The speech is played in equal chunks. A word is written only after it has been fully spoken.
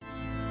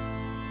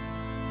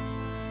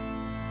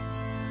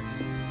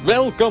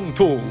Welcome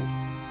to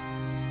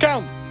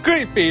Count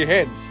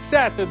Creepyhead's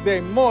Saturday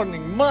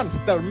Morning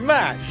Monster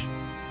Mash.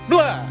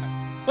 Blah!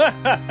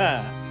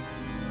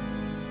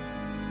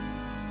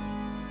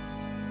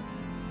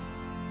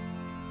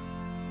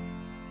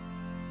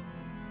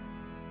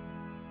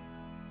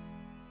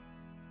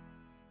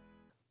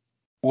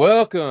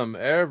 Welcome,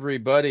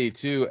 everybody,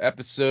 to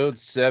episode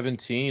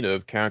 17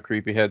 of Count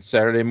Creepyhead's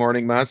Saturday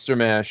Morning Monster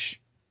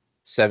Mash.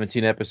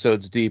 17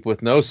 episodes deep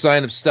with no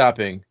sign of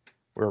stopping.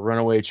 We're a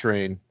runaway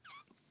train.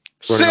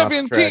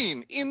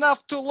 17!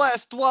 Enough to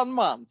last 1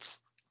 month.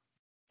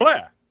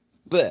 Blah!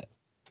 Bleh.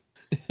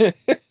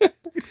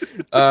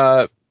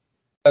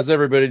 How's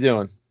everybody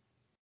doing?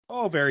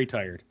 Oh, very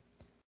tired.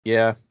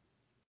 Yeah.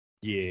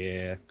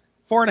 Yeah.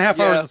 4.5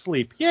 hours of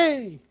sleep.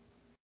 Yay!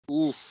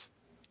 Oof.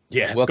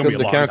 Yeah, it's Welcome gonna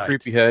be to a long Count night.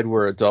 Creepyhead,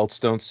 where adults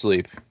don't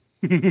sleep.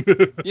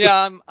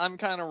 Yeah, I'm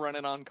kind of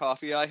running on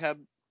coffee. I had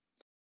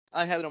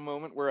a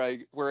moment where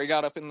I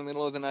got up in the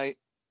middle of the night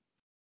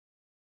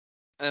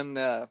and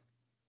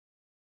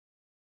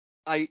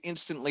I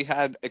instantly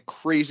had a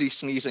crazy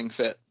sneezing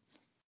fit.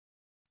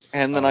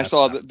 And then I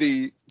saw that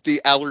the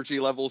allergy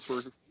levels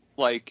were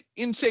like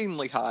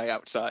insanely high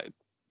outside.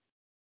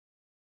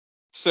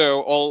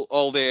 So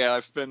all day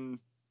I've been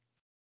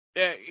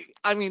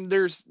I mean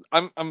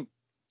I'm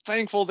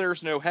thankful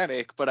there's no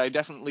headache, but I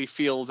definitely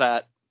feel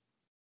that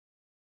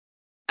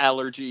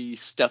allergy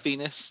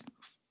stuffiness.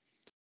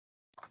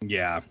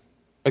 Yeah.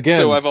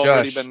 Again, So I've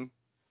already Josh, been.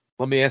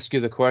 let me ask you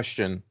the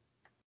question.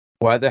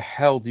 Why the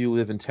hell do you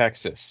live in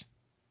Texas?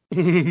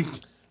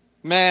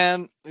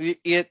 Man,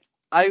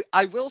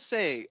 I will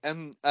say,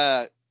 and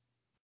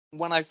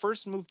when I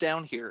first moved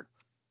down here,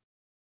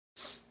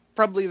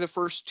 probably the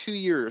first 2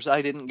 years,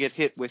 I didn't get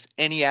hit with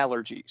any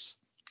allergies.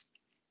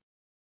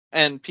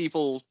 And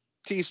people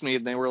teased me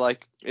and they were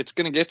like, it's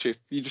going to get you.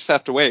 You just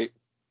have to wait.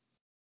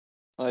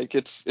 Like,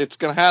 it's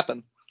going to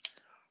happen.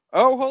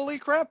 Oh, holy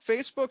crap.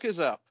 Facebook is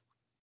up.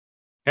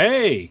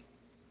 Hey!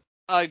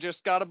 I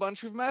just got a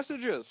bunch of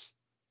messages.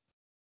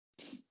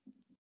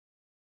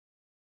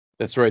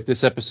 That's right,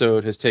 this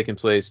episode has taken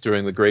place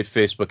during the great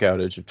Facebook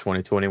outage of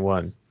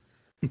 2021.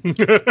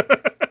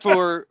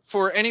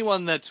 For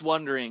anyone that's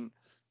wondering,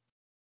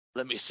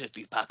 let me set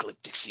the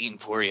apocalyptic scene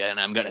for you, and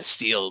I'm going to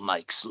steal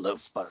Mike's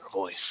loaf bar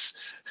voice.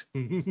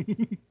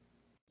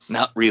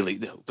 Not really,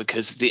 though,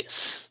 because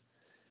this.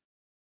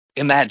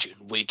 Imagine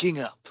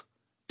waking up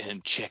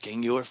and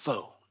checking your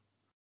phone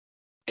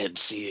and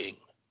seeing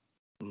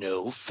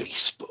no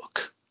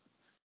Facebook.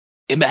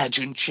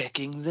 Imagine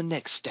checking the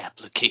next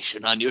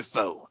application on your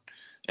phone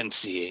and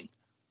seeing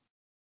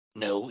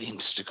no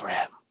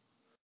Instagram.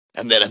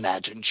 And then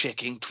imagine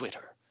checking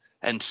Twitter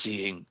and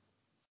seeing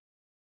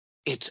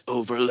it's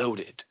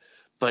overloaded,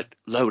 but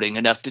loading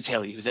enough to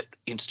tell you that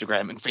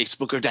Instagram and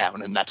Facebook are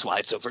down, and that's why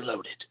it's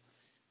overloaded.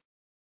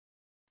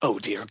 Oh,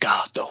 dear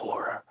God, the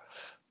horror.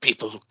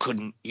 People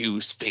couldn't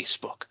use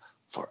Facebook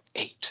for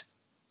 8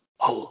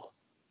 whole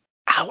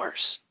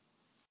hours.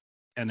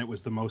 And it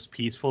was the most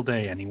peaceful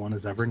day anyone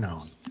has ever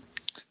known.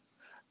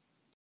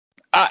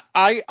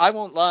 I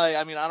won't lie.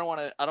 I mean, I don't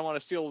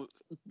want to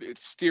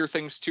steer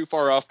things too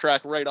far off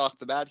track right off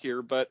the bat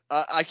here, but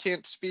I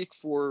can't speak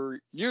for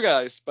you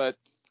guys, but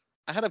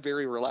I had a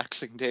very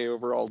relaxing day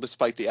overall,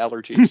 despite the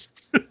allergies.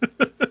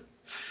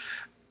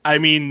 I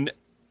mean,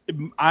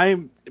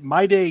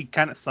 my day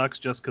kind of sucks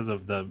just because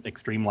of the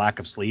extreme lack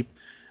of sleep.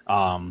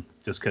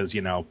 Just because,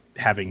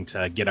 having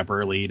to get up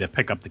early to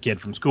pick up the kid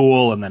from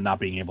school and then not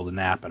being able to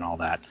nap and all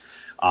that.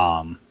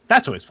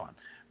 That's always fun.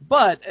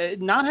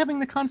 But not having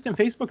the constant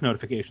Facebook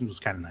notifications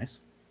was kind of nice.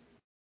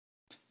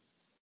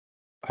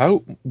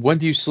 When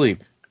do you sleep?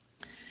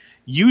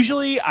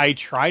 Usually I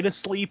try to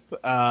sleep,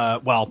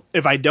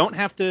 if I don't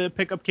have to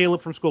pick up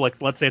Caleb from school,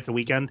 like let's say it's a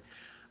weekend,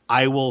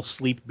 I will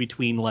sleep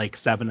between like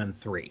 7 and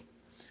 3.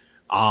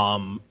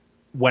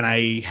 When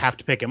I have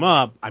to pick him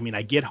up, I mean,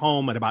 I get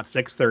home at about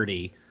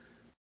 6:30.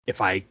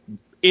 If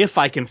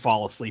I can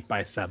fall asleep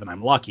by 7,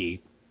 I'm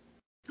lucky,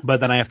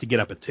 but then I have to get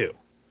up at 2.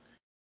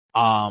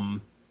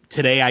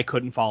 Today I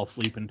couldn't fall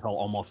asleep until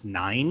almost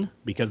 9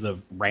 because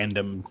of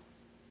random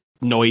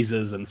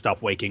noises and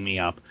stuff waking me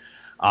up.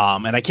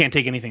 And I can't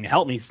take anything to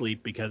help me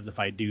sleep because if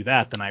I do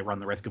that, then I run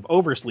the risk of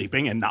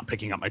oversleeping and not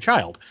picking up my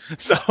child.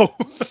 So,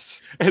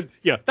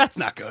 that's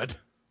not good.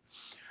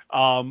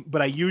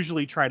 But I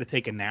usually try to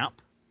take a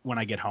nap when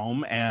I get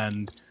home.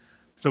 And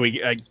so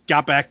I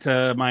got back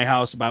to my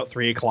house about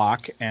 3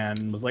 o'clock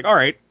and was like, all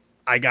right,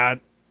 I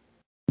got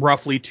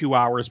roughly 2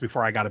 hours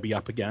before I got to be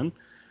up again.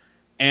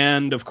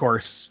 And, of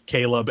course,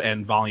 Caleb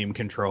and volume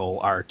control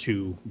are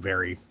 2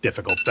 very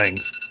difficult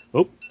things.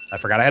 Oh, I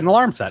forgot I had an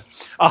alarm set.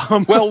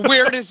 Well,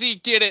 where does he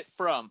get it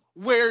from?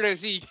 Where does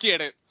he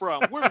get it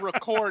from? We're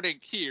recording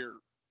here.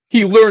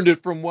 He learned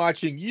it from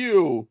watching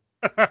you.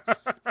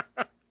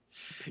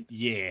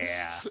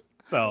 Yeah.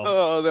 So.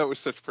 Oh, that was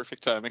such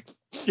perfect timing.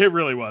 It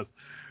really was.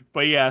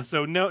 But yeah,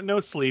 so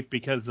no sleep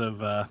because of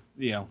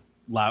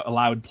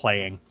loud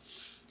playing.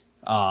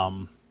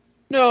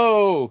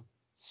 No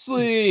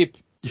sleep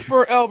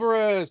for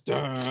Alvarez.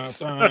 Dun,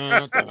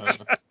 dun, dun.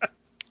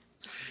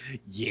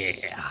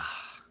 Yeah.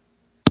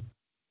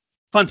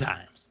 Fun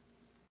times.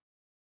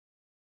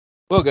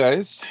 Well,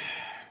 guys,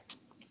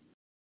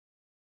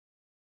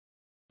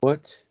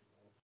 what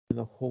in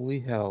the holy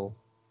hell?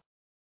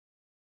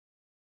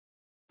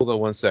 Hold on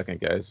 1 second,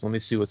 guys. Let me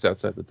see what's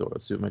outside the door.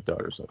 Let's see what my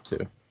daughter's up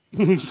to.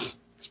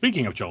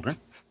 Speaking of children.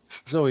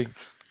 Zoe,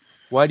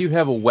 why do you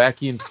have a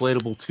wacky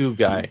inflatable tube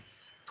guy?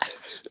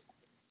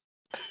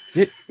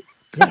 Get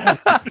out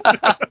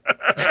of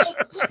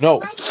here.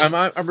 No,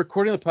 I'm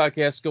recording the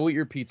podcast. Go eat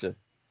your pizza.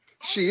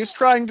 She is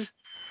trying to.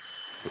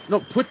 No,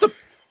 put the.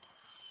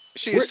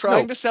 She is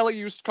trying to sell a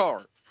used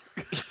car.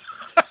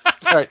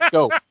 All right,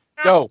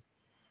 go.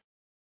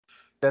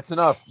 That's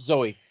enough,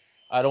 Zoe.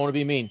 I don't want to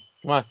be mean.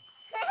 Come on.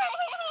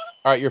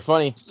 All right, you're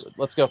funny.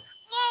 Let's go.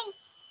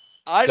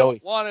 I Zoe.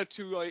 don't want a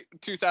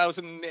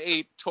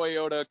 2008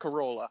 Toyota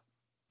Corolla.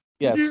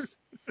 Yes.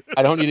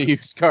 I don't need a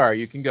used car.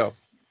 You can go.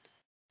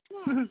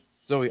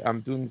 Zoe,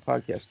 I'm doing the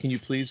podcast. Can you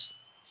please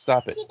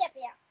stop it?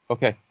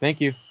 Okay,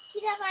 thank you.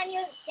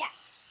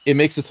 It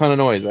makes a ton of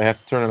noise. I have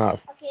to turn it off.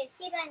 Okay,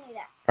 keep on your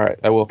desk. All right,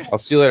 I will. I'll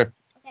see you later.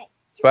 Okay.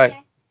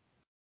 Bye.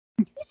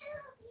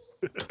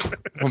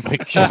 Oh my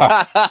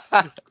god.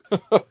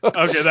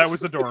 Okay, that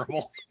was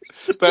adorable.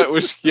 that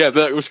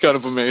was kind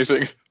of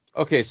amazing.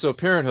 Okay, so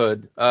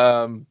Parenthood.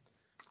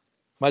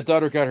 My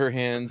daughter got her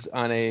hands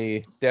on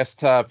a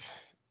desktop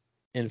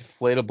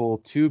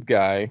inflatable tube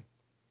guy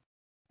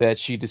that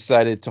she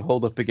decided to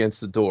hold up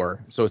against the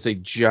door. So it's a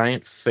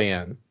giant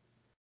fan.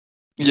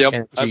 Yep,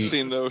 And I've she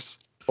seen those.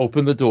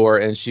 opened the door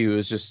and she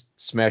was just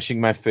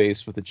smashing my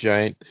face with a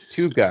giant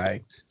tube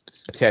guy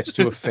attached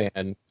to a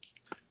fan.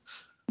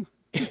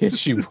 And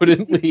she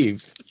wouldn't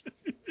leave.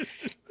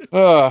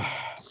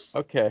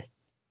 Okay.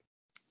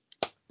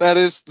 That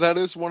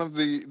is one of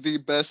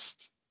the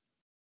best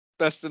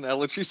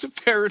analogies of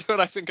Parenthood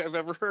I think I've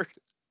ever heard.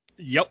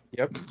 Yep.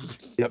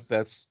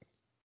 That's,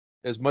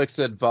 as Mike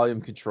said,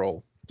 volume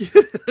control.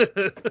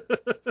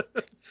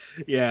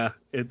 Yeah,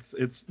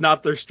 it's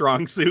not their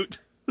strong suit.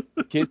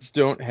 Kids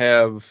don't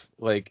have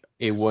like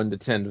a 1 to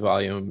 10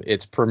 volume.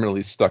 It's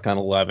permanently stuck on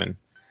 11.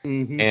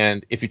 Mm-hmm.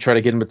 And if you try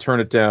to get them to turn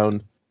it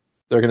down,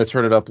 they're going to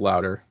turn it up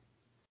louder.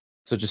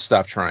 So just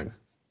stop trying.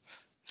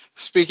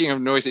 Speaking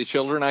of noisy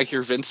children, I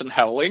hear Vincent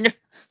howling.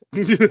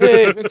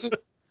 Hey, Vincent.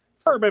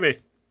 Or maybe.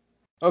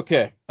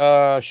 Okay.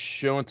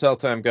 Show and tell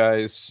time,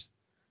 guys.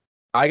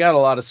 I got a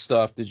lot of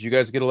stuff. Did you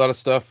guys get a lot of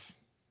stuff?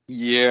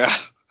 Yeah.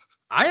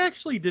 I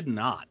actually did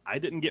not. I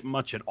didn't get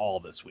much at all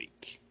this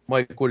week.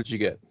 Mike, what did you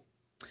get?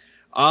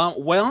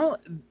 Well,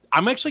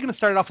 I'm actually going to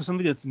start it off with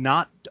something that's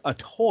not a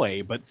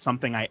toy, but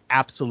something I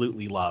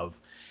absolutely love.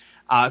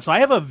 So I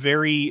have a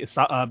very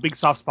big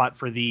soft spot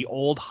for the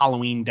old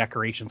Halloween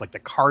decorations, like the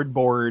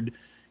cardboard,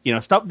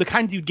 stuff, the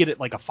kind you'd get at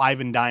like a 5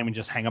 and dime and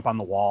just hang up on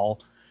the wall.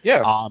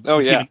 Yeah.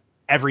 You see it in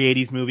every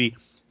 80s movie.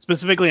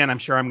 Specifically, and I'm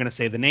sure I'm going to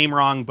say the name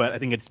wrong, but I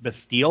think it's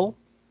Bastille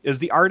is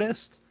the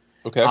artist.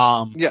 Okay.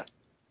 Yeah.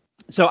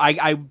 So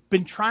I've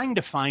been trying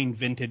to find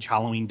vintage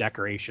Halloween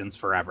decorations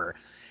forever.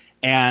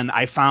 And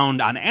I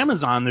found on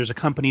Amazon there's a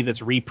company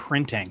that's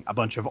reprinting a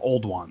bunch of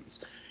old ones.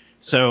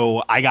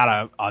 So I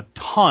got a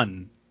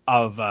ton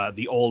of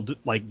the old,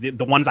 like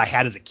the ones I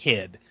had as a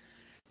kid.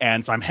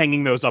 And so I'm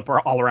hanging those up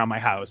all around my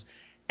house.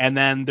 And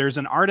then there's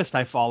an artist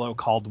I follow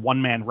called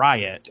One Man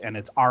Riot, and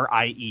it's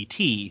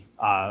RIET,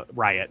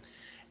 Riot.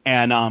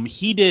 And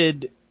he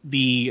did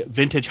the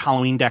vintage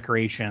Halloween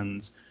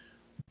decorations,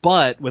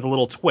 but with a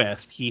little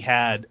twist. He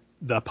had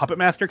the Puppet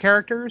Master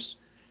characters,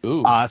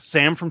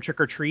 Sam from Trick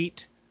or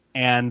Treat,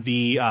 and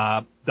the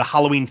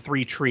Halloween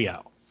 3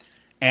 trio.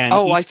 And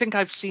I think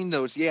I've seen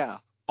those. Yeah.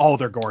 Oh,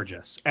 they're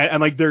gorgeous,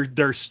 and like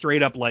they're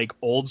straight up like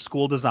old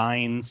school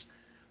designs,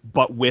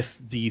 but with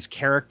these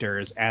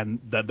characters, and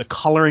the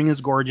coloring is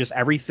gorgeous.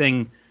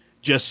 Everything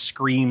just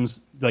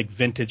screams like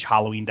vintage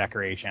Halloween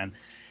decoration.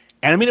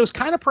 And I mean, it was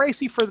kind of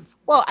pricey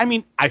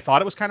I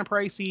thought it was kind of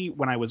pricey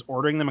when I was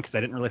ordering them because I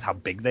didn't realize how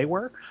big they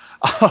were.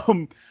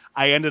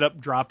 I ended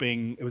up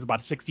dropping, it was about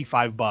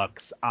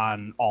 $65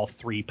 on all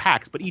 3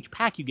 packs, but each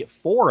pack you get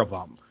 4 of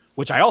them,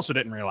 which I also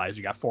didn't realize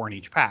you got 4 in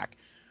each pack.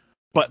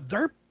 But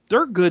they're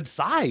good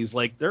size.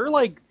 Like they're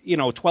like,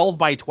 12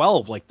 by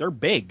 12, like they're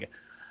big.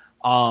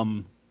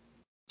 So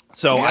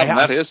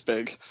that is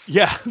big.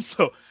 Yeah,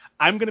 so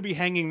I'm going to be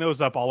hanging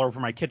those up all over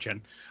my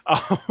kitchen.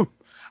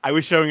 I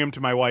was showing them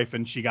to my wife,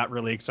 and she got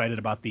really excited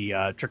about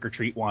the Trick or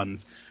Treat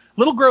ones. A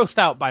little grossed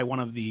out by one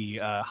of the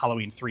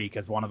Halloween 3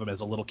 because one of them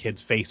is a little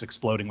kid's face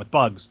exploding with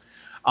bugs.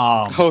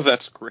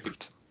 That's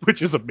great.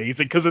 Which is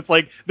amazing because it's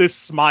like this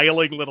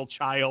smiling little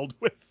child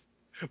with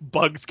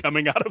bugs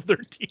coming out of their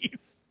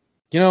teeth.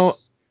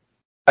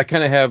 I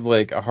kind of have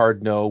like a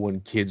hard no when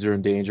kids are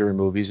in danger in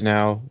movies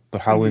now,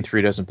 but Halloween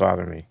 3 doesn't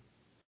bother me.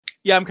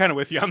 Yeah, I'm kind of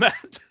with you on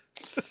that.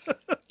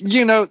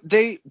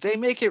 They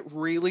make it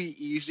really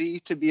easy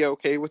to be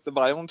okay with the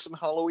violence in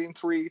Halloween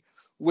 3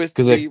 with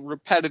the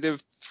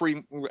repetitive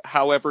 3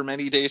 however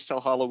many days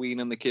till Halloween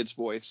in the kid's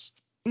voice.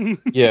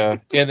 Yeah,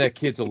 and that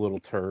kid's a little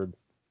turd.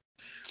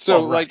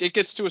 So, Well, right. like, it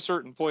gets to a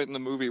certain point in the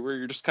movie where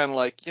you're just kind of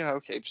like, yeah,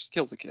 okay, just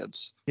kill the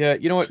kids. Yeah,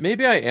 you know what?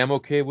 Maybe I am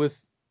okay with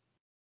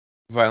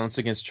violence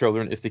against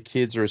children if the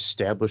kids are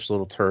established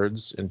little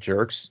turds and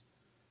jerks.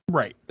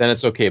 Right. Then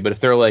it's okay. But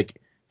if they're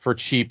like for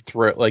cheap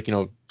threat, like, you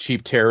know,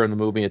 cheap terror in the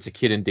movie, it's a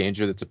kid in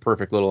danger that's a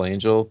perfect little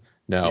angel.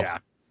 No, Yeah.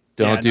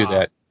 don't do no.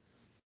 that.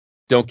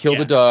 Don't kill Yeah.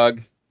 the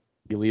dog.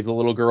 You leave the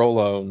little girl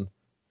alone.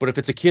 But if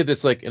it's a kid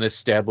that's like an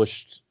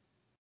established,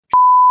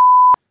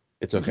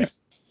 it's okay.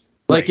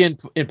 Like Right.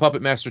 in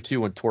Puppet Master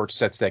 2 when Torch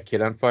sets that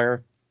kid on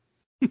fire.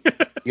 You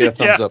get a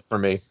thumbs up for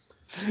me.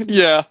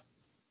 Yeah.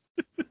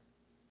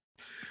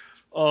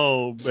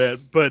 Oh man,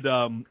 but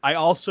I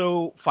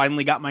also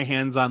finally got my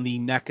hands on the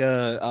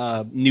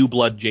NECA New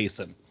Blood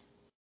Jason,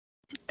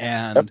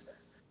 and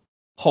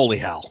holy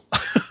hell!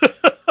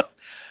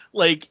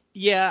 Like,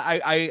 yeah,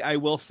 I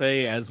will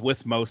say, as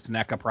with most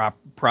most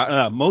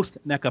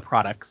NECA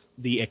products,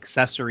 the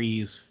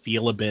accessories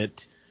feel a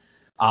bit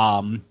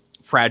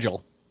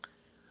fragile,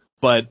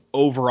 but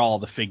overall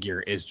the figure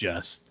is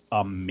just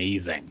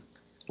amazing.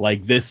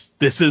 Like this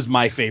is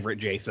my favorite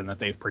Jason that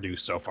they've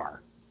produced so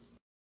far.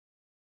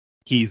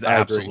 He's I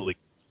agree. absolutely.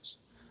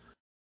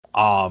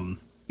 And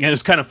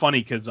it's kind of funny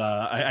because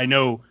I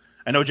know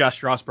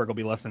Josh Strasberg will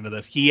be listening to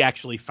this. He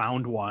actually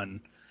found one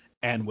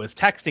and was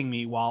texting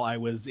me while I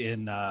was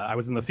in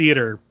the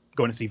theater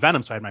going to see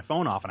Venom, so I had my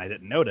phone off and I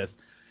didn't notice.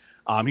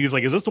 He was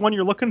like, "Is this the one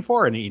you're looking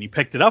for?" And he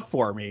picked it up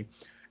for me.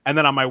 And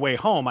then on my way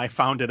home, I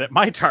found it at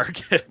my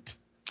Target.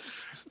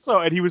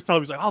 And he was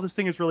telling me, he's like, "Oh, this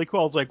thing is really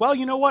cool." I was like, "Well,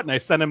 you know what?" And I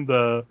sent him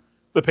the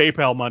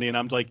PayPal money, and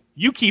I'm like,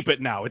 "You keep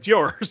it now. It's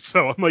yours."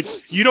 So I'm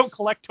like, "You don't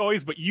collect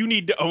toys, but you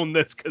need to own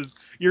this because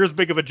you're as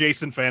big of a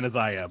Jason fan as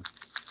I am."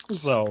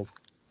 So,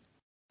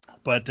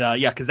 but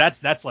yeah, because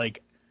that's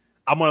like,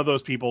 I'm one of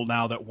those people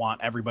now that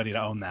want everybody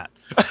to own that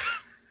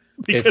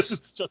because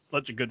it's just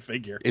such a good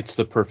figure. It's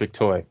the perfect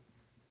toy.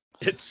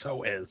 It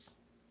so is.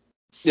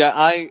 Yeah,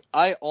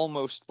 I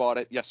almost bought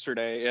it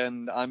yesterday,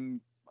 and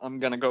I'm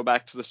gonna go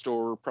back to the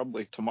store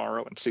probably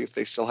tomorrow and see if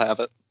they still have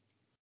it.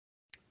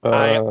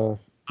 I Yeah, or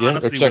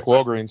honestly check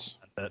would- Walgreens.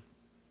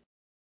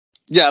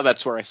 Yeah,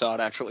 that's where I saw it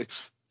actually.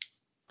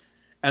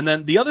 And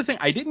then the other thing,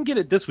 I didn't get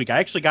it this week. I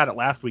actually got it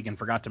last week and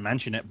forgot to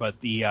mention it, but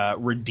the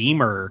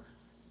Redeemer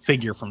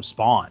figure from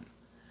Spawn.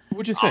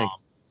 What'd you think?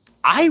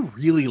 I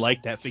really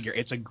like that figure.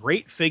 It's a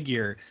great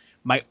figure.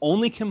 My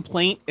only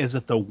complaint is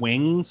that the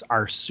wings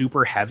are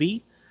super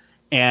heavy,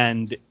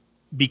 and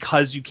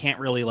because you can't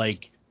really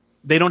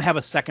they don't have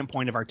a second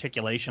point of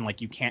articulation,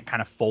 like you can't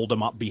kind of fold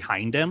them up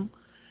behind him.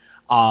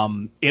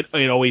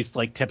 It always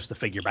tips the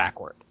figure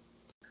backward.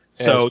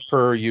 So as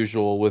per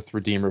usual with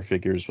Redeemer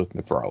figures with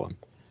McFarlane.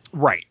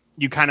 Right.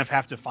 You kind of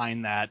have to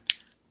find that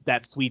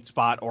sweet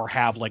spot or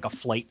have a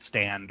flight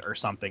stand or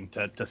something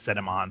to sit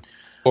him on.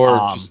 Or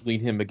just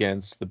lean him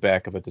against the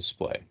back of a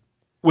display.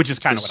 Which is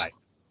kind of what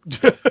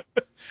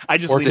I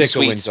just or lean take the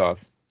wings off.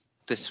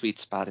 The sweet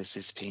spot is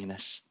his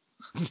penis.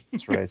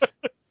 That's right.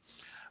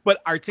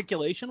 But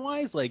articulation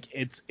wise,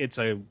 it's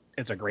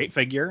a great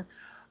figure.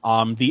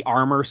 The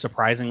armor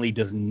surprisingly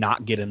does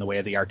not get in the way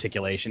of the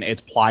articulation.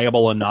 It's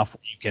pliable enough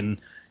where you can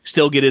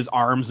still get his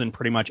arms in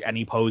pretty much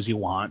any pose you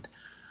want.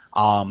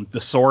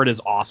 The sword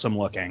is awesome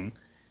looking,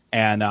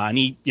 and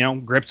he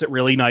grips it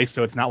really nice,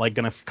 so it's not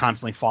going to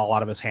constantly fall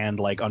out of his hand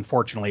like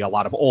unfortunately a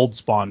lot of old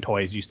Spawn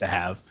toys used to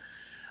have.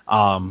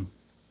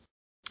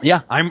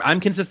 Yeah, I'm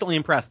consistently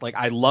impressed.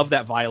 I love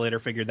that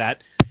Violator figure.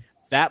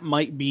 That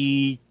might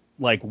be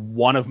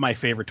one of my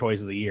favorite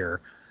toys of the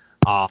year.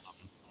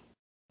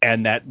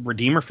 And that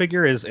Redeemer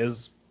figure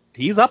is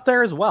he's up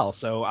there as well.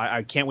 So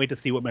I can't wait to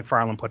see what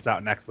McFarlane puts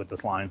out next with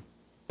this line.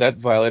 That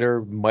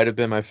Violator might have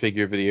been my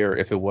figure of the year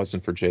if it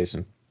wasn't for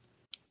Jason.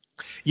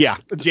 Yeah,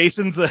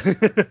 Jason's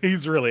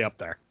he's really up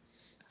there.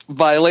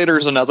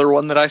 Violator's another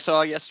one that I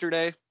saw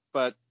yesterday,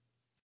 but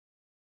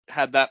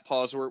had that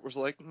pause where it was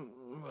like,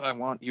 I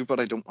want you, but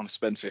I don't want to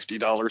spend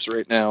 $50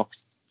 right now.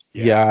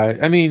 Yeah,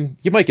 I mean,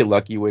 you might get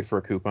lucky. Wait for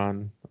a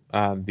coupon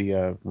on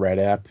the Red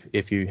app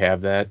if you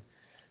have that.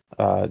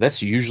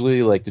 That's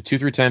usually the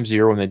 2-3 times a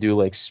year when they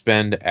do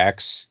spend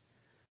X,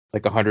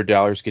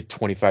 $100, get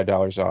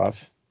 $25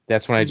 off.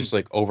 That's when I just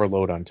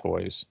overload on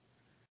toys.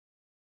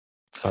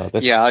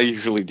 Yeah, I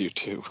usually do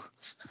too.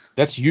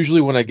 That's usually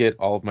when I get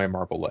all of my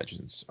Marvel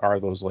Legends, are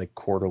those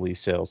quarterly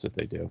sales that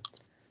they do.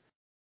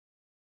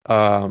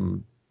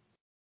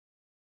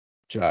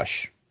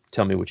 Josh,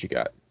 tell me what you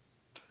got.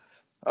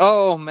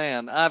 Oh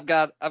man, I've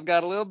got a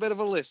little bit of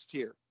a list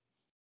here.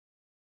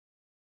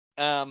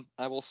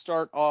 I will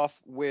start off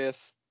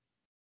with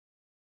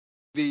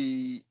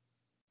the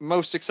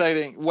most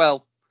exciting,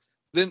 well,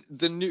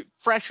 the new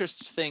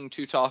freshest thing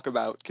to talk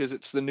about because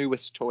it's the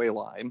newest toy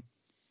line.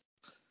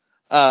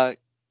 I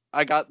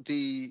got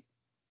the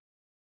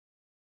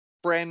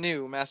brand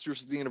new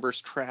Masters of the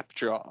Universe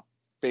Trapjaw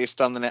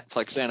based on the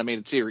Netflix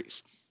animated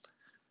series.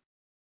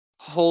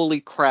 Holy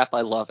crap,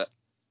 I love it.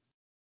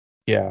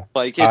 Yeah,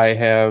 I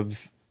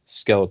have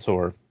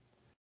Skeletor.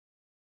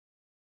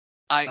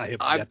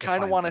 I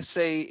kind of want to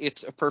say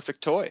it's a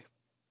perfect toy.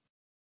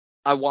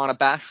 I want to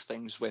bash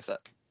things with it.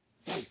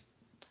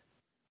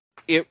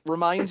 It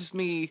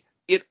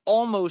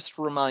almost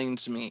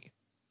reminds me,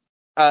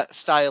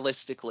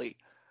 stylistically,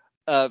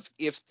 of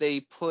if they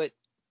put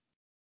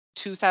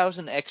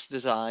 2000X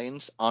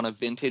designs on a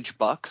vintage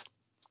buck.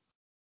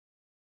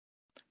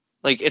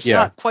 Like, it's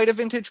not quite a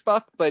vintage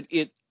buck, but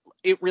it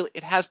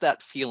has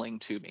that feeling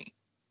to me.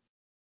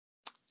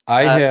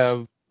 I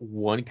have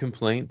one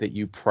complaint that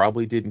you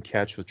probably didn't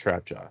catch with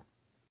Trapjaw.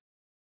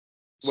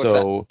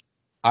 So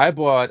I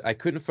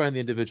couldn't find the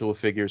individual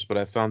figures, but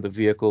I found the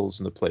vehicles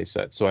and the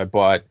playset. So I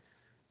bought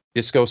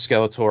Disco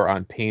Skeletor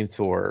on Pain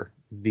Thor,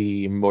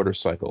 the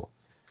motorcycle.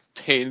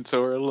 Pain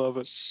Thor, I love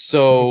it.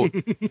 So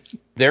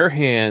their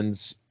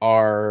hands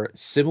are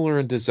similar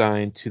in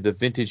design to the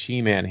vintage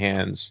He-Man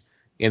hands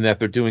in that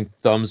they're doing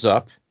thumbs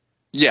up.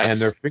 Yes. And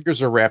their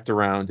fingers are wrapped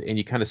around, and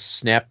you kind of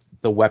snap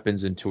the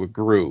weapons into a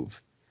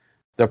groove.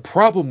 The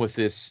problem with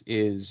this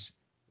is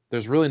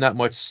there's really not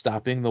much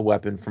stopping the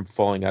weapon from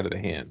falling out of the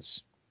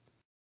hands.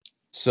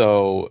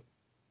 So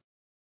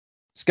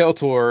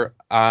Skeletor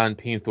on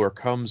Pain Thor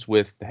comes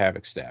with the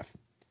Havoc Staff,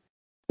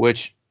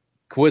 which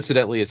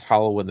coincidentally is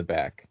hollow in the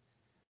back.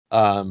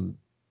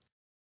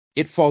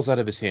 It falls out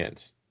of his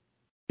hand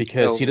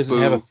because he doesn't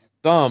have a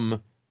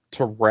thumb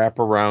to wrap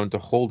around to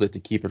hold it to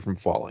keep it from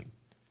falling.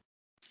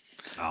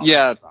 Oh,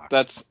 yeah,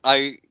 that's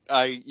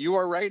you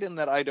are right in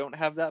that I don't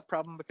have that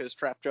problem because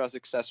Trapjaw's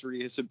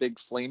accessory is a big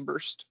flame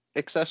burst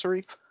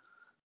accessory.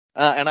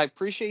 And I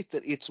appreciate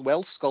that it's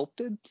well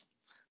sculpted,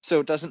 so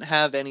it doesn't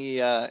have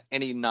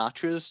any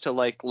notches to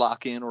like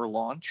lock in or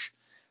launch,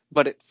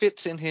 but it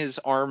fits in his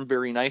arm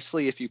very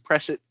nicely. If you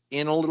press it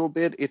in a little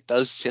bit, it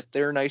does sit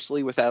there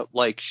nicely without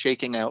like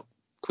shaking out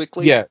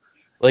quickly. Yeah,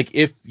 like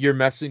if you're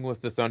messing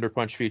with the Thunder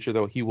Punch feature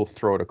though, he will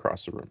throw it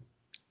across the room.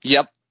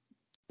 Yep,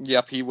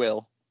 he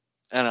will.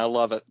 And I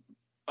love it.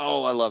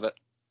 Oh, I love it.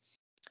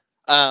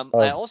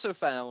 I also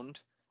found,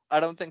 I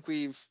don't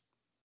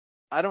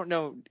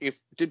know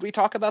did we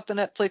talk about the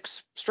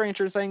Netflix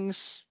Stranger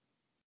Things?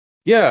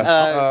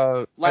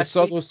 Yeah, I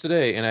saw week? those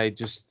today, and I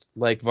just,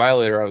 like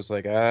Violator, I was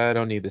like, I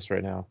don't need this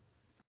right now.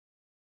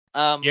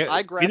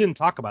 We didn't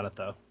talk about it,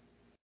 though.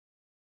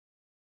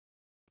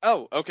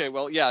 Oh, okay,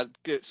 well, yeah,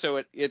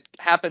 so it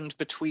happened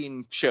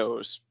between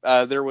shows.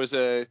 There was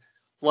a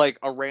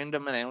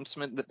random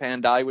announcement that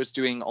Bandai was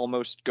doing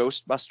almost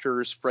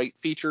Ghostbusters Fright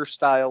Feature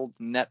style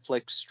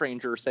Netflix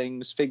Stranger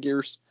Things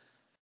figures.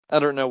 I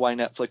don't know why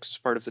Netflix is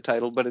part of the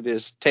title, but it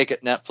is. Take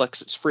it,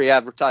 Netflix. It's free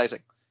advertising.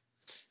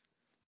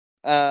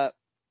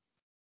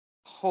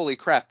 Holy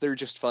crap, they're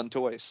just fun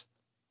toys.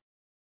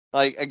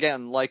 Like,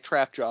 again, like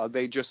Trapjaw,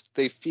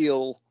 they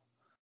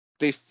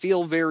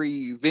feel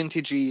very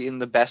vintagey in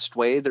the best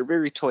way. They're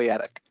very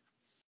toyetic.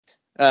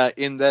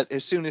 In that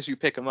as soon as you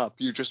pick them up,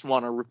 you just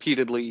want to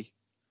repeatedly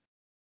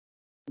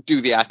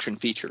do the action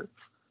feature.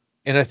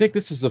 And I think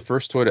this is the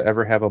first toy to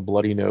ever have a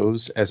bloody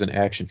nose as an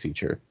action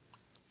feature.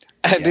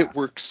 And it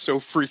works so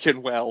freaking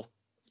well.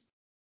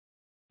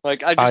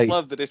 Like, I just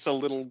love that it's a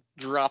little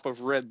drop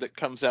of red that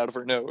comes out of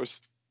her nose.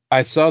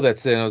 I saw that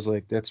today and I was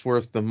like, that's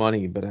worth the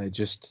money, but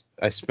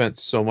I spent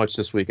so much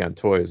this week on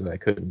toys that I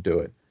couldn't do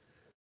it.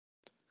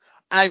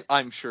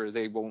 I'm sure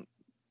they won't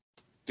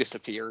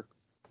disappear.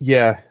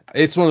 Yeah,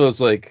 it's one of those,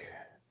 like,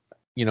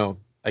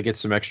 I get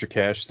some extra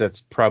cash,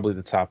 that's probably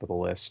the top of the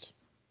list.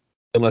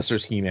 Unless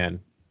there's He-Man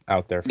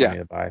out there for me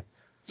to buy.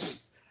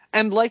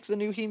 And like the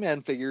new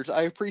He-Man figures,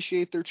 I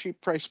appreciate their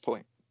cheap price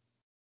point.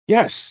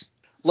 Yes.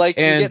 Like,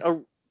 you get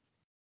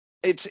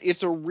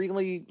it's a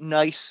really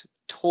nice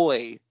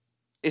toy,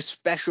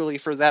 especially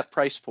for that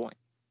price point.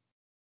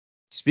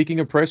 Speaking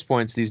of price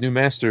points, these new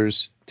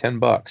Masters,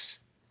 $10.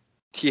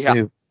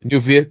 Yeah.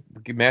 New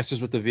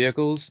Masters with the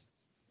vehicles,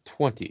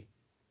 $20.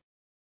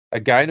 A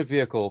guy in a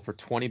vehicle for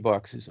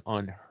 $20 is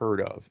unheard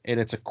of, and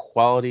it's a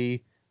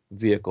quality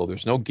vehicle.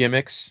 There's no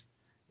gimmicks.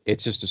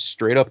 It's just a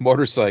straight up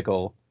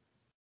motorcycle.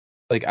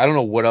 Like, I don't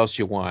know what else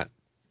you want.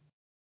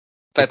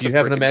 If you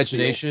have an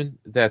imagination,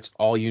 that's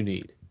all you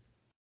need.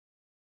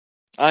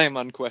 I am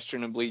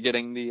unquestionably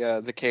getting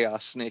the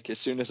Chaos Snake as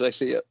soon as I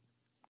see it.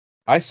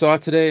 I saw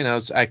it today and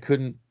it's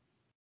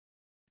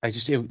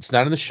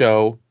not in the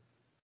show.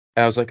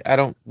 And I was like,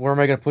 where am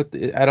I going to put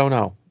it? I don't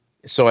know.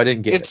 So I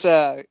didn't get it.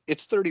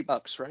 It's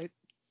 $30, right?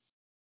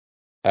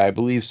 I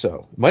believe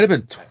so. It might have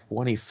been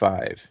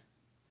 25.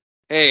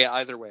 Hey,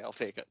 either way, I'll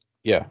take it.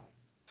 Yeah.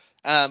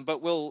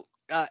 But we'll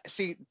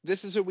see.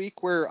 This is a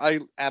week where I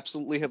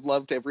absolutely have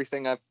loved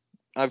everything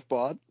I've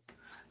bought.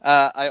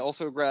 I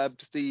also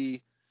grabbed the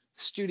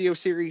Studio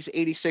Series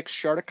 86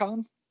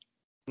 Sharticon,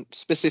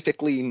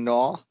 specifically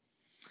Gnaw.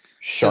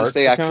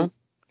 Sharticon?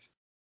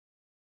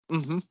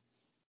 Mm-hmm.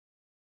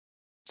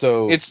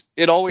 So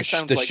it always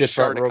sounds like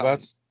Sharticon.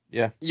 Robots?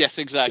 Yeah. Yes,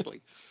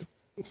 exactly.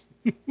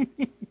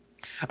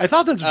 I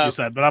thought that's what you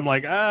said, but I'm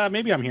like,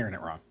 maybe I'm hearing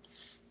it wrong.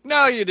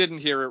 No, you didn't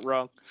hear it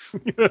wrong.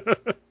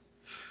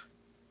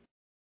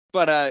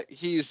 But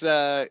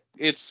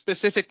it's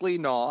specifically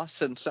Gnaw,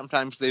 since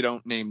sometimes they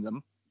don't name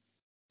them.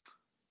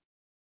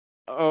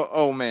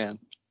 Oh man,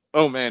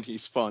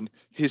 he's fun.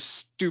 His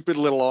stupid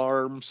little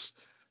arms,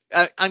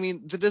 I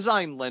mean, the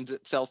design lends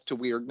itself to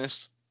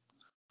weirdness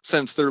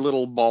since they're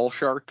little ball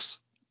sharks,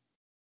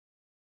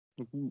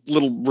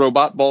 little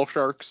robot ball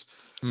sharks.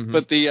 Mm-hmm.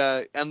 But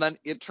and then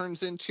it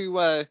turns into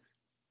a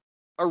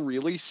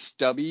really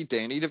stubby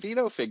Danny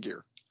DeVito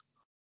figure.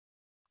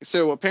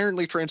 So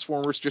apparently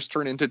Transformers just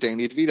turn into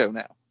Danny DeVito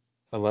now.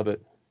 I love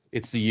it.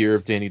 It's the year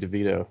of Danny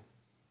DeVito.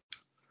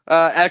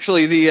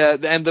 Actually,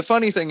 the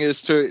funny thing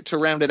is, to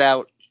round it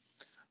out,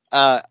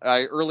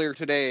 I earlier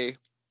today,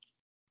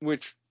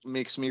 which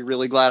makes me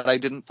really glad I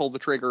didn't pull the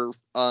trigger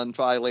on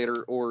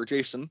Violator or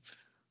Jason,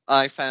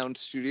 I found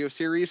Studio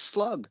Series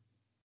Slug.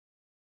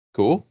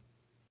 Cool.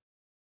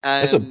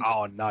 And That's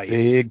Oh, nice.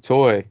 big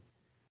toy.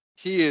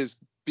 he is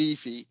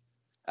beefy.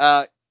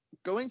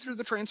 Going through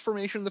the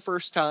transformation the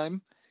first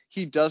time,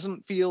 he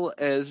doesn't feel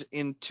as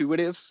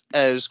intuitive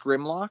as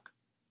Grimlock.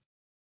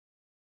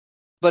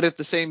 But at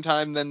the same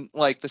time, then,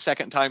 like, the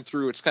second time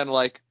through, it's kind of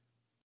like,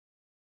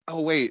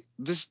 oh, wait,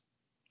 this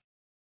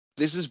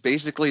is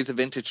basically the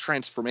vintage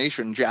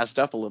transformation jazzed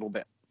up a little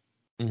bit.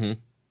 Mm-hmm.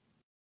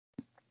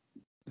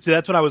 See,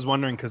 that's what I was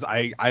wondering, because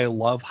I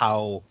love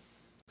how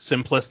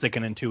simplistic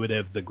and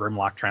intuitive the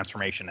Grimlock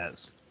transformation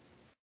is.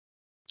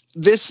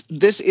 This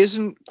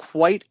isn't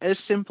quite as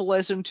simple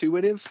as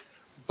intuitive,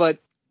 but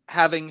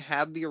having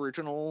had the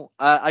original,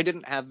 I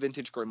didn't have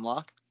vintage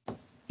Grimlock,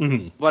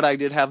 but I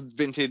did have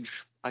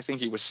vintage, I think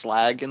he was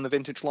Slag in the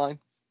vintage line.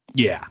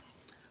 Yeah.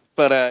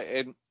 But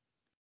and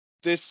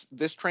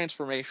this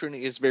transformation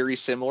is very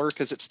similar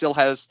because it still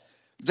has,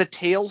 the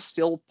tail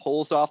still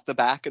pulls off the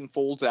back and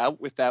folds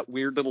out with that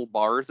weird little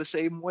bar the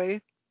same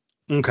way.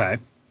 Okay.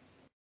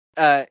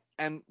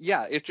 And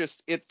yeah,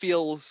 it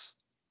feels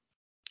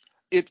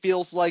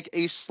like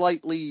a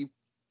slightly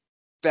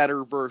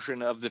better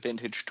version of the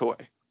vintage toy.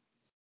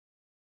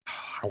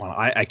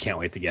 I can't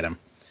wait to get him.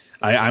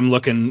 I'm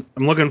looking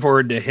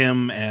forward to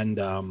him and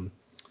the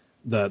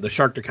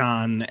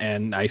Sharkticon,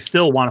 and I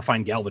still want to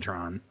find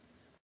Galvatron.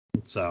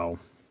 So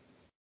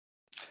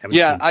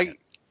yeah,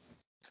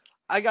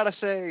 I gotta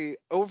say,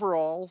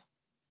 overall,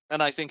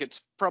 and I think it's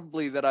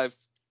probably that I've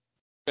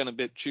been a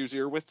bit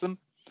choosier with them.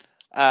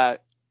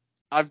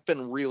 I've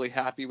been really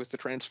happy with the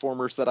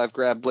Transformers that I've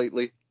grabbed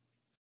lately.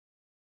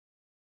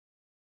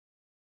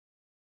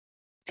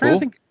 Trying to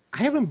think,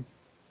 I haven't,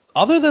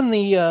 other than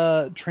the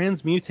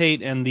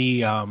Transmutate and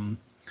the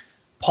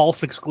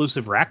Pulse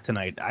exclusive rack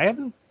tonight, I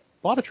haven't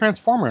bought a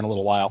Transformer in a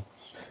little while.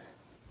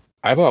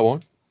 I bought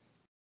one.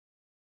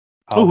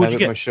 Oh, I'll who'd have you it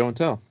get? my show and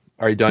tell.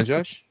 Are you done,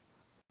 Josh?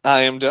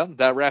 I am done.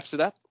 That wraps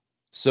it up.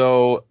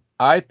 So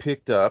I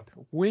picked up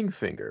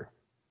Wingfinger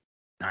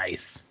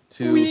Nice.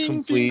 to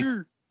complete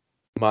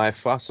my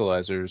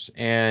fossilizers,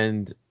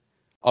 and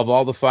of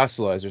all the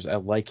fossilizers, I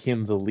like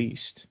him the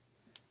least.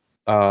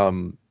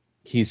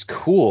 He's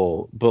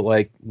cool, but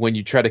like when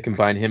you try to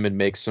combine him and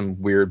make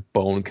some weird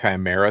bone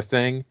chimera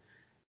thing,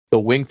 the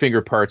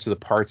Wingfinger parts are the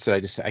parts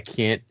that I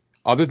can't,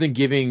 other than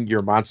giving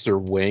your monster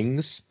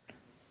wings,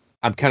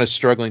 I'm kind of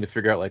struggling to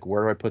figure out, like,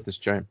 where do I put this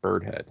giant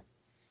bird head?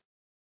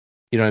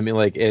 You know what I mean?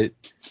 Like,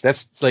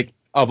 that's like,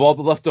 of all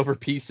the leftover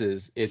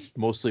pieces, it's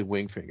mostly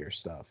Wingfinger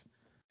stuff.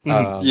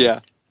 Yeah.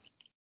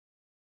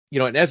 You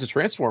know, and as a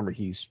Transformer,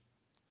 he's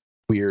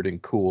weird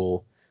and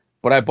cool,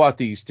 but I bought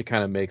these to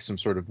kind of make some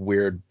sort of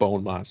weird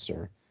bone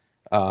monster.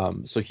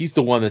 So he's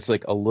the one that's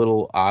like a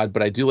little odd,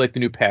 but I do like the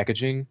new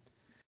packaging.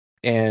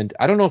 And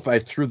I don't know if I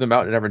threw them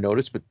out and never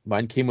noticed, but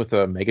mine came with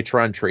a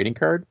Megatron trading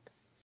card.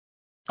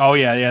 Oh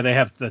yeah, they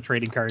have the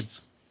trading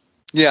cards.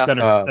 Yeah. That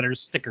are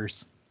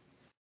stickers.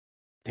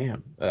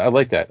 Damn, I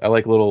like that. I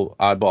like little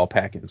oddball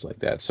pack-ins like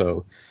that.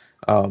 So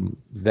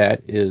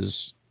that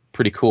is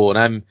pretty cool.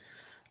 And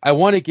I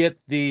want to get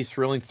the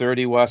Thrilling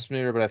 30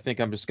 Waspinator, but I think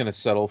I'm just going to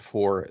settle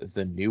for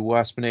the new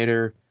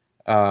Waspinator.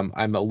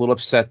 I'm a little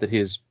upset that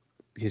his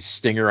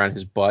stinger on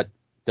his butt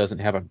doesn't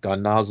have a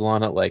gun nozzle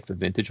on it like the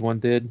vintage one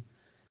did.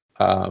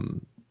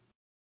 And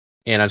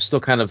I'm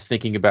still kind of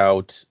thinking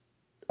about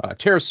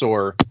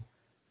Pterosaur,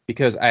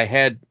 because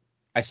I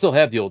still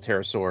have the old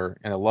Pterosaur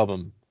and I love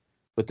him,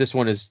 but this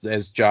one is,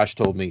 as Josh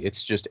told me,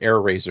 it's just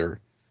Airazor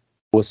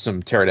with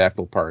some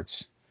pterodactyl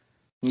parts.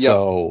 Yep.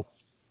 So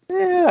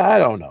I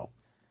don't know.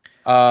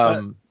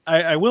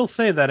 I will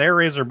say that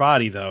Airazor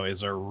body though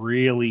is a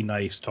really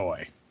nice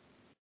toy.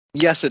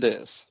 Yes, it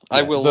is. Yeah,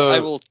 I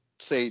will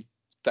say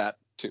that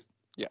too.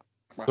 Yeah.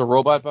 Wow. The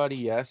robot body,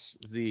 yes.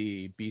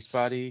 The beast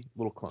body, a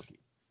little clunky.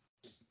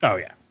 Oh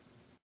yeah.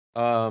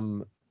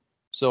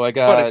 So I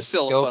got. But it's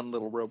still a fun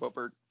little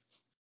robo-bird.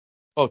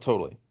 Oh,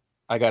 totally.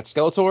 I got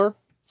Skeletor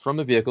from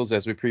the vehicles,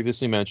 as we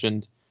previously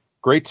mentioned.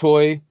 Great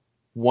toy.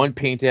 One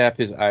paint app,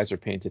 his eyes are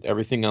painted.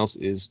 Everything else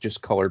is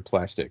just colored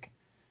plastic.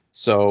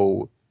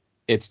 So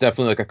it's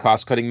definitely like a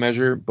cost-cutting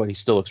measure, but he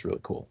still looks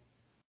really cool.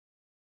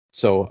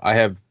 So I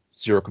have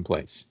zero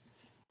complaints.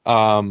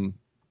 What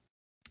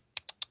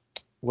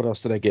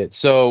else did I get?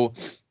 So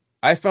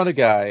I found a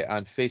guy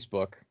on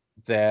Facebook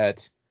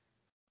that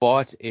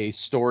bought a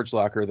storage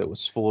locker that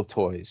was full of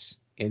toys,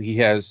 and he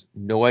has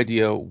no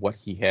idea what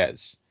he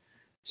has.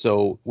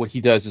 So what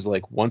he does is,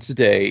 like, once a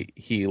day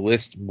he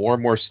lists more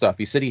and more stuff.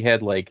 He said he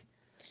had like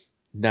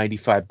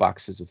 95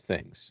 boxes of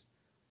things.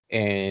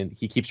 And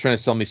he keeps trying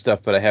to sell me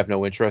stuff, but I have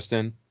no interest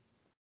in.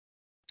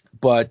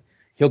 But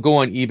he'll go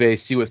on eBay,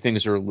 see what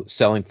things are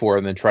selling for,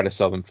 and then try to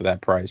sell them for that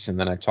price. And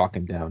then I talk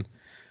him down.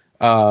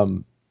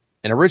 And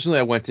originally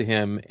I went to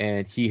him,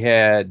 and he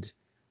had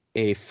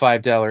a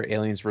 $5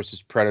 Aliens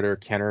vs. Predator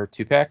Kenner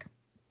 2-pack,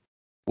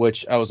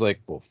 which I was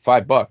like, well,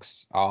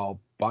 $5, I'll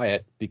buy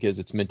it because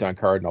it's mint on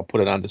card, and I'll put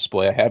it on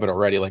display. I have it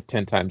already like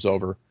 10 times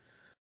over.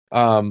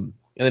 And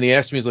then he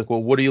asked me, he's like,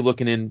 well, what are you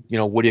looking in?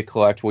 What do you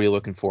collect? What are you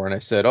looking for? And I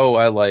said, oh,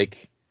 I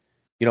like,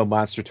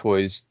 monster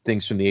toys,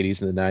 things from the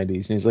 80s and the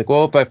 90s. And he's like,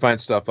 well, if I find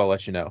stuff, I'll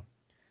let you know.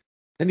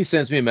 Then he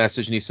sends me a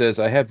message and he says,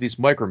 I have these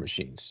micro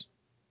machines.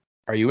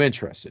 Are you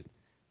interested?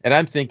 And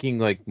I'm thinking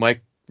like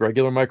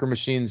regular micro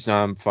machines,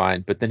 I'm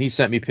fine. But then he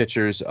sent me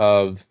pictures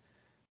of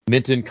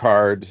mint and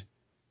card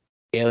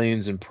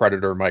Aliens and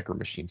Predator micro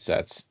machine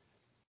sets.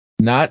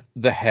 Not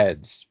the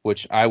heads,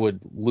 which I would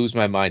lose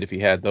my mind if he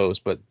had those,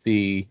 but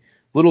the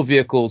little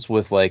vehicles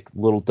with like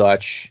Little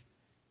Dutch,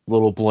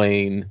 Little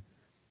Blaine.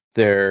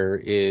 There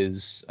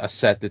is a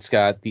set that's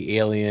got the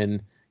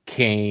Alien,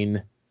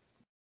 Kane.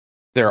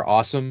 They're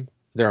awesome.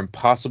 They're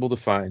impossible to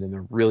find, and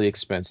they're really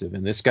expensive.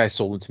 And this guy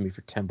sold them to me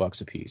for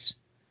 $10 a piece.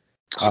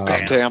 Oh,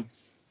 goddamn.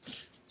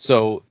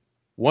 So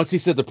once he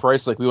said the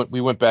price, like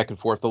we went back and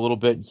forth a little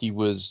bit. He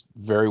was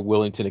very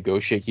willing to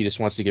negotiate. He just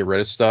wants to get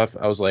rid of stuff.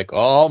 I was like,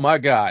 oh my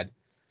God.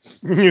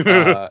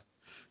 And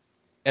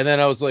then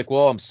I was like,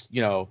 well,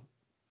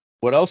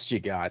 what else you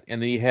got? And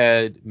then he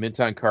had mint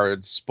on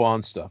card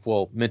Spawn stuff.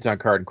 Well, mint on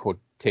card in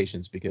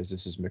quotations because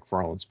this is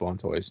McFarlane Spawn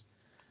toys.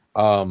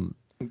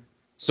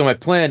 So my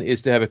plan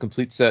is to have a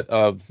complete set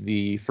of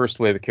the first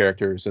wave of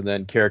characters and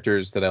then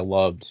characters that I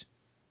loved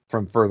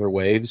from further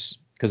waves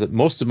because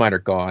most of mine are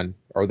gone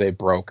or they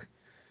broke.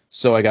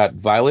 So I got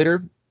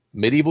Violator,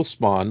 Medieval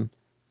Spawn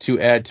to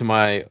add to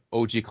my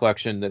OG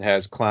collection that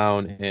has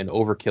Clown and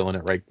Overkill in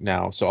it right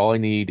now. So all I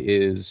need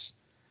is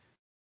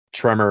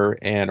Tremor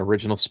and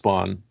Original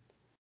Spawn.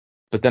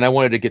 But then I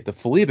wanted to get the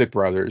Felibic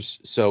brothers.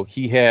 So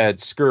he had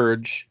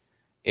Scourge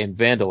and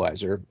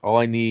Vandalizer. All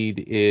I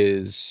need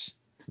is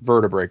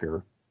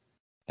Vertebreaker.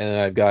 And then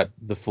I've got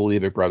the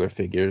Felibic brother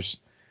figures.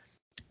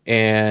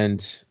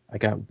 And I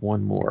got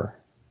one more.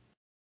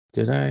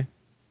 Did I?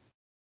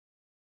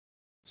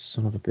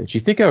 Son of a bitch.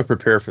 You think I would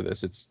prepare for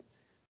this? It's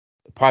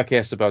a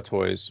podcast about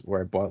toys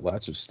where I bought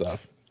lots of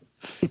stuff.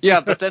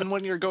 Yeah, but then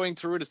when you're going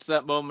through it, it's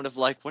that moment of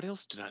like, what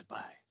else did I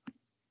buy?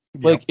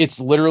 Like, it's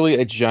literally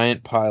a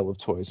giant pile of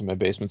toys in my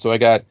basement. So I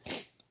got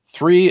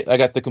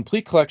the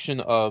complete collection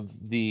of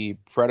the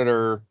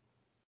Predator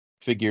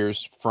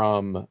figures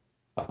from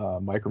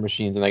Micro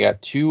Machines, and I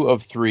got 2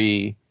 of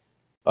 3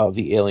 of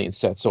the Alien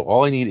sets. So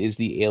all I need is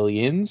the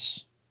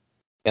Aliens,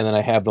 and then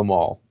I have them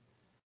all.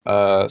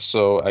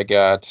 So I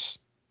got...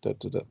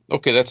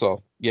 Okay, that's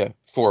all. Yeah,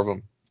 4 of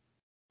them.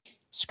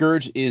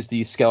 Scourge is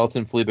the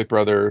skeleton Felibic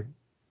brother.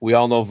 We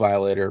all know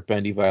Violator,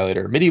 Bendy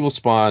Violator, Medieval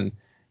Spawn,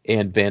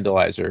 and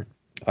Vandalizer,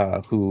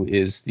 who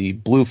is the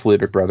blue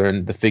Felibic brother,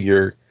 and the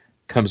figure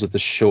comes with the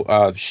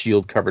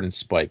shield covered in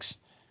spikes.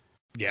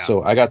 Yeah.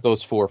 So I got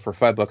those 4 for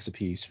 $5 a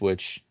piece,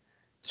 which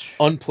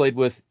unplayed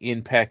with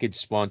in packaged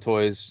Spawn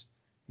toys.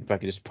 If I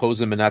could just pose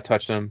them and not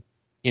touch them,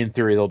 in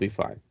theory they'll be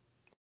fine.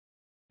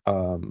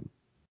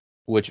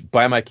 Which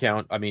by my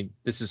count, I mean,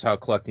 this is how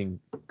collecting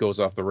goes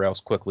off the rails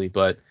quickly,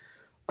 but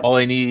all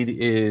I need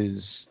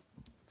is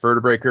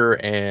Vertebreaker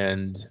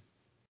and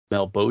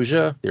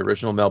Malbosia, the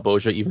original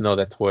Malbosia, even though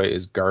that toy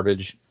is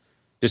garbage,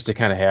 just to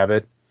kind of have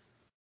it.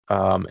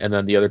 And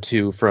then the other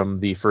 2 from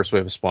the first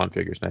wave of Spawn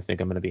figures, and I think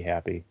I'm going to be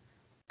happy.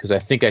 Because I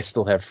think I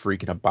still have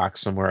Freak in a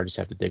box somewhere. I just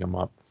have to dig them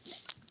up.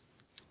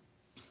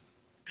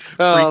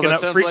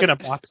 Freak in a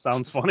box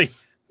sounds funny.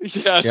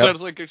 Yeah, it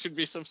sounds like it should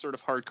be some sort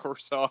of hardcore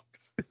song.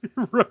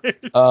 Right.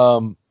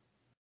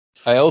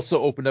 I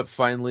also opened up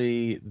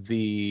finally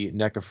the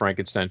NECA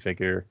Frankenstein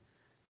figure,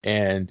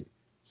 and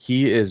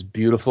he is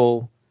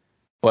beautiful,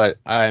 but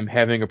I'm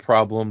having a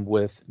problem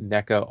with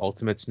NECA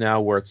Ultimates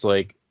now where it's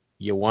like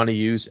you want to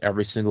use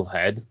every single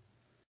head,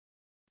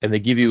 and they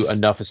give you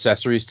enough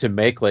accessories to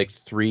make like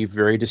 3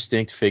 very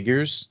distinct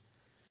figures.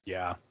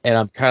 Yeah. And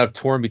I'm kind of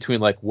torn between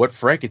like what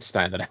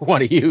Frankenstein that I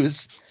want to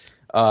use.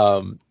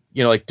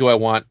 Like, do I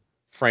want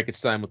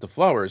Frankenstein with the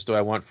flowers? Do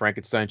I want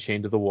Frankenstein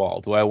chained to the wall?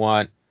 Do I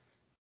want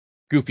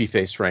Goofy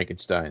Face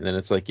Frankenstein? And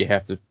it's like you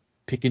have to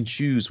pick and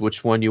choose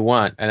which one you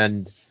want.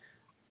 And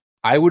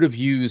I would have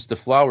used the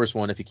flowers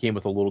one if it came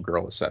with a little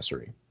girl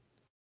accessory.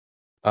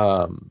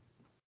 But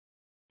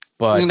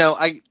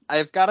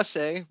I've got to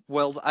say,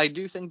 well, I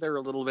do think they're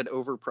a little bit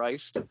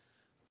overpriced.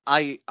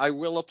 I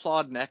will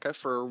applaud NECA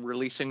for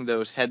releasing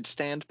those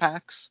headstand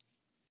packs.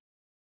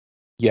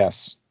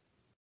 Yes.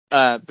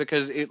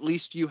 Because at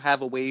least you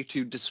have a way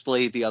to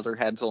display the other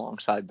heads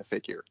alongside the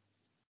figure.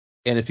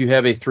 And if you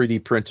have a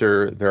 3D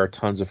printer, there are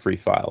tons of free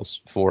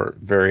files for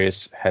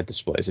various head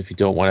displays. If you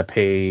don't want to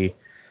pay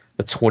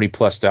the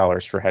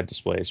 $20+ for head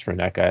displays for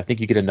NECA, I think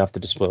you get enough to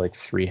display like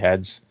 3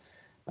 heads.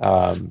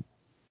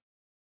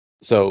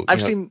 So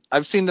I've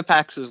seen the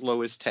packs as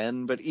low as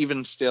 10, but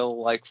even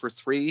still, like for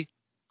 3,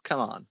 Come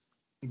on.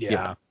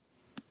 Yeah.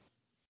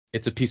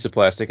 It's a piece of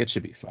plastic. It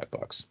should be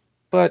 $5,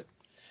 but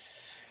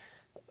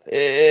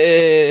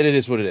it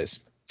is what it is.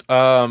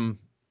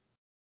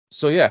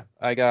 So yeah,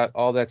 I got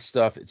all that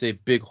stuff. It's a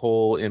big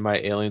hole in my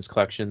Aliens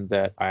collection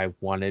that I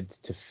wanted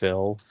to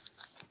fill,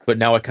 but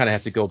now I kind of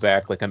have to go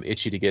back. Like, I'm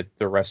itchy to get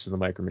the rest of the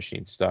Micro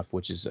Machine stuff,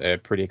 which is a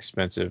pretty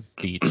expensive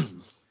feat.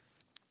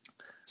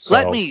 So,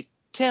 Let me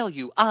tell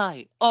you,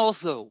 I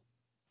also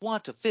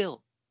want to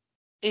fill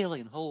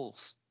alien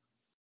holes.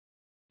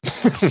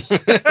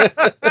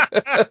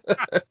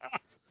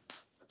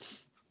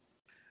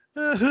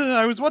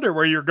 I was wondering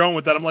where you're going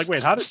with that. I'm like,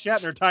 wait, how did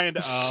Shatner tie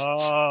into?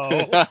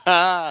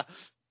 Oh,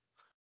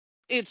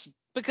 It's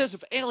because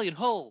of alien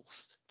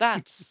holes.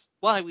 That's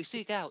why we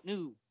seek out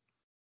new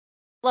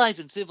life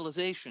and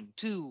civilization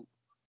to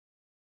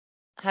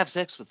have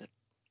sex with it.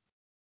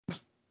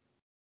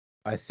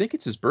 I think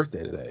it's his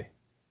birthday today.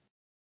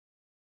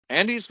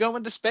 And he's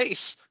going to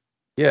space.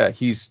 Yeah,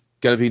 he's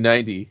gonna be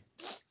 90.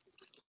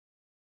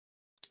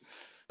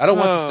 I don't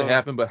want this to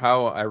happen, but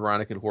how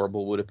ironic and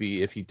horrible would it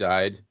be if he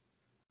died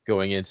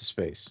going into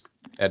space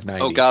at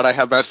 90? Oh God, I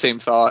have that same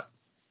thought.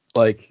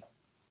 Like,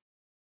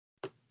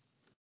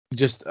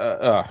 just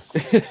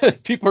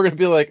people are gonna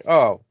be like,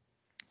 oh,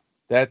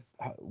 that,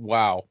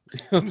 wow.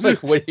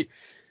 Like, wait,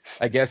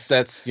 I guess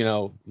that's,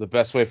 the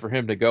best way for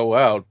him to go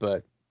out,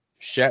 but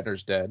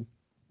Shatner's dead.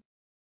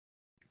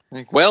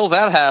 Like, well,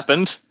 that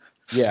happened.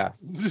 Yeah.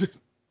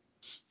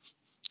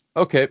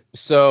 Okay,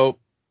 so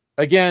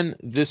again,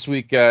 this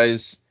week,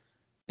 guys,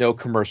 no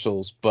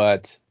commercials,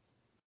 but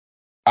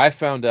I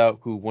found out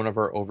who one of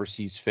our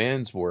overseas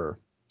fans were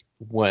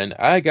when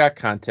I got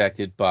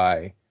contacted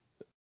by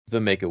the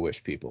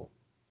Make-A-Wish people.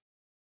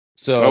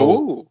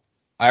 So,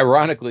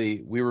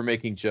 ironically, we were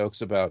making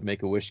jokes about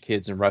Make-A-Wish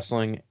kids and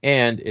wrestling,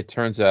 and it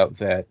turns out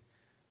that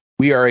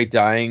we are a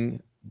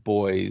dying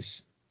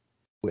boy's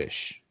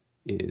wish.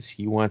 Is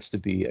he wants to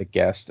be a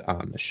guest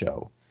on the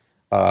show.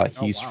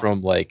 He's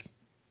from, like,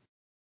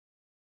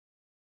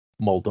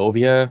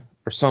 Moldova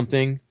or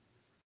something,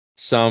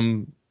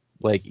 some,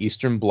 like,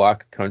 Eastern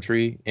Bloc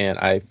country, and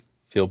I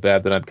feel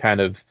bad that I'm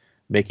kind of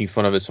making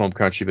fun of his home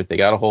country, but they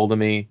got a hold of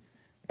me,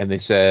 and they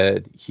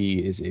said he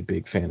is a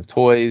big fan of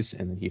toys,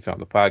 and then he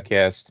found the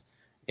podcast,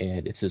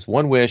 and it's his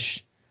one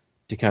wish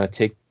to kind of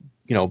take,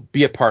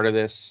 be a part of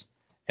this.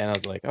 And I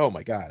was like, oh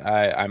my God,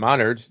 I'm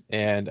honored,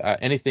 and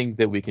anything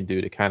that we can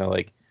do to kind of,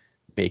 like,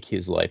 make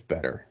his life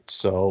better.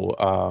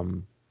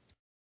 So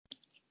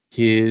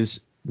his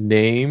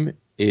name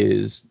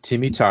is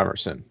Timmy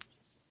Thomerson,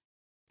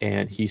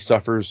 and he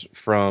suffers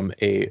from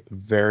a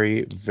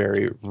very,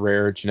 very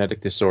rare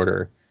genetic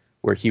disorder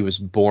where he was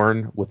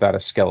born without a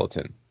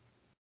skeleton.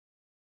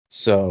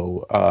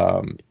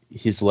 So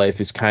his life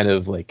is kind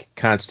of like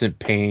constant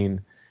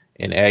pain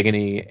and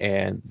agony,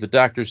 and the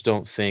doctors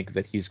don't think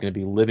that he's going to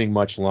be living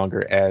much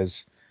longer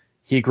as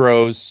he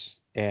grows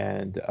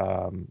and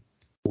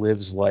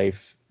lives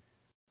life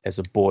as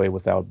a boy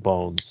without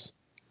bones.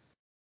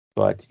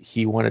 But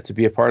he wanted to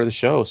be a part of the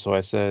show, so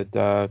I said,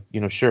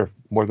 sure,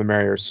 more the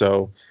merrier.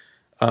 So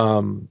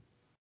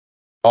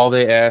all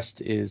they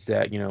asked is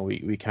that,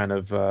 we kind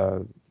of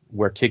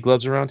wear kid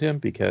gloves around him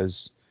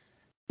because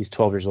he's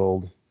 12 years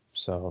old.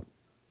 So,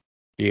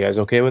 you guys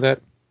okay with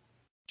that?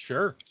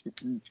 sure.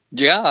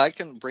 Yeah, I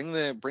can bring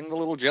the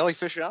little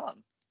jellyfish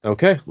on.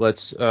 Okay,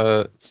 let's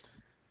let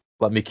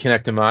me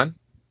connect him on.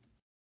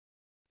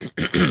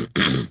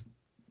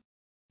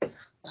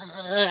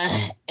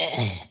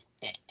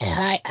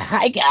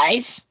 Hi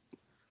guys.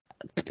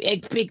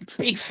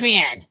 Big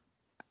fan.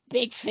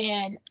 Big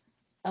fan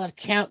of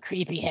Count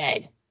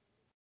Creepyhead.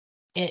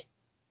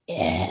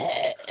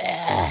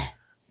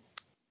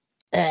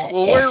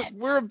 Well,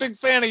 we're a big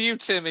fan of you,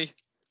 Timmy.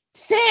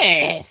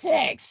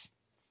 Thanks.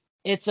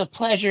 It's a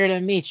pleasure to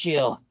meet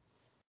you.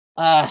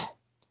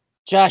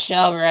 Josh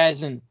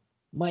Alvarez and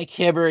Mike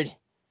Hibbard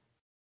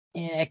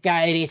and that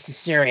guy that eats the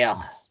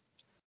cereal.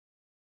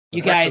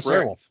 You guys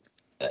are,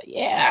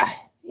 yeah,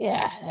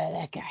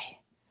 that guy.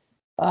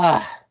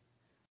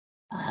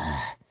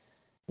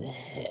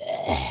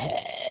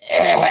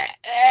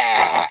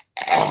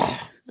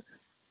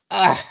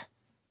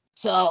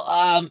 So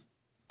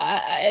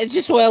I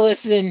just want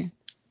to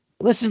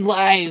listen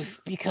live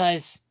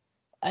because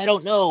I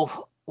don't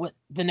know what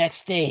the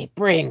next day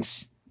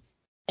brings.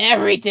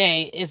 Every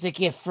day is a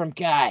gift from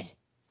God,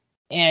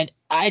 and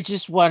I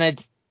just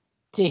wanted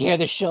to hear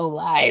the show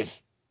live.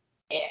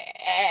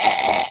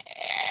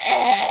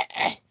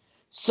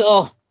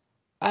 So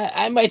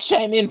I might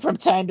chime in from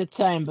time to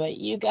time, but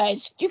you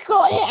guys, you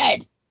go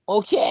ahead,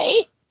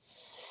 okay?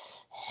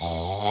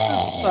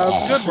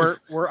 Sounds good.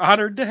 We're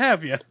honored to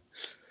have you.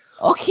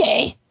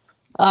 Okay.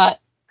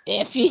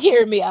 If you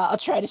hear me, I'll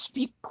try to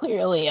speak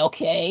clearly,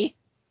 okay?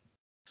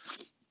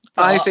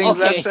 I think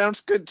that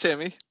sounds good,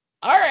 Timmy.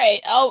 All right,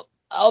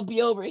 I'll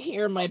be over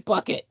here in my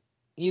bucket.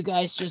 You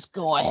guys just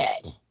go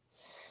ahead.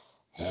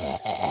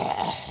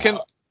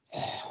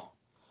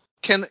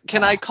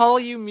 Can I call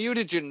you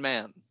Mutagen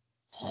Man?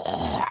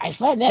 I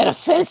find that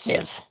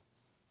offensive.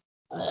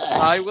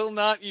 I will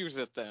not use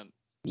it then.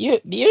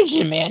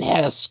 Mutagen Man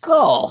had a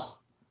skull.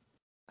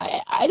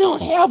 I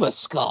don't have a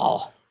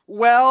skull.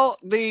 Well,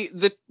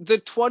 the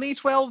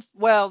 2012.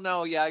 Well,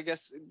 no, yeah, I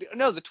guess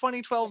no. The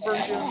 2012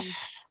 version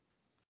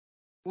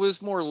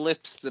was more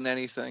lips than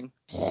anything.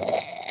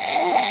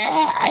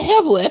 I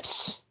have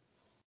lips.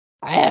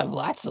 I have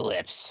lots of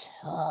lips.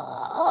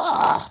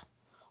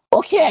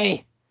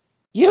 Okay,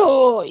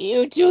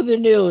 you do the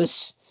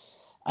news.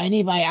 I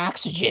need my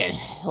oxygen.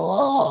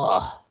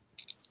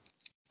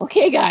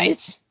 Okay,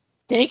 guys.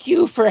 Thank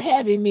you for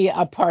having me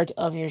a part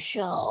of your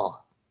show.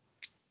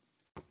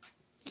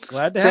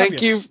 Glad to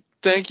have you.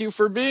 Thank you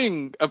for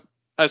being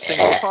a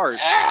single part.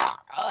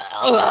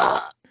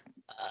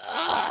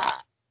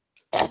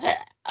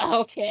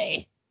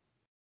 Okay.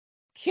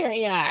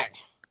 Carry on.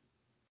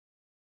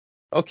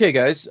 Okay,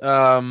 guys.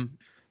 Little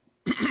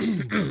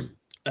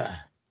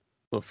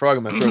frog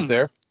in my throat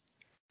there.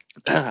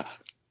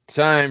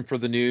 Time for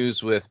the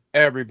news with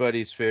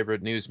everybody's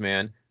favorite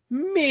newsman,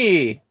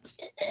 me.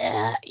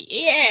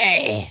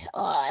 Yay!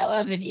 Oh, I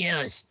love the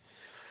news.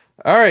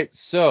 All right,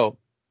 so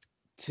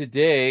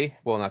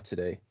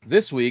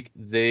this week,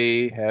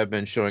 they have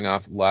been showing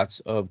off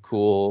lots of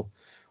cool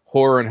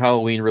horror and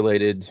Halloween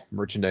related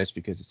merchandise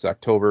because it's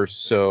October.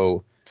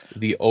 So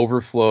the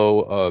overflow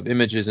of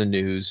images and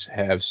news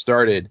have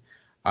started.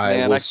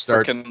 There's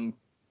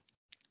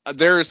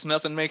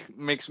nothing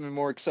makes me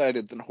more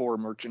excited than horror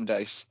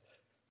merchandise.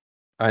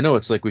 I know,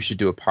 it's like we should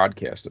do a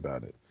podcast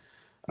about it.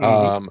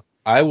 Mm-hmm.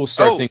 I will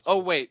start. Oh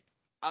wait,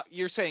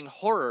 you're saying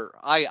horror?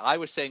 I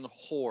was saying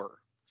horror.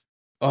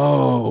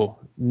 Oh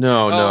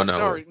no.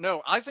 Sorry,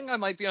 no. I think I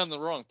might be on the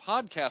wrong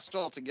podcast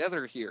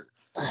altogether here.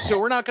 So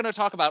we're not going to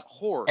talk about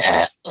horror.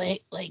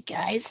 Wait,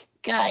 guys.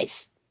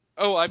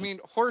 Oh, I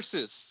mean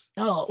horses.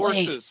 No,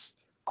 horses.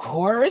 Wait.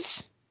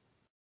 Horse?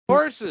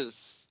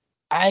 Horses.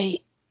 I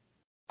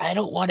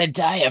don't want to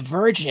die a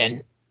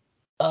virgin.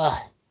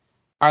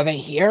 Are they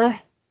here?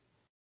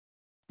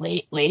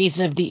 Ladies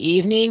of the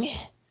evening?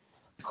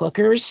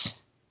 Hookers?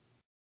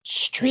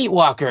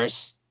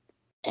 Streetwalkers?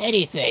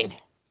 Anything?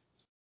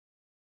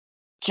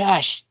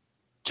 Josh.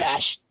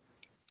 Yes.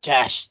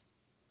 Josh.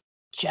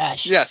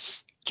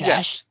 Yes.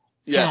 Josh.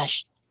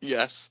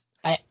 Yes.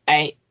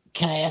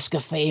 Can I ask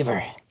a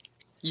favor?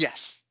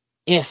 Yes.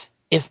 If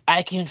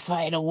I can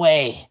find a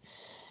way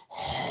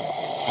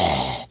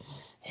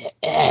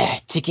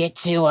to get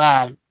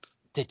to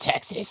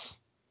Texas,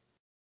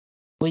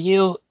 will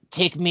you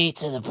take me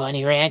to the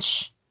Bunny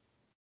Ranch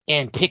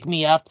and pick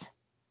me up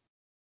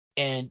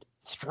and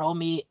throw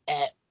me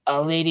at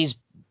a lady's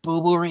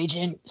boo-boo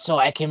region so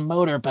I can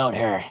motorboat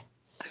her?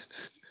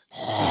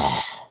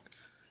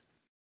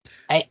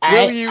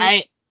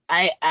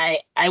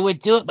 I would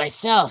do it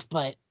myself,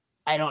 but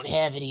I don't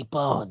have any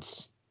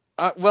bones.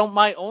 Well,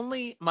 my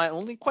only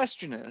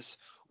question is,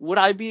 would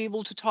I be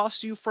able to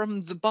toss you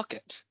from the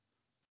bucket?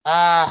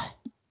 I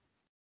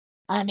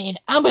mean,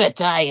 I'm gonna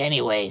die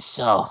anyway,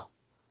 so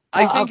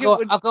I'll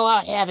go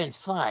out having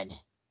fun.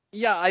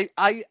 Yeah,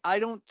 I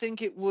don't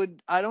think it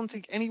would. I don't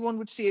think anyone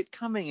would see it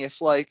coming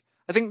if, like,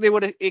 I think they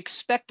would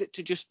expect it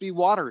to just be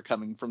water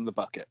coming from the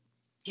bucket.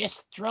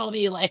 Just throw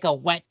me like a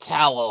wet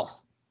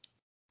towel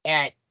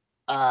at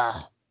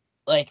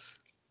like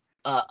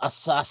a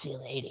saucy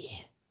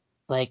lady,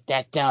 like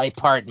that Dolly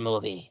Parton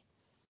movie,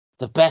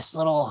 The Best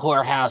Little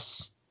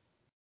Whorehouse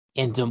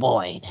in Des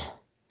Moines.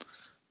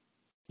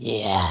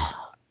 Yeah,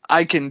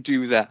 I can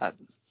do that.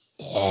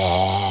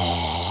 Yeah.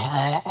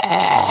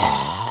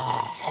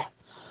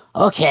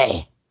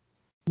 Okay.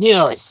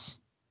 News.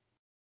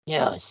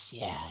 Yeah,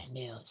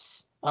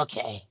 news.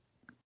 Okay.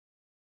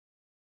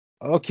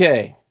 All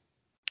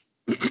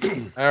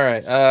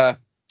right.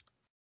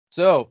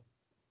 So,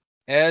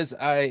 as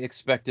I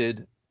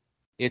expected,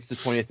 it's the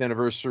 20th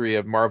anniversary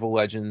of Marvel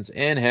Legends,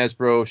 and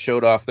Hasbro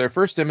showed off their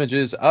first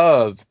images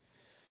of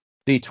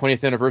the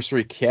 20th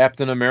anniversary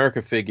Captain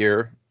America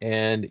figure,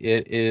 and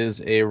it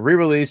is a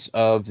re-release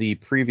of the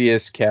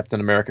previous Captain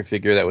America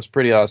figure that was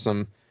pretty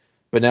awesome,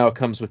 but now it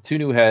comes with two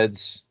new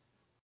heads,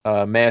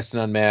 masked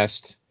and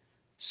unmasked,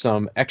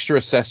 some extra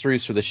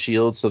accessories for the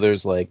shield, so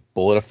there's like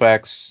bullet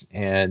effects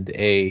and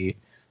a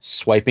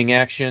swiping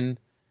action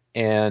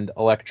and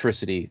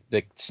electricity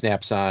that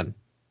snaps on.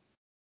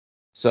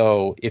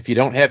 So if you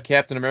don't have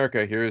Captain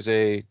America, here's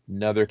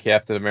another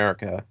Captain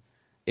America.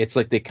 It's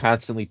like they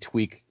constantly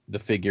tweak the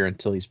figure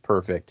until he's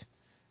perfect.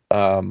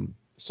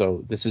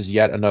 So this is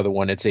yet another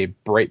one. It's a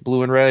bright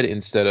blue and red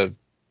instead of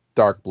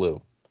dark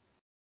blue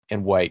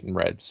and white and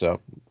red.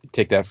 So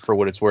take that for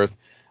what it's worth.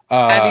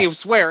 And he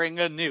was wearing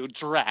a new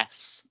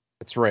dress.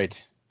 That's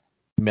right.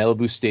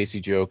 Malibu Stacy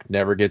joke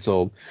never gets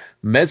old.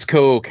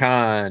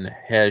 MezcoCon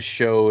has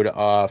showed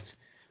off.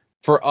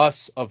 For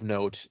us of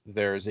note,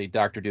 there's a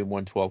Doctor Doom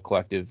 112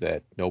 Collective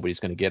that nobody's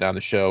going to get on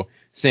the show.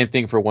 Same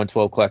thing for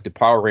 112 Collective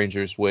Power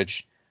Rangers,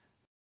 which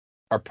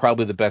are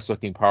probably the best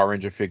looking Power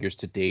Ranger figures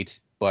to date,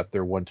 but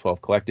they're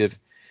 112 Collective.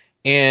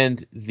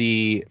 And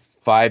the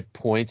 5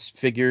 Points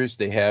figures,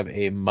 they have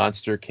a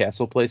Monster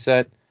Castle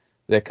playset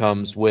that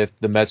comes with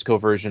the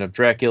Mezco version of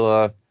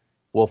Dracula,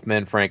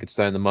 Wolfman,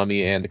 Frankenstein, the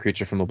Mummy, and the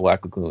Creature from the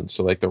Black Lagoon.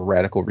 So like the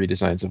radical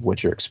redesigns of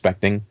what you're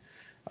expecting.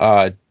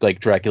 Like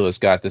Dracula's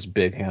got this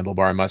big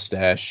handlebar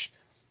mustache.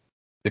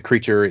 The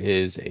creature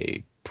is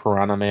a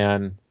piranha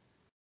man.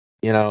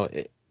 You know,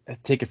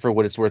 take it for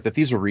what it's worth. If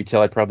these were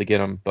retail, I'd probably get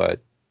them,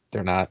 but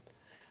they're not.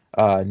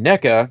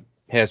 NECA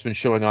has been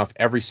showing off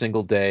every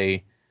single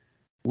day.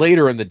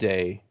 Later in the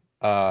day,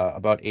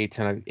 about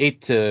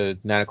 8 to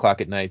 9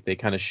 o'clock at night, they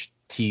kind of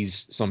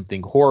tease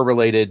something horror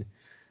related.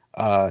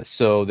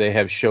 So they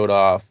have showed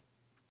off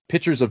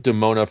pictures of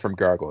Demona from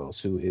Gargoyles,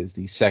 who is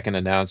the second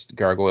announced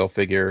Gargoyle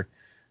figure.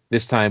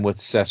 This time with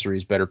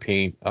accessories, better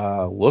paint.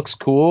 Looks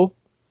cool,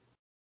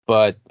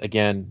 but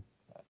again,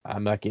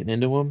 I'm not getting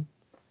into them.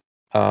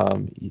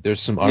 There's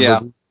some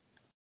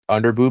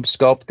under boob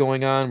sculpt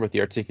going on with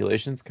the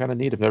articulation's kind of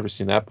neat. I've never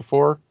seen that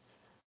before.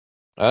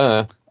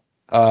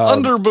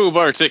 Under boob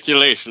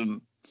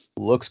articulation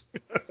looks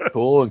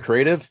cool and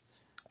creative.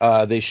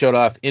 They showed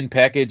off in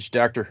package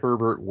Dr.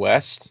 Herbert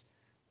West,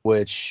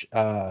 which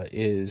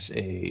is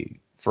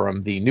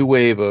from the new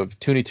wave of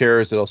Toonie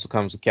Terrors. It also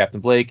comes with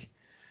Captain Blake,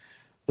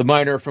 the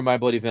Miner from My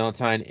Bloody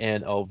Valentine,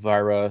 and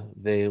Elvira.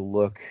 They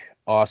look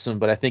awesome,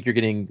 but I think you're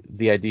getting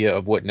the idea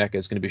of what NECA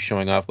is going to be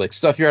showing off, like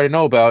stuff you already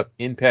know about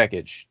in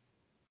package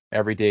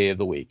every day of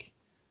the week.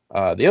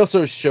 They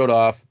also showed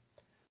off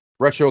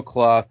Retro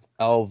Cloth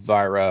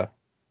Elvira,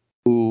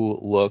 who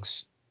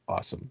looks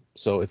awesome.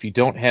 So if you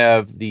don't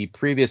have the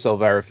previous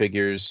Elvira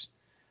figures,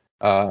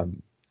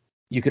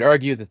 you could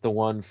argue that the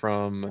one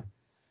from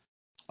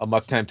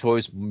Amok Time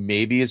Toys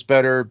maybe is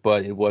better,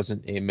 but it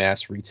wasn't a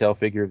mass retail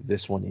figure.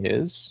 This one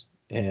is,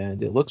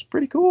 and it looks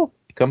pretty cool.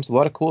 It comes with a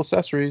lot of cool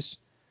accessories,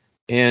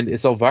 and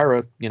it's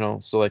Elvira,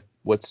 so like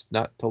what's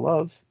not to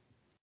love?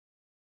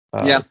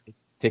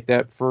 Take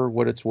that for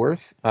what it's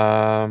worth.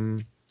 Let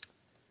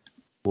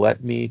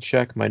me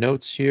check my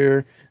notes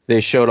here. They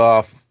showed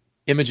off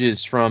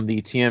images from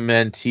the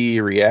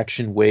TMNT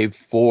Reaction Wave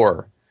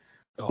 4,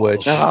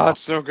 which it's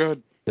so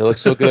good. It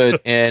looks so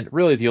good, and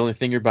really the only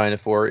thing you're buying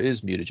it for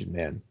is Mutagen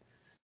Man.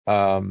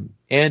 And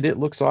it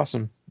looks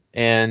awesome,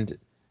 and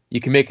you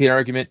can make the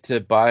argument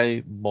to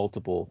buy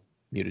multiple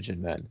Mutagen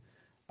Men.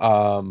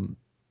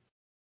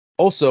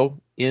 Also,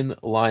 in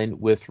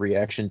line with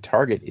Reaction,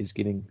 Target is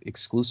getting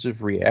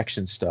exclusive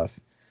Reaction stuff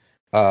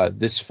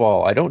this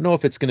fall. I don't know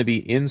if it's going to be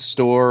in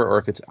store or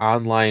if it's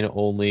online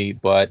only,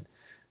 but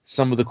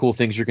some of the cool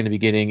things you're going to be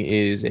getting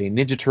is a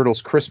Ninja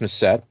Turtles Christmas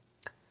set,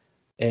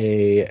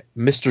 a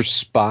Mr.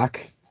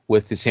 Spock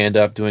with his hand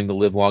up doing the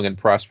Live Long and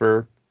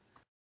Prosper.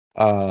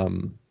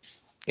 And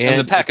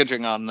the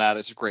packaging on that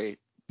is great.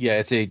 Yeah,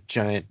 it's a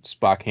giant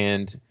Spock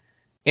hand.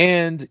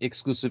 And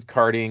exclusive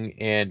carding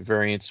and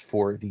variants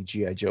for the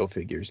G.I. Joe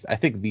figures. I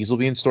think these will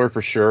be in store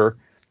for sure.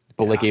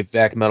 But like a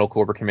Vac Metal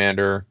Cobra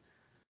Commander,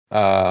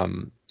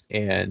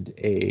 and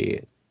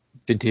a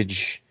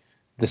vintage,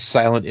 the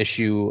silent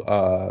issue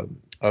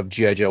of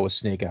G.I. Joe with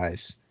Snake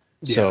Eyes.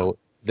 Yeah. So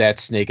that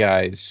Snake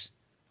Eyes,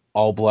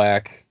 all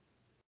black,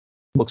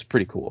 looks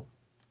pretty cool.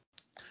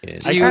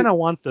 And I kind of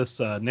want this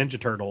Ninja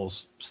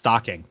Turtles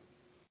stocking.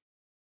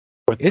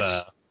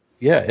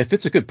 If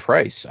it's a good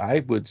price, I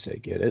would say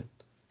get it.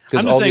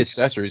 Because all the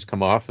accessories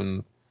come off.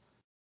 And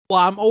well,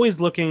 I'm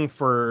always looking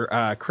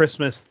for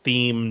Christmas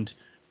themed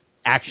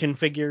action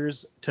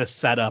figures to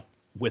set up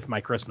with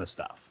my Christmas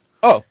stuff.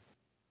 Oh,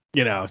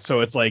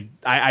 so it's like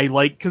I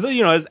like, because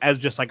as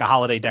just like a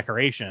holiday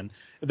decoration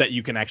that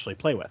you can actually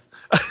play with.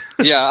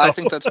 Yeah, I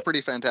think that's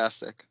pretty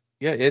fantastic.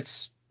 Yeah,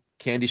 it's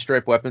candy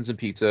stripe weapons and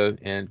pizza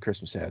and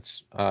Christmas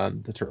hats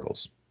on the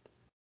Turtles.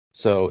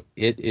 So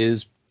it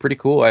is pretty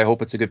cool. I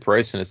hope it's a good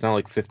price and it's not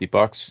like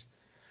 $50.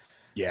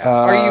 Yeah.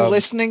 Are you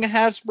listening,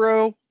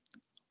 Hasbro?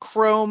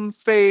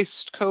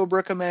 Chrome-faced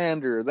Cobra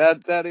Commander.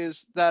 That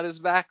is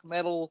Vac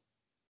Metal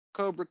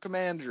Cobra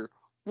Commander.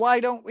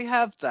 Why don't we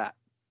have that?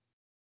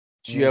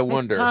 Gee, I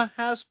wonder. Huh,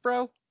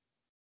 Hasbro?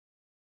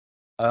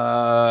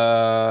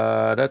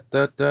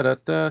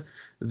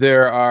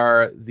 There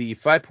are the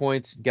 5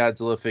 points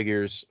Godzilla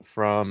figures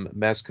from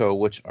Mezco,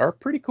 which are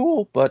pretty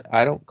cool, but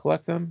I don't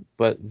collect them.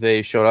 But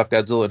they showed off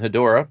Godzilla and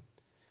Hedorah.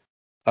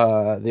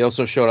 They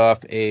also showed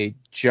off a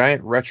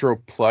giant retro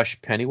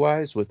plush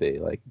Pennywise with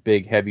a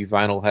big heavy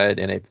vinyl head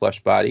and a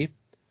plush body.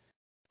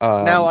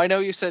 Now, I know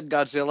you said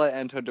Godzilla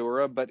and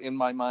Hedorah, but in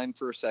my mind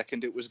for a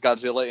second it was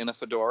Godzilla in a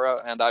fedora,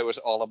 and I was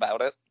all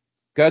about it.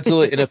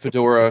 Godzilla in a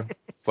fedora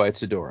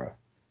fights Hedorah.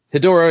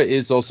 Hedorah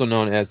is also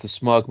known as the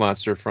Smog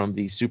Monster from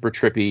the super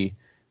trippy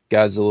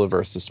Godzilla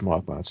vs.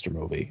 Smog Monster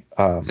movie.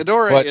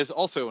 Hedorah is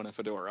also in a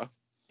fedora.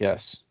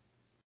 Yes.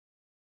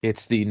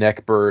 It's the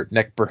neck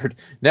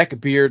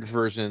beard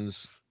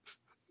versions.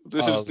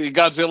 This is the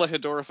Godzilla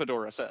Hedorah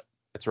fedora set.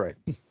 That's right.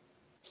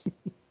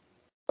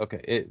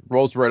 Okay, it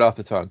rolls right off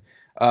the tongue.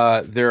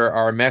 There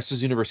are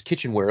Masters Universe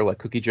kitchenware like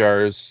cookie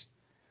jars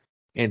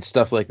and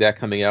stuff like that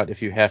coming out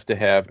if you have to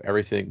have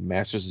everything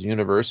Masters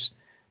Universe.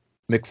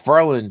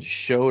 McFarlane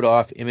showed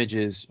off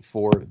images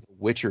for the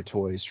Witcher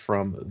toys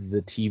from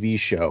the TV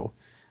show.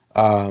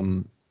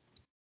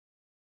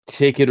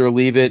 Take it or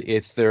leave it,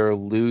 it's their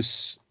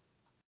loose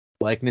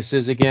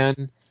likenesses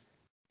again.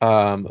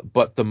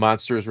 But the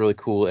monster is really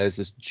cool as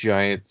this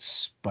giant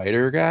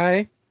spider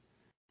guy.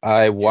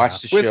 I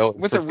watched the show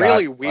with a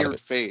really weird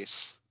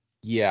face.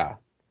 Yeah.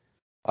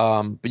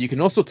 But you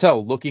can also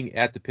tell looking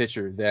at the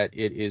picture that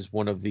it is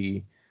one of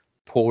the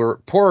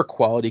poor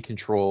quality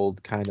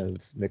controlled kind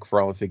of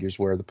McFarlane figures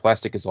where the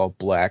plastic is all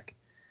black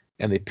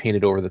and they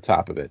painted over the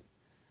top of it.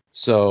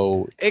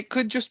 So it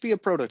could just be a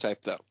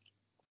prototype though.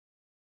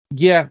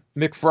 Yeah,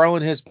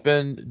 McFarlane has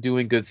been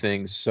doing good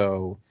things,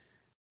 so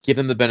give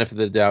them the benefit of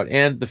the doubt.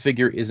 And the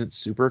figure isn't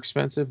super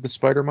expensive, the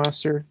Spider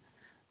Monster.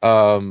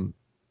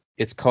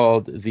 It's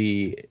called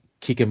the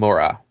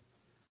Kikimora.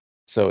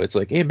 So it's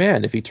like, hey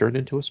man, if he turned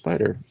into a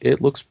spider,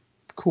 it looks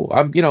cool.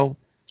 I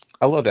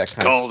love that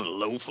kind called a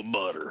loaf of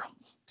butter.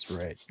 That's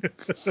right.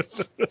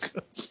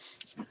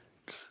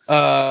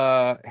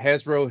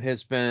 Hasbro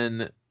has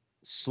been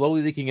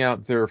slowly leaking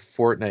out their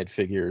Fortnite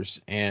figures,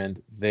 and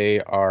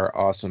they are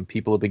awesome.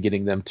 People have been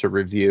getting them to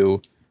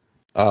review.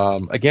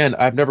 Again,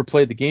 I've never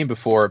played the game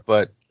before,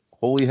 but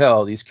holy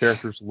hell, these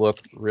characters look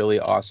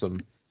really awesome.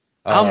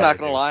 I'm not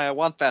gonna lie, I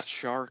want that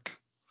shark.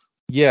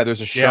 Yeah,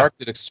 there's a shark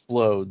that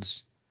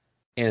explodes,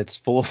 and it's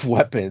full of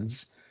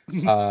weapons.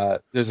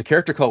 There's a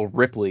character called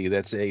Ripley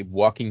that's a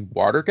walking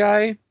water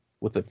guy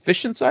with a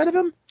fish inside of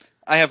him.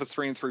 I have a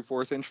 3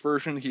 3/4 inch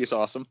version. He is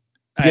awesome.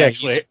 I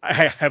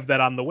have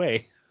that on the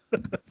way.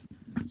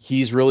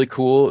 He's really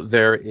cool.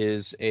 There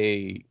is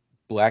a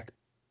Black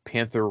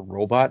Panther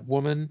robot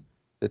woman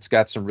that's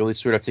got some really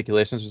sweet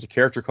articulations. There's a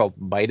character called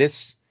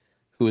Midas,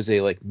 who is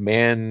a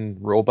man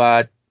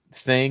robot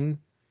thing.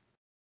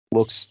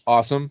 Looks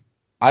awesome.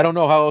 I don't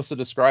know how else to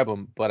describe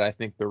them, but I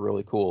think they're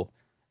really cool.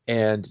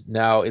 And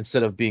now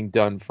instead of being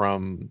done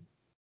from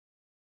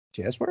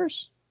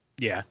Jazzwares,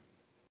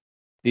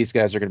 these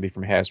guys are going to be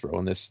from Hasbro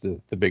on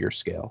the bigger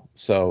scale.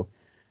 So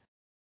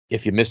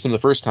if you missed them the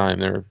first time,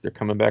 they're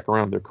coming back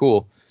around. They're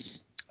cool.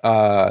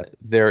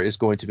 There is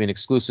going to be an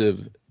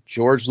exclusive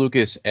George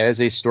Lucas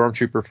as a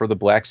Stormtrooper for the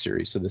Black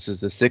Series. So this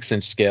is the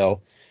 6-inch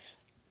scale.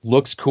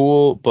 Looks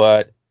cool,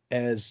 but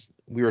as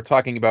we were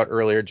talking about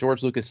earlier,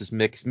 George Lucas is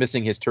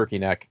missing his turkey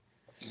neck.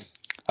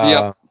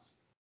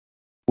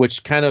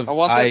 Which kind of... I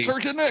want that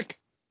turkey neck!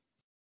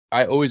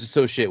 I always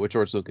associate with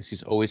George Lucas.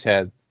 He's always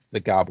had the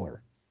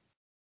gobbler.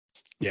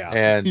 Yeah.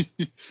 And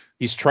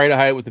he's trying to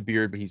hide it with the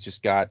beard, but he's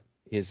just got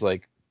his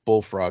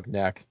bullfrog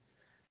neck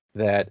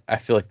that I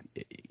feel like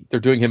they're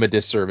doing him a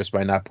disservice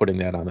by not putting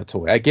that on the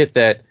toy. I get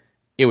that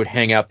it would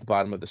hang out the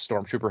bottom of the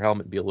Stormtrooper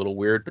helmet and be a little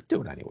weird, but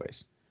do it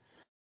anyways.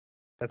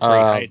 That's where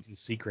he hides his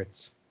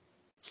secrets.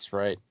 That's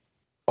right.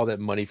 All that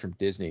money from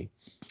Disney.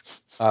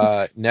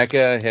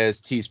 NECA has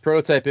teased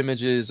prototype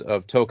images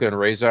of Toka and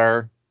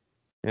Razor.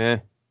 Yeah,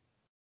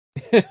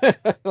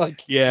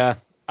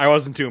 I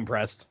wasn't too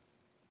impressed.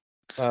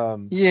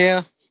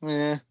 Probably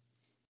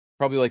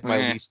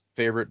my least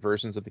favorite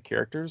versions of the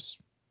characters.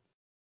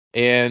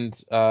 And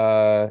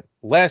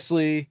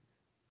lastly,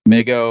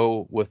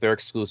 Mego with their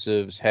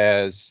exclusives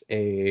has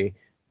a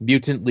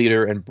mutant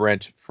leader and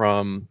Brent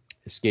from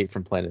Escape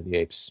from Planet of the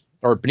Apes,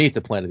 or Beneath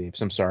the Planet of the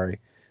Apes, I'm sorry,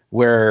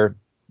 where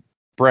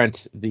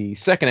Brent, the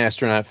second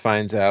astronaut,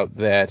 finds out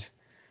that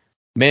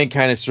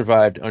mankind has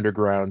survived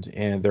underground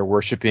and they're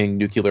worshiping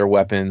nuclear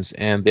weapons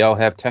and they all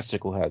have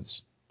testicle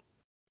heads.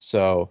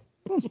 So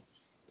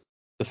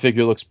the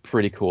figure looks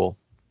pretty cool.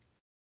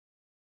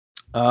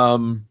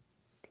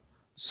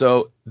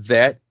 So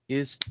that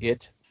is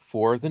it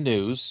for the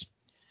news.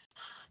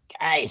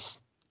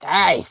 Guys,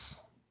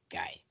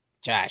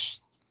 Josh.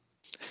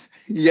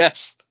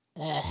 Yes.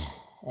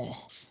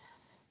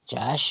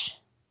 Josh,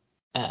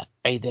 are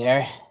you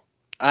there?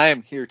 I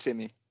am here,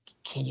 Timmy.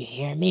 Can you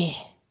hear me?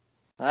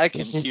 I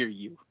can hear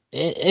you.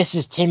 This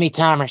is Timmy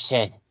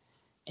Thomerson,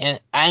 and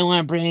I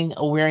want to bring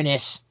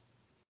awareness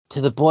to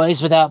the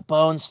Boys Without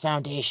Bones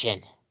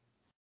Foundation.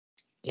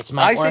 It's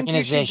my organization.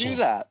 I think you should do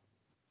that.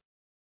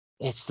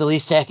 It's the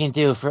least I can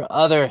do for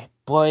other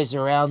boys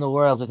around the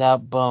world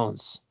without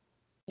bones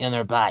in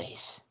their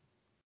bodies.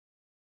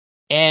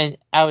 And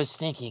I was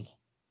thinking,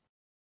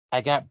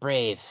 I got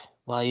brave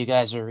while you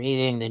guys were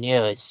reading the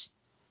news,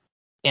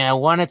 and I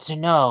wanted to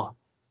know,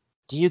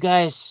 do you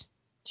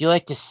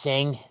like to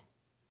sing?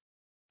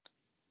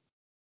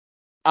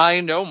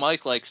 I know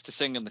Mike likes to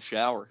sing in the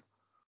shower.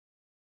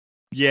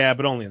 Yeah,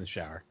 but only in the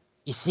shower.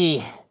 You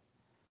see,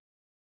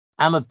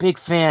 I'm a big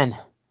fan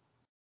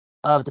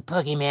of the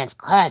Boogeyman's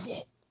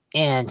Closet,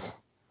 and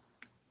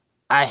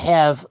I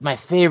have my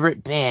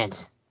favorite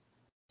band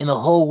in the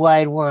whole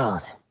wide world.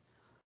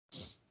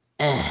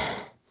 I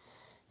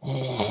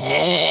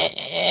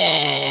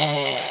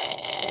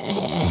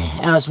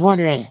was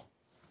wondering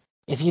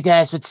if you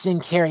guys would sing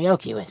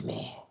karaoke with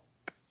me.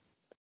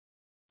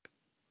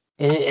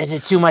 Is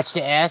it too much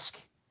to ask?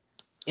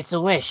 It's a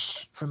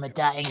wish from a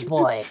dying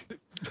boy.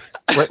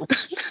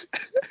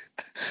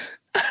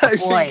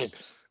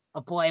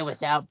 A boy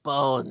without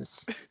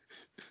bones.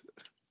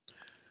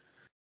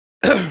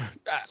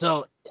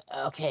 So,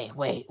 okay,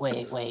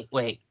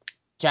 wait.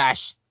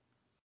 Josh.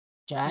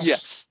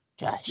 Yes.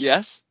 Josh.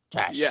 Yes.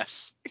 Josh.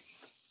 Yes.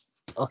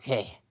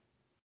 Okay.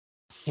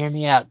 Hear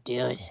me out,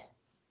 dude.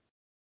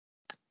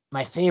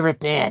 My favorite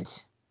band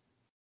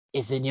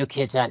is the New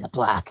Kids on the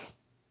Block.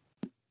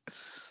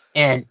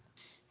 And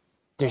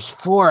there's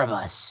 4 of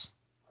us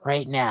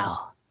right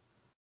now.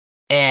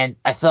 And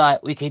I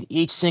thought we could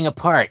each sing a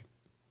part.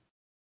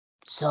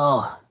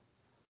 So,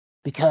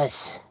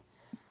 because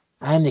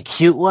I'm the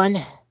cute one,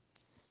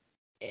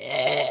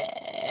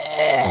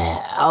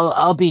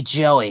 I'll be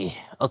Joey,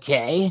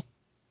 okay?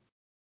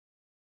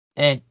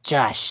 And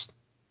Josh.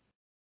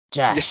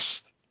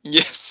 Yes.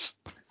 Yes.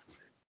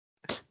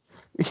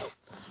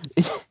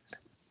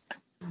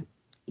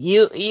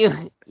 You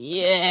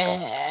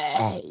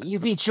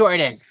be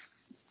Jordan,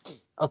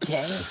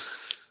 okay?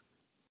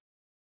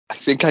 I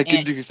think I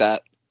can do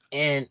that.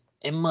 And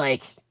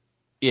Mike.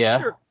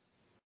 Yeah. Sure.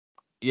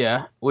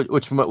 Yeah.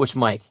 Which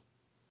Mike?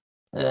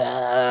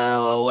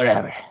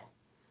 Whatever.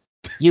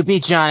 You be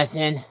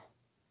Jonathan,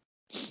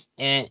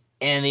 and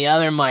the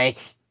other Mike.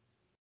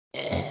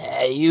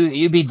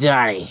 You be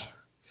Donnie.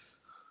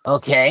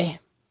 Okay.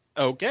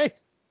 Okay.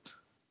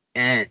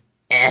 And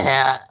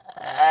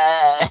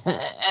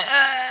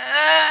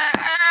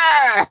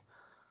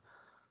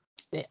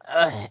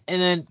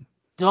then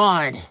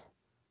Dawn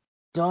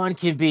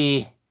can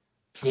be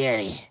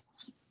Danny.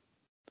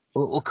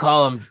 We'll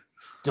call him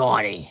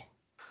Donnie.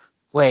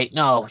 Wait,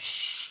 no,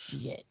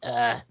 shit.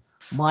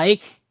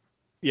 Mike,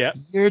 Yeah.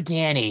 you're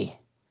Danny.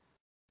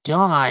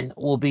 Dawn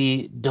will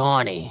be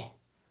Donnie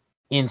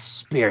in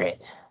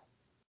spirit.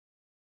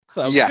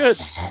 Sounds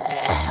Yes.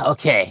 good.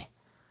 Okay,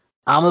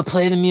 I'm gonna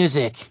play the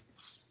music,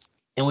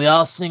 and we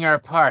all sing our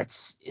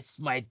parts. It's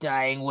my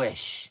dying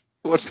wish.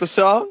 What's the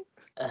song?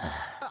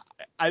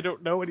 I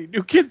don't know any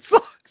New Kid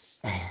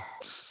songs.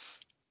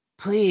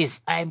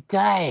 Please, I'm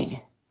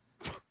dying.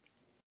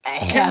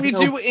 Can we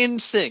do In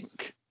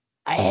Sync?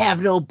 I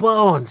have no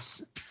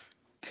bones.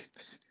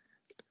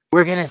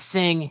 We're gonna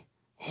sing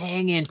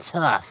Hangin'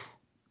 Tough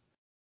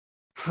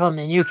from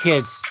the New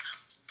Kids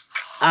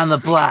on the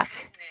Block.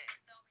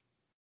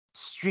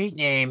 Street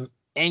name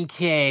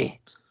NKOTB.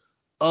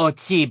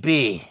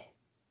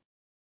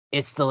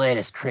 It's the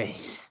latest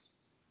craze.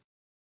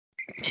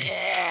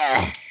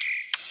 Yeah.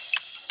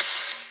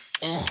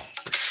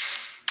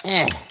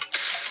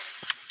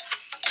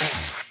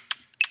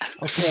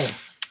 Okay.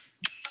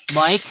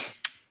 Mike,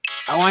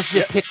 I want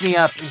you to pick me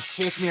up and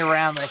shake me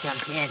around like I'm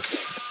dancing.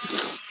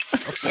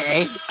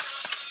 Okay?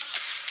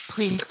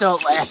 Please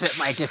don't laugh at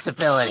my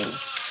disability.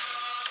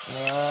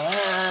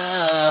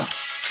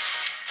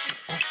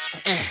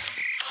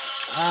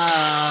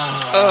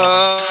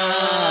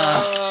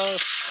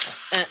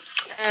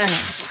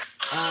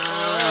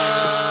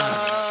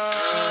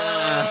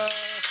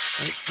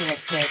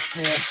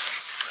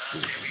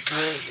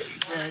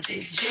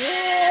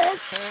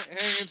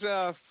 Hang it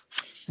up.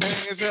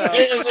 Hang it up.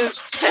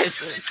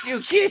 You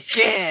kid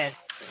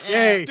dance.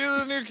 Yay. Do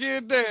the New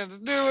Kid dance.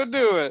 Do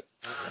it.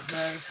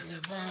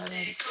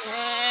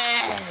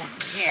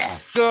 Yeah.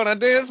 Gonna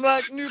dance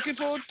like New Kid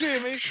for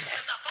Timmy.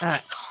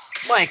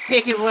 Mike,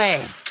 take it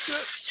away.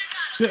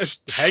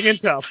 Hanging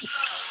tough.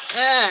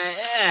 Hang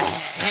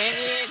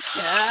it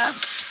up.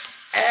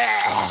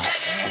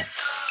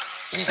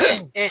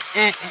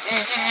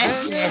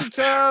 Hanging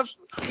tough.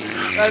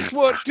 That's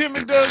what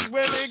Timmy does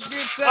when he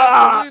gets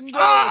out the window.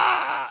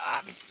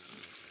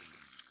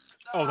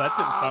 Oh, that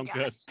didn't sound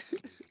good.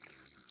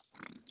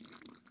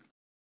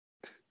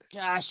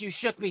 Josh, you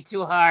shook me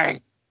too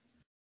hard.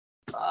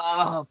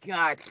 Oh,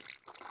 God.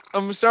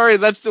 I'm sorry,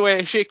 that's the way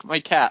I shake my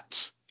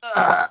cats.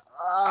 Oh,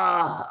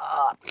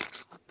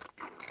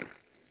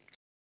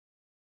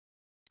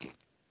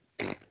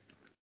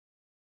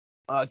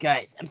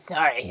 guys, I'm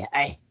sorry.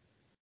 I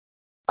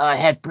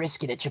had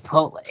brisket at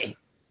Chipotle.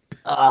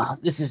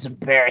 This is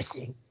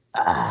embarrassing.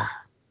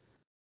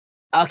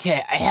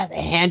 Okay, I have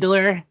a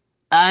handler,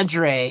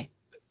 Andre.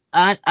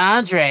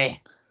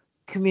 Andre,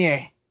 come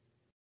here.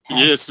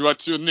 Yes,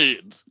 what you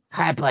need?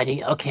 Hi,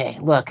 buddy. Okay,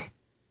 look.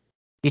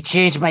 You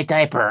change my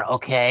diaper,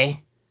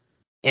 okay?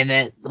 And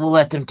then we'll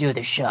let them do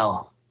the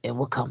show. And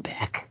we'll come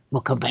back.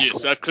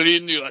 Yes, I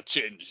clean you, I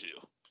change you.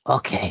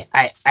 Okay,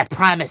 I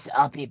promise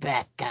I'll be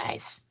back,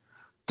 guys.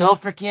 Don't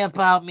forget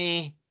about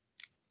me.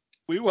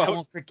 We I won't.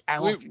 won't forget.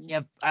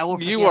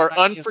 You are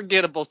about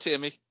unforgettable,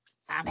 Timmy.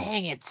 I'm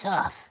hanging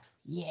tough.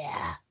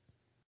 Yeah.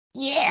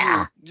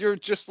 Yeah. You're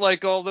just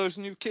like all those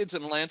new kids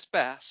in Lance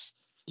Bass.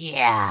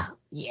 Yeah.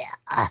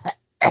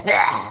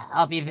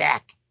 I'll be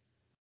back.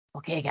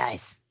 Okay,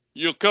 guys.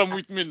 You come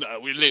with me now,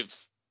 we live.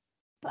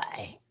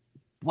 Bye.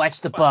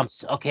 Watch the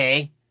bumps,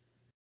 okay?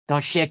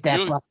 Don't shake that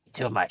You- bucket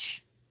too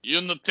much. You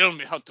not tell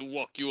me how to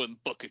walk, you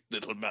and bucket,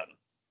 little man.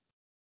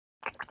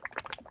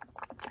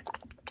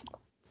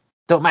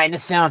 Don't mind the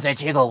sounds I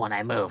jiggle when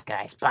I move,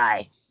 guys.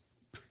 Bye.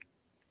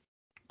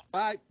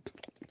 Bye.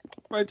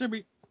 Bye,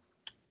 Timmy.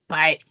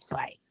 Bye.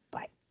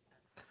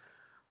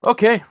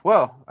 Okay,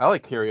 well, I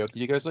like karaoke.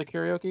 You guys like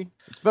karaoke?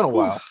 It's been a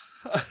while.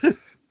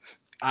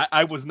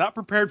 I was not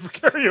prepared for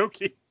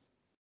karaoke.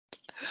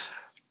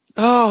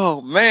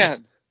 Oh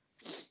man.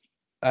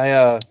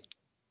 I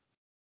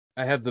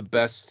have the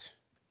best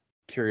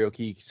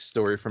karaoke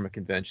story from a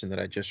convention that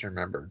I just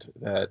remembered.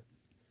 Let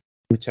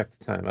me check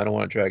the time. I don't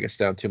want to drag us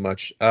down too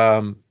much.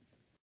 I've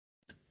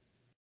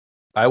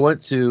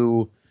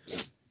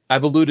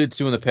alluded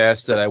to in the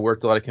past that I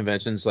worked a lot of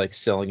conventions, like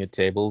selling at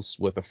tables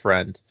with a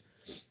friend.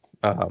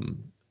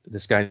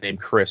 This guy named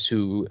Chris,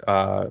 who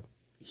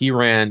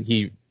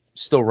he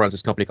still runs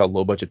this company called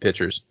Low Budget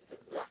Pictures.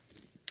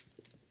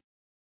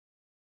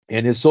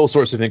 And his sole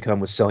source of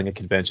income was selling at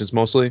conventions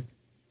mostly.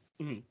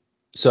 Mm-hmm.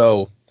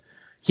 So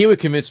he would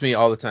convince me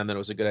all the time that it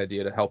was a good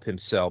idea to help him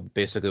sell.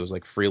 Basically, it was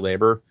like free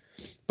labor.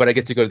 But I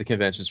get to go to the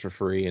conventions for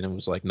free, and it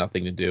was like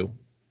nothing to do.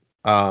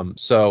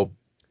 So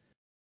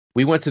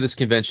we went to this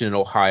convention in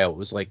Ohio. It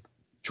was like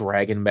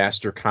Dragon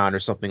Master Con or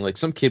something. Like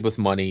some kid with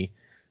money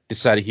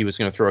decided he was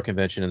going to throw a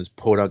convention in this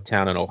podunk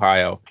town in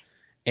Ohio.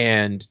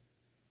 And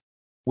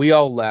we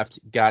all left,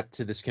 got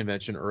to this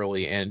convention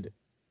early, and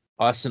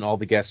us and all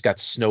the guests got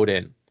snowed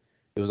in.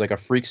 It was like a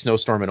freak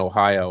snowstorm in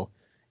Ohio,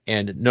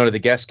 and none of the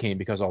guests came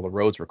because all the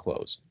roads were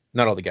closed.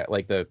 Not all the guests,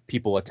 like the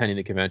people attending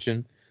the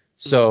convention.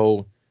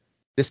 So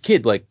this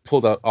kid like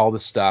pulled out all the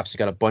stops. He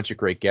got a bunch of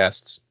great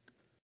guests,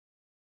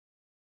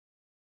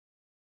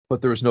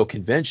 but there was no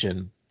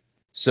convention.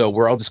 So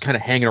we're all just kind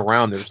of hanging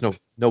around. There was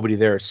nobody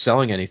there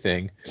selling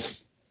anything.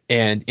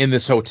 And in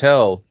this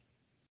hotel,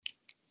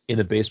 in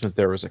the basement,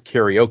 there was a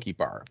karaoke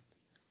bar.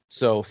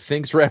 So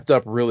things wrapped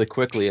up really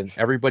quickly, and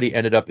everybody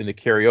ended up in the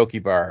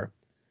karaoke bar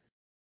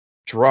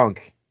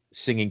drunk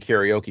singing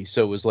karaoke.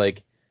 So it was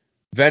like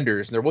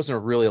vendors, and there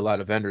wasn't really a lot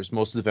of vendors.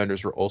 Most of the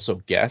vendors were also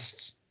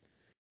guests.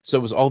 So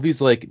it was all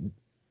these like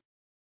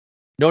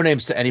no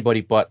names to anybody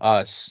but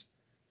us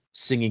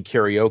singing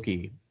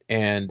karaoke.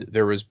 And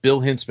there was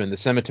Bill Hintzman, the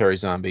cemetery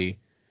zombie,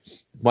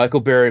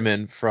 Michael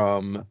Berryman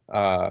from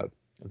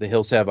The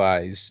Hills Have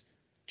Eyes,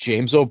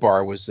 James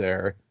O'Barr was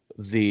there,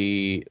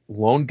 the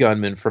lone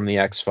gunman from the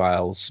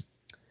X-Files,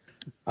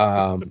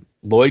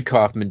 Lloyd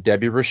Kaufman,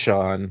 Debbie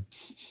Rochon,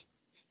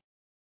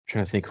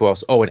 trying to think who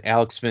else. Oh, and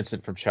Alex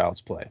Vincent from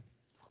Child's Play.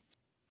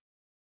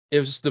 It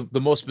was just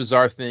the most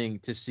bizarre thing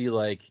to see,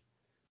 like,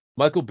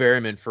 Michael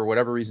Berryman, for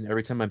whatever reason,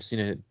 every time I've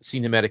seen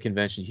him at a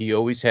convention, he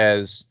always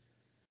has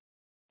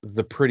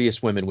the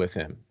prettiest women with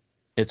him.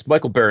 It's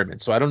Michael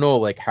Berryman, so I don't know,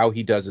 like, how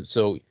he does it.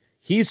 So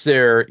he's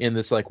there in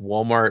this, like,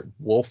 Walmart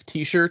wolf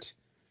t-shirt.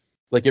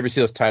 Like, you ever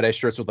see those tie-dye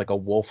shirts with, like, a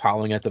wolf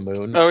howling at the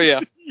moon? Oh, yeah.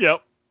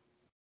 Yep.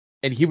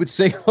 And he would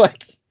sing,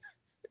 like,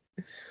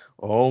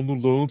 on the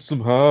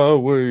lonesome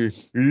highway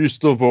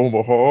east of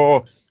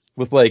Omaha,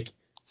 with like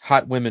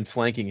hot women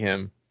flanking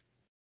him.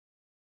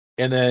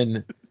 And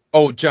then,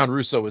 John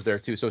Russo was there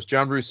too. So it's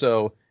John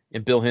Russo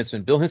and Bill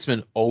Hintzman. Bill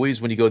Hintzman always,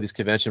 when you go to these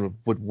conventions,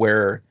 would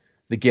wear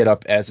the get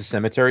up as a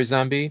cemetery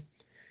zombie.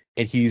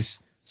 And he's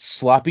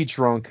sloppy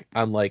drunk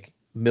on like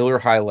Miller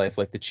High Life,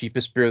 like the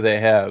cheapest beer they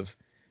have.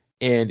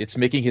 And it's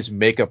making his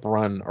makeup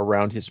run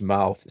around his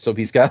mouth. So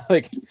he's got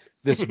like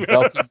this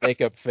melted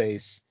makeup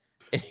face.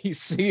 And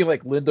he's singing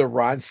like Linda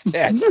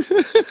Ronstadt.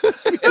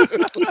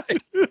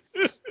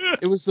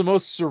 It was the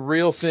most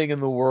surreal thing in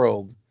the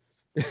world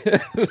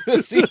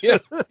to see him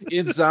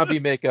in zombie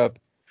makeup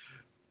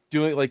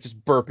doing like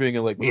just burping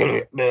and like,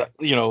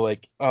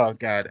 like, oh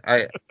God.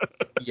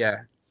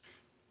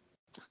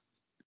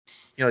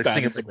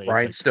 Singing like amazing.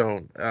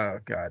 Rhinestone. Oh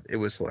God. It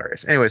was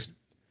hilarious. Anyways.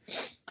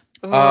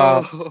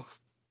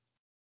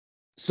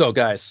 So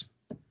guys,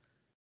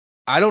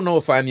 I don't know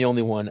if I'm the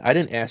only one. I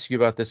didn't ask you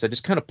about this. I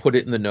just kind of put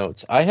it in the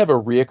notes. I have a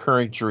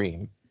reoccurring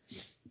dream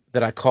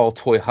that I call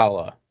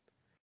Toyhalla,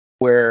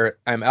 where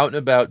I'm out and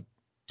about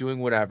doing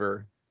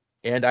whatever,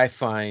 and I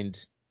find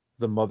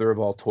the mother of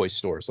all toy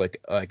stores,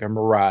 like a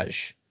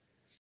Mirage.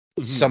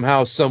 Mm-hmm.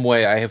 Somehow, some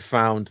way, I have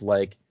found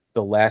like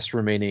the last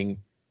remaining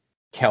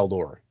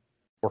Caldor,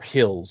 or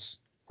Hills,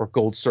 or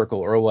Gold Circle,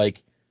 or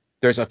like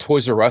there's a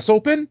Toys R Us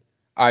open.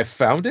 I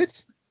found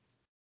it,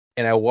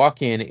 and I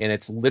walk in, and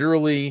it's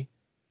literally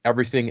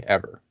everything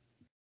ever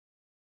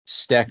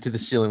stacked to the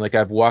ceiling. Like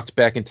I've walked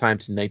back in time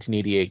to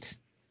 1988,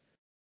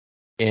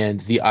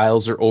 and the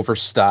aisles are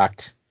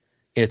overstocked,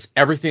 and it's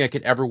everything I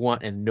could ever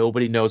want, and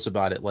nobody knows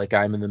about it. Like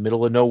I'm in the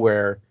middle of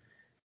nowhere,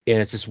 and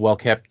it's this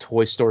well-kept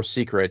toy store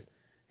secret,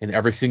 and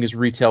everything is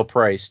retail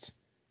priced,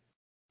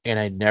 and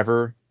I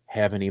never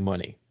have any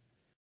money.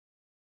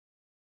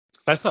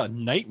 That's a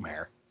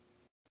nightmare.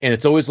 And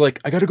it's always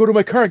like, I got to go to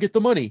my car and get the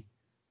money,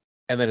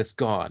 and then it's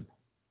gone.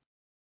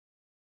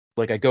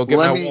 Like I go get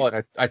my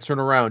wallet, I turn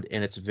around,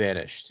 and it's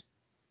vanished.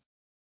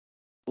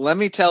 Let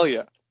me tell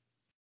you,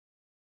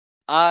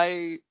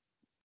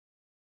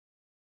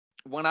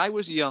 when I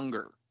was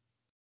younger,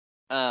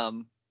 I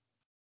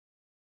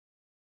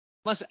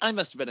must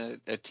have been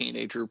a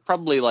teenager,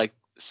 probably like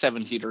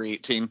 17 or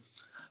 18,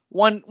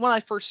 when I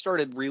first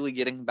started really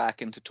getting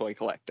back into toy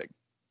collecting.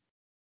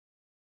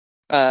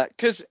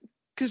 Because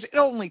it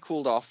only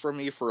cooled off for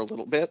me for a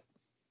little bit.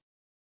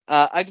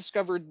 I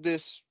discovered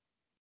this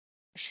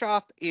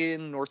shop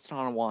in North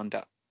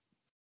Tonawanda.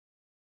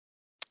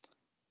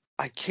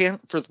 I can't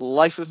for the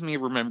life of me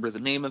remember the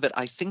name of it.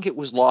 I think it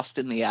was Lost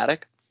in the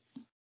Attic.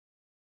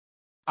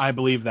 I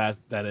believe that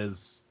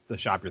is the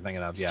shop you're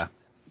thinking of, yeah.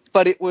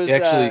 But it was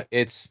Actually,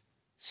 it's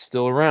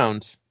still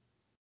around,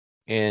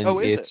 and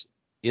is it's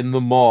in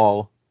the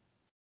mall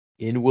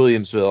in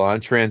Williamsville on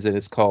Transit.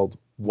 It's called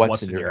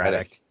What's in Your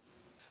Attic?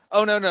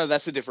 Oh no,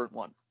 that's a different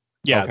one.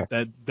 Yeah,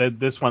 Okay.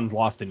 this one's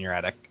Lost in Your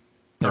Attic.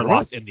 It Or was?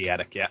 Lost in the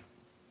Attic, yeah.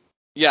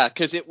 Yeah,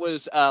 because it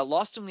was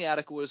Lost in the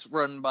Attic was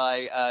run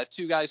by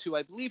two guys who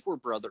I believe were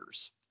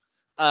brothers.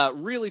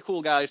 Really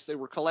cool guys. They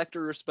were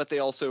collectors, but they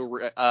also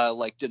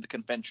like did the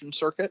convention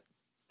circuit.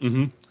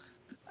 Mm-hmm.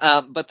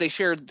 But they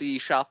shared the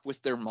shop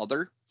with their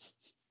mother,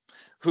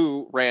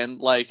 who ran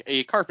like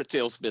a carpet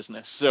sales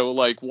business. So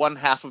like one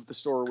half of the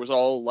store was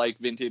all like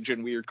vintage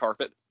and weird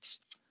carpets,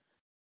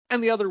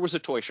 and the other was a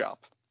toy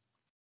shop.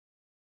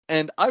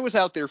 And I was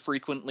out there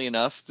frequently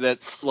enough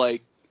that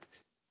like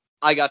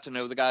I got to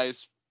know the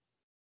guys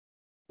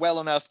well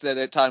enough that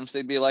at times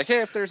they'd be like, hey,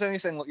 if there's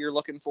anything that you're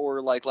looking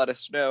for, like, let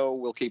us know.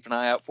 We'll keep an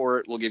eye out for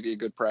it. We'll give you a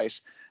good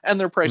price. And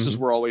their prices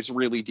were always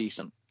really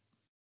decent.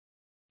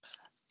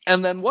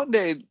 And then one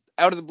day,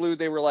 out of the blue,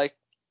 they were like,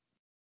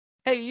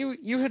 hey,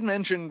 you had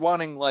mentioned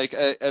wanting like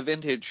a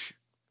vintage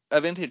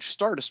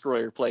Star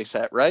Destroyer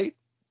playset, right?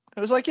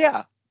 I was like,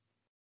 yeah.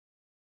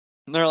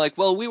 And they're like,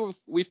 well,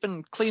 we've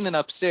been cleaning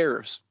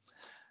upstairs,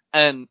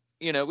 and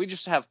we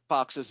just have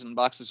boxes and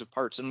boxes of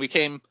parts, and we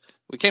came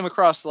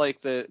across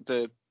like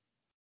the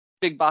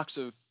big box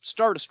of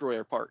Star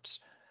Destroyer parts.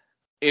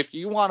 If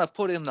you want to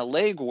put in the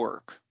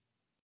legwork,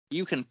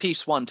 you can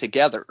piece one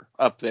together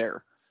up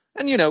there,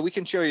 and we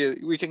can show you.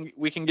 We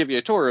can give you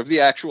a tour of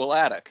the actual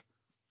attic.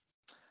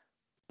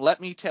 Let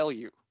me tell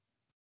you,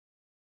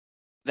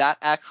 that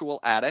actual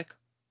attic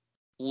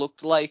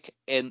looked like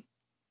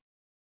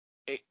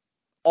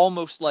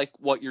almost like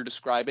what you're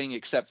describing,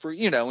 except for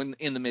in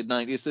the mid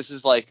 90s. This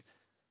is like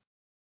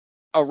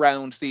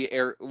around the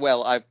era.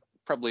 Well, I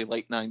probably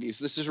late 90s.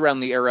 This is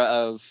around the era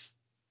of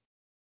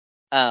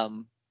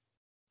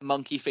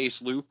monkey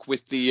face Luke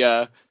with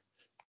the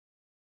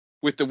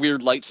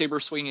weird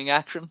lightsaber swinging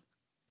action.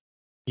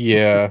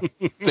 Yeah.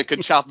 That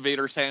could chop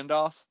Vader's hand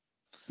off.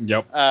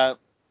 Yep.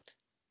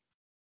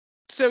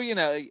 So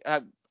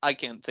I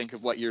can't think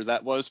of what year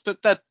that was,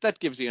 but that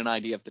gives you an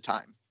idea of the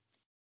time.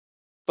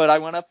 But I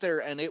went up there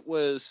and it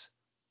was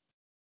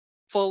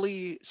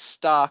fully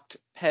stocked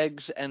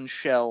pegs and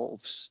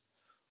shelves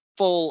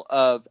full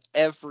of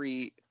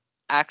every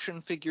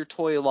action figure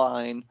toy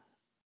line,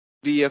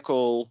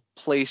 vehicle,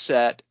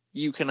 playset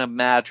you can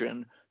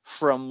imagine,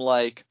 from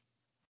like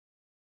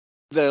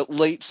the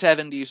late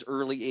 70s,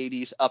 early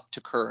 80s up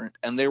to current,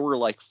 and there were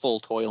like full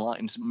toy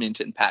lines mint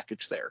in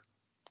package there.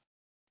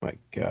 My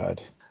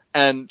God.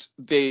 And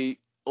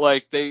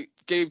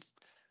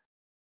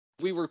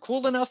we were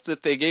cool enough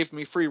that they gave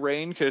me free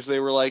reign, because they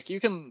were like, you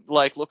can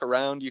like look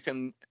around, you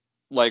can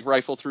like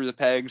rifle through the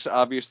pegs.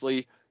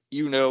 Obviously,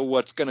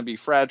 what's going to be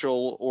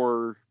fragile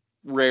or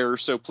rare,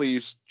 so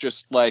please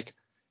just like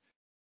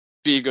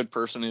be a good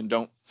person and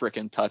don't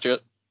frickin' touch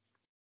it.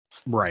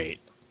 Right.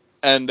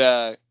 And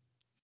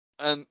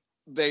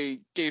they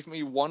gave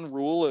me one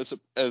rule as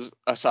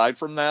aside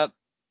from that,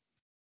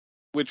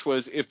 which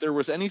was, if there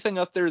was anything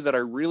up there that I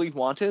really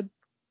wanted,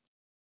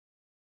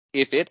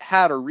 if it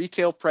had a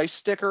retail price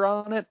sticker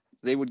on it,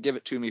 they would give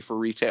it to me for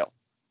retail.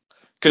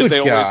 Because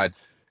they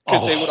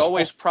would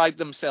always pride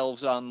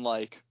themselves on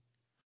like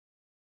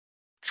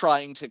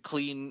trying to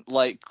clean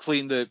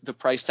the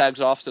price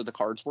tags off so the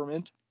cards were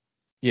mint.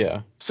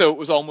 Yeah. So it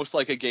was almost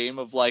like a game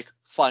of like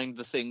find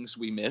the things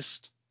we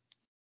missed.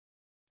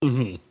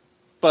 Mm-hmm.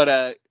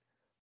 But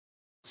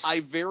I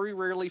very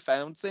rarely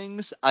found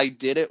things. I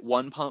did at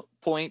one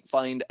point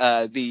find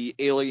the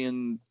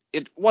alien.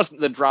 It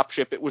wasn't the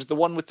dropship. It was the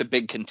one with the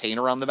big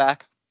container on the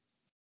back.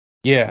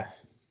 Yeah.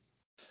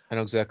 I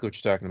know exactly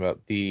what you're talking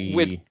about.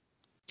 The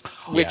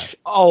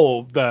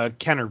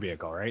Kenner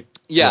vehicle, right?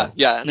 Yeah.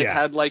 And it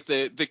had like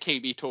the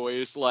KB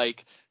Toys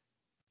like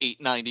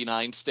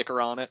 $8.99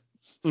 sticker on it.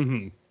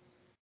 Mm-hmm.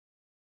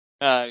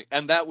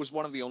 And that was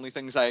one of the only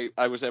things I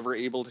was ever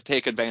able to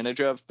take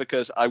advantage of,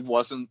 because I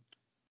wasn't.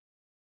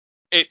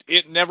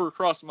 It never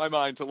crossed my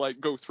mind to like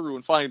go through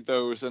and find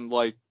those and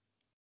like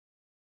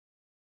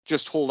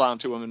just hold on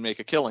to them and make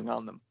a killing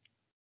on them.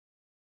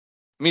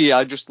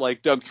 I just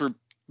like dug through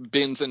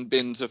bins and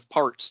bins of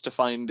parts to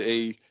find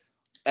a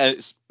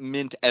as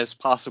mint as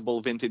possible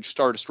vintage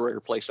Star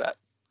Destroyer playset.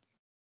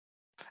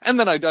 And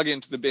then I dug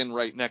into the bin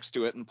right next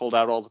to it and pulled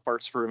out all the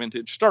parts for a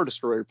vintage Star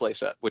Destroyer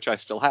playset, which I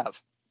still have.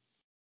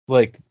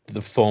 Like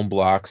the foam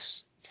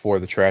blocks for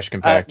the trash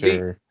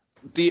compactor.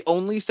 The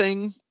only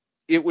thing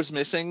it was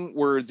missing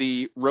were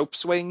the rope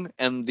swing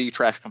and the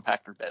trash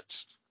compactor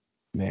bits.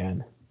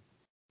 Man.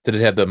 Did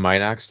it have the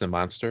Minox, the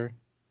monster?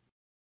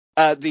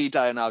 The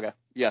Dianaga,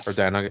 yes. Or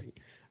Dianaga?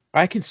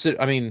 I think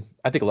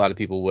a lot of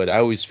people would. I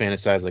always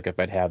fantasize, like, if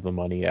I'd have the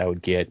money, I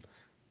would get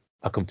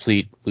a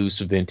complete loose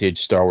vintage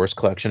Star Wars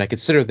collection. I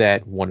consider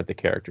that one of the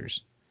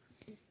characters.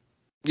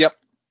 Yep.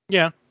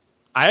 Yeah.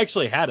 I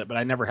actually had it, but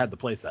I never had the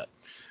playset.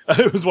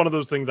 It was one of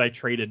those things I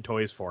traded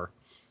toys for.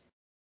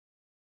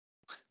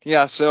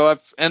 Yeah, so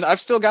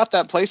I've still got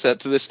that playset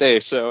to this day.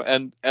 So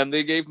and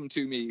they gave them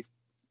to me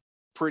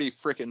pretty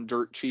freaking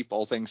dirt cheap,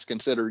 all things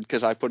considered,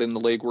 because I put in the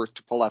legwork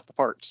to pull out the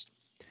parts.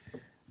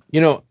 You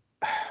know,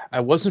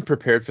 I wasn't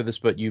prepared for this,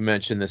 but you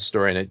mentioned this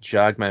story and it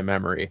jogged my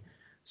memory.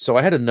 So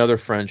I had another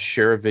friend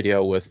share a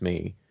video with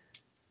me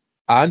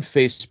on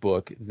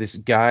Facebook. This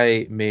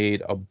guy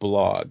made a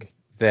blog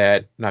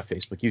that, not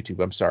Facebook,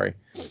 YouTube, I'm sorry,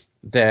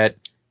 that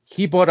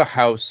he bought a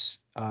house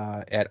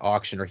at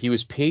auction, or he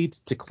was paid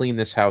to clean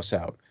this house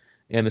out.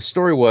 And the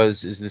story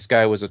is this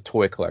guy was a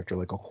toy collector,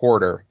 like a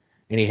hoarder,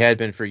 and he had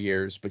been for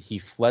years, but he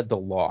fled the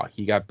law.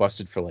 He got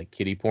busted for like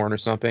kiddie porn or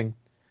something.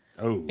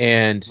 Oh.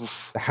 And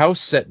the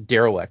house sat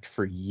derelict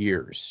for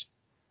years.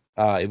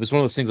 It was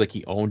one of those things like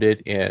he owned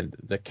it, and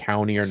the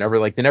county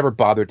they never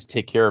bothered to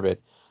take care of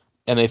it.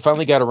 And they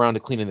finally got around to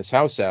cleaning this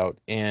house out,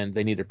 and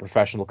they needed a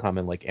professional to come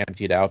and like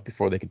empty it out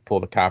before they could pull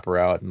the copper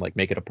out and like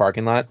make it a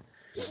parking lot.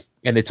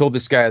 And they told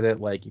this guy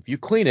that like if you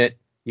clean it,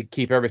 you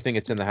keep everything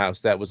that's in the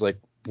house. That was like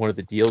one of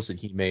the deals that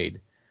he made.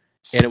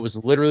 And it was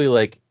literally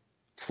like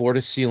floor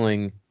to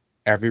ceiling,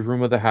 every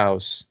room of the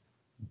house,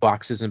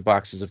 boxes and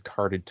boxes of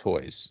carded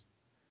toys.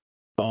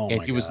 Oh And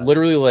my he was God.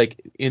 literally like,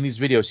 in these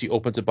videos, he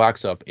opens a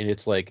box up and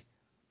it's like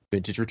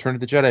vintage Return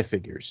of the Jedi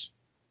figures.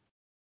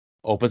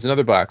 Opens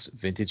another box,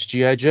 vintage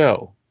G.I.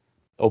 Joe.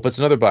 Opens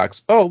another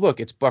box. Oh, look,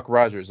 it's Buck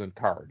Rogers on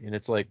card. And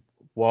it's like,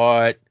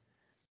 what?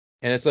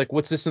 And it's like,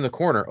 what's this in the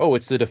corner? Oh,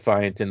 it's the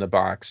Defiant in the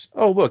box.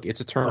 Oh, look,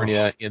 it's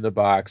Eternia in the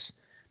box.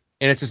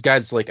 And it's this guy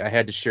that's like, I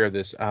had to share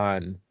this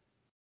on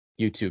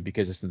YouTube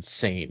because it's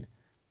insane.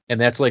 And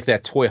that's like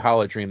that toy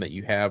holo dream that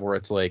you have where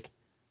it's like,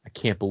 I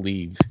can't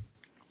believe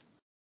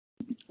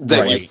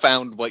That Right. you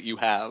found what you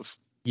have.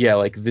 yeah,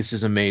 like this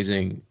is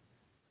amazing.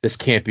 This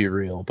can't be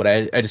real. But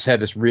I just had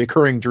this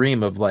reoccurring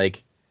dream of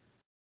like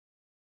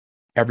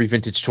every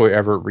vintage toy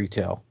ever at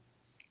retail.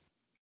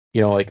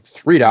 You know, like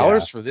 $3 Yeah.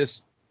 for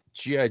this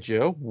G.I.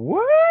 Joe?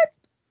 What?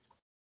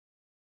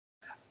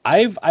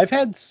 I've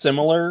had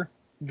similar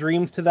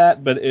dreams to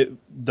that, but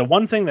the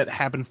one thing that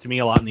happens to me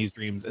a lot in these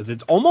dreams is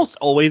it's almost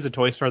always a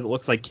toy store that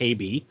looks like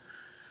KB.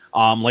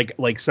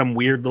 Like some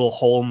weird little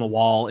hole in the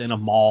wall in a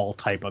mall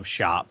type of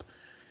shop.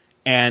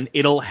 And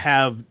it'll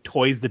have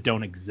toys that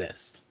don't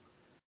exist.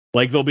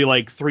 Like there'll be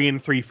like 3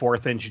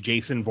 3/4 inch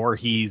Jason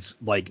Voorhees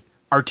like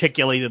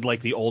articulated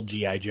like the old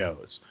G.I.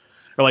 Joes.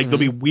 Or like there'll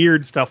be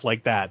weird stuff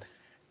like that.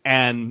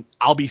 And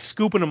I'll be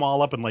scooping them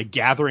all up and like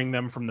gathering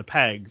them from the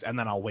pegs, and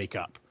then I'll wake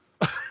up.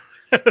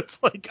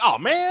 It's like, oh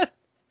man,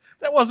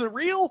 that wasn't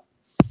real.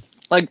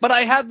 Like, but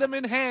I had them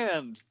in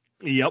hand.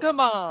 Yep. Come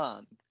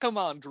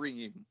on,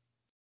 dream.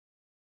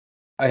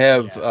 I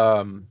have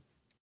Yeah.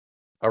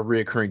 a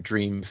reoccurring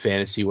dream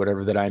fantasy,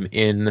 whatever, that I'm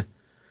in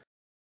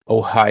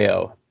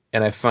Ohio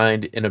and I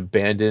find an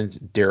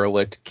abandoned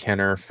derelict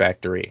Kenner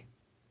factory.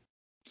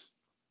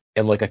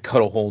 And like I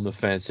cut a hole in the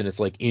fence and it's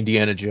like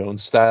Indiana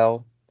Jones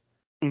style,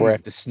 where I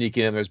have to sneak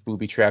in and there's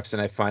booby traps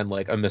and I find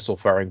like a missile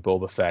firing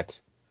Boba Fett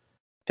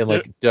and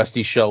like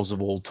dusty shelves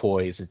of old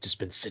toys that's just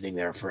been sitting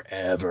there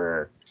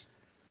forever.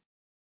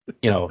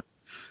 You know,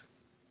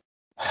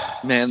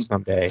 Man,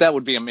 someday. that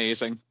would be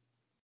amazing.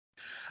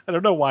 I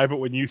don't know why, but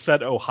when you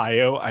said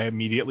Ohio, I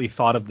immediately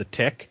thought of the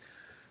Tick,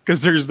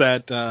 because there's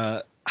that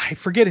I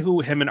forget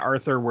who him and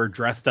Arthur were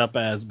dressed up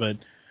as, but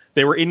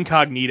they were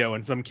incognito,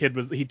 and some kid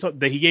was he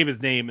gave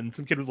his name, and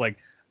some kid was like,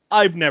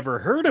 "I've never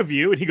heard of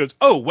you," and he goes,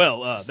 "Oh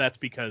well, that's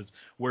because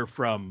we're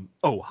from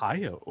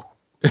Ohio."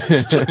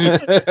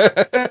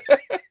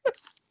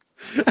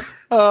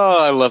 Oh,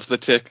 I love the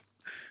Tick.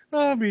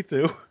 Me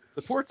too.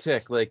 The poor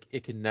Tick, like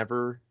it can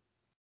never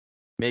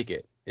make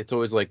it. It's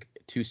always like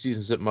 2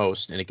 seasons at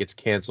most, and it gets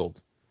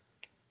canceled.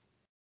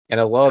 And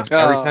I love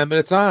every time that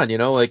it's on, you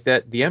know, like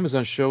that. The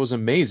Amazon show is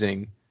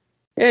amazing,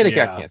 and it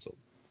got canceled.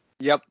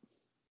 Yep.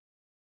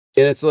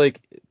 And it's like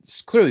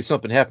it's clearly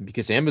something happened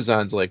because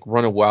Amazon's like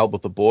running wild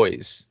with The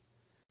Boys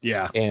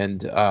Yeah.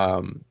 and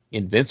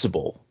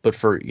Invincible, but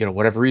for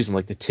whatever reason,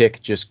 like the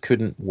Tick just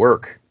couldn't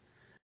work.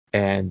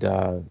 And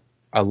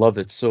I love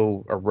it.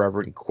 So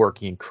irreverent,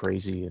 quirky, and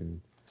crazy.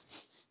 And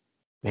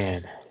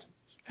man,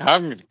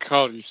 I'm gonna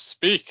call you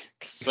Speak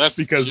That's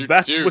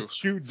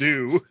what you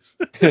do.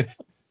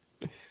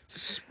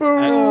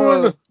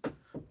 Spoon.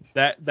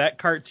 That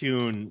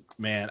cartoon,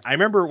 man. I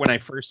remember when I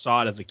first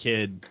saw it as a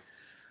kid.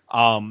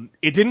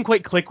 It didn't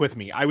quite click with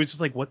me. I was just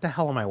like, what the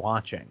hell am I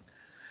watching?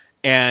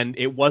 And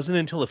it wasn't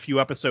until a few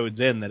episodes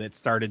in that it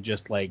started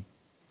just like,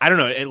 I don't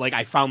know,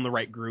 I found the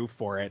right groove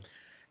for it.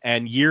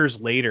 And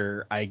years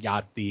later, I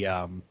got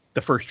the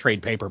first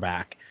trade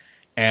paperback,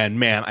 and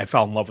man, I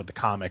fell in love with the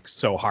comics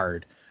so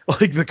hard.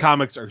 Like the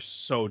comics are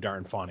so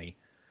darn funny.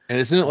 And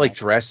isn't it like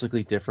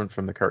drastically different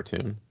from the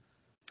cartoon?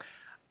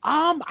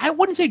 I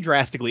wouldn't say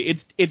drastically.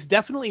 It's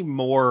definitely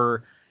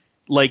more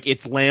like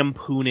it's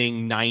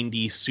lampooning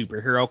 90s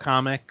superhero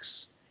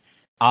comics,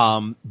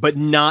 but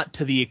not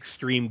to the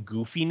extreme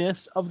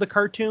goofiness of the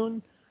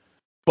cartoon.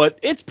 But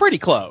it's pretty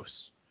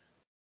close.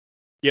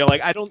 Yeah,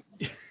 like I don't.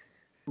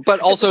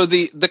 But also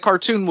the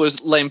cartoon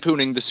was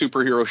lampooning the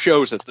superhero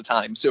shows at the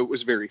time, so it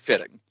was very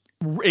fitting.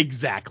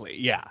 Exactly.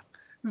 Yeah.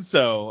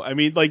 So, I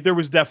mean, like, there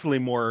was definitely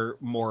more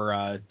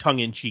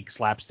tongue-in-cheek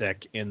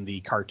slapstick in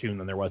the cartoon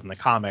than there was in the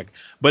comic,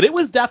 but it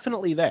was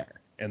definitely there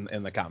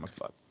in the comic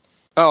book.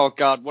 Oh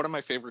God, one of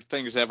my favorite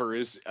things ever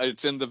is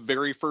it's in the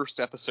very first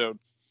episode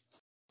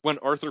when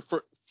Arthur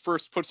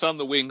first puts on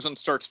the wings and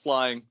starts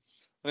flying,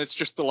 and it's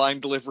just the line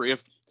delivery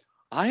of,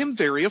 "I am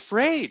very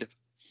afraid."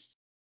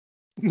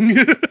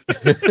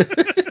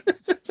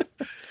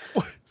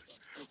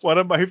 One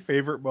of my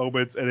favorite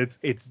moments, and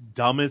it's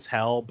dumb as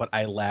hell, but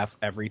I laugh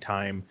every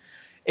time,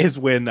 is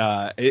when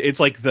it's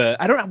like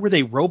I don't know, were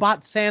they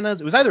robot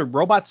Santas? It was either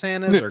robot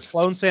Santas or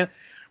clone Santa,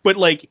 but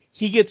like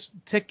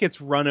Tick gets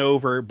run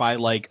over by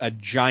like a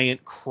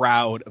giant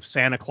crowd of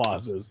Santa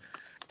Clauses,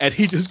 and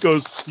he just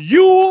goes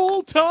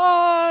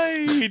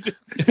Yuletide, and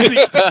he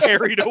gets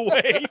carried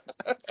away.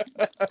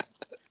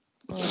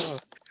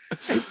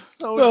 It's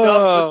so dumb,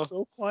 but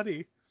so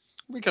funny.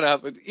 We could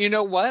have it. You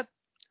know what?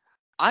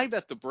 I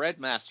bet the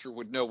Breadmaster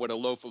would know what a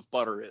loaf of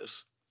butter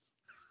is.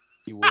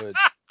 He would.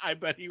 I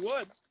bet he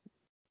would.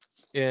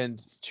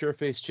 And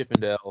Chairface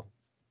Chippendale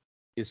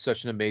is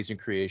such an amazing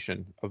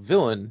creation. A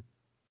villain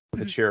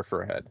with a chair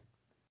for a head.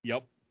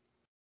 Yep.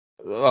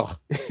 Ugh.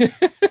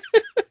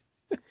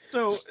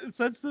 So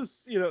since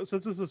this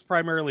is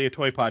primarily a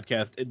toy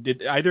podcast,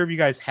 did either of you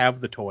guys have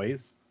the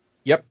toys?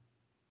 Yep.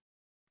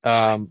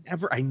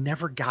 I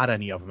never got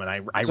any of them, and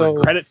I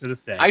regret it to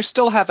this day. I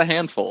still have a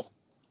handful.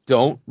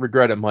 Don't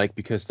regret it, Mike,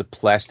 because the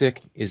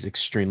plastic is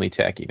extremely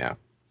tacky now.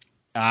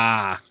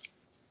 Ah.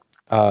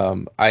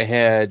 I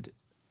had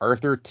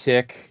Arthur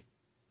Tick,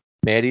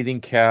 Man Eating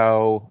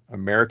Cow,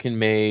 American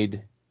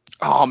Made.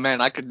 Oh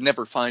man, I could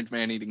never find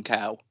Man Eating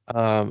Cow.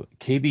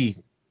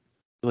 KB,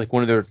 like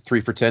one of their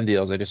 3 for $10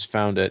 deals. I just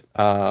found it.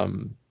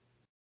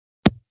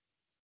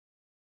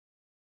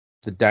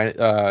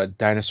 The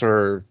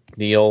dinosaur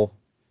Neil.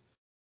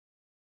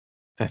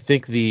 I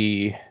think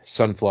the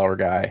sunflower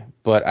guy,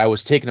 but I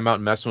was taking him out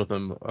and messing with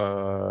him,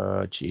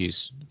 a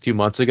few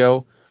months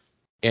ago,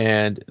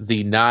 and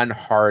the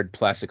non-hard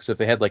plastic. So if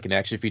they had like an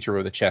action feature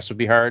where the chest would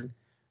be hard,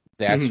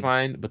 that's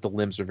fine, but the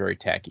limbs are very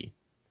tacky.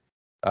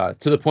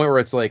 To the point where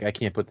it's like I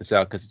can't put this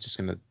out because it's just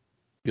gonna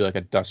be like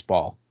a dust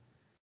ball.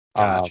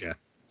 Gotcha.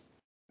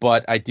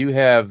 But I do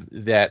have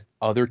that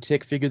other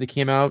Tick figure that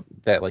came out,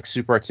 that like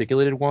super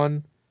articulated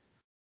one,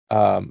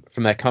 from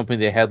that company.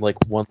 They had like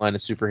one line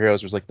of superheroes.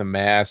 There was like the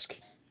Mask.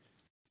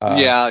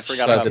 Yeah, I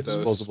forgot about the those.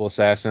 Disposable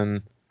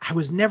Assassin. I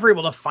was never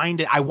able to find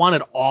it. I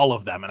wanted all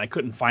of them, and I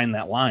couldn't find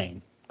that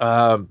line.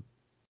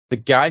 The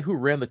guy who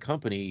ran the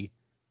company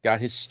got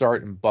his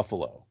start in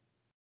Buffalo.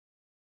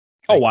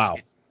 Oh, wow.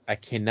 I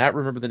cannot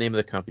remember the name of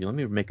the company. Let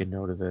me make a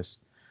note of this.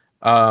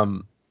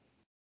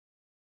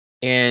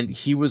 And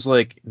he was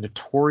like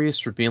notorious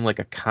for being like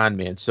a con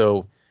man.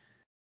 So,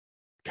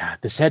 God,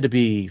 this had to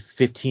be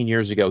 15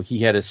 years ago. He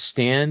had a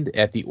stand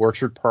at the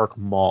Orchard Park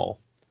Mall,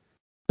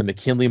 the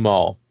McKinley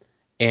Mall,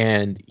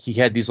 and he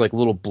had these like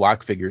little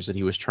block figures that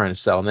he was trying to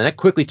sell. And then that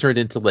quickly turned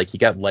into like he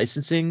got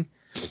licensing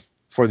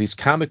for these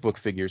comic book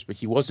figures, but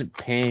he wasn't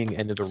paying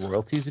any of the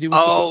royalties that he was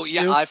supposed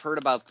to. I've heard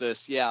about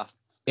this. Yeah.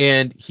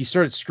 And he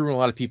started screwing a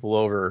lot of people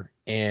over,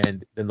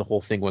 and then the whole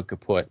thing went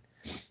kaput.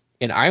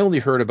 And I only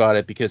heard about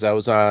it because I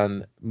was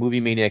on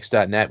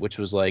moviemaniacs.net, which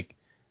was like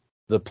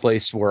the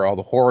place where all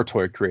the horror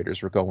toy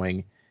creators were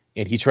going.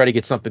 And he tried to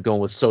get something going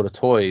with Soda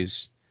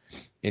Toys,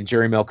 and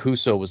Jerry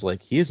Melcuso was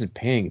like, he isn't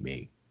paying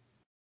me.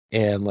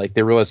 And like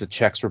they realized the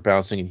checks were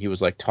bouncing, and he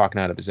was like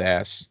talking out of his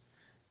ass.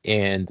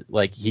 And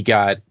like he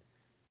got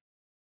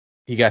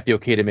the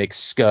okay to make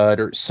Scud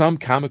or some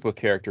comic book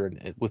character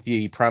with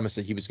the promise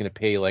that he was going to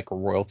pay like a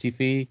royalty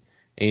fee,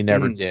 and he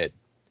never did.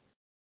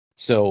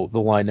 So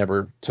the line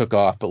never took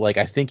off. But like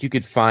I think you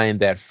could find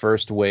that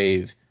first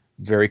wave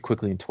very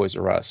quickly in Toys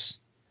R Us.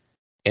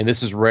 And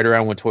this is right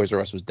around when Toys R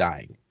Us was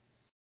dying.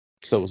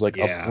 So it was like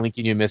a blink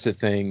and you miss it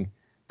thing.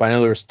 But I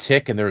know there was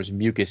Tick and there was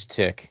Mucus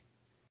Tick.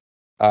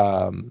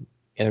 And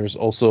there was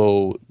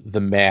also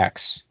the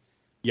Max.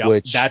 Yeah,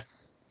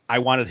 I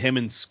wanted him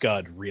and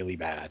Scud really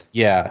bad.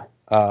 Yeah.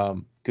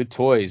 Good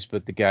toys,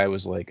 but the guy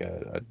was like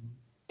a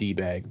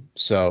D-bag.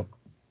 So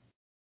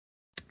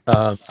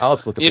I'll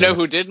have to look at You know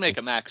who did make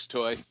a Max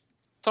toy?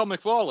 Tom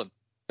McFarlane.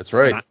 That's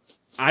right.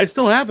 I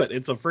still have it.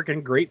 It's a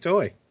freaking great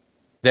toy.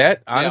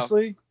 That,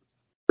 honestly,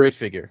 great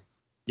figure.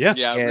 Yeah.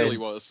 Yeah, it really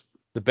was.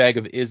 The bag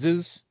of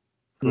Izzes,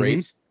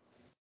 great.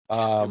 They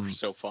were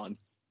so fun.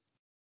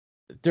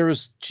 There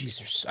was,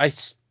 I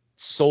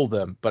sold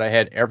them, but I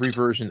had every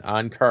version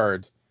on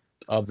card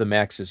of the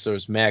Maxes. So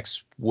there's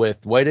Max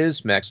with white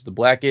Izz, Max with the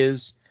black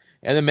Izz,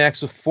 and the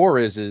Max with 4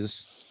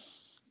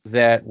 Izzes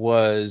that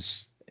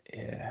was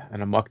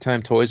an Amok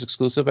Time Toys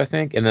exclusive, I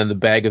think. And then the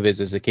bag of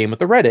Izzes that came with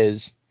the red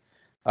Izz.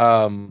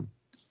 All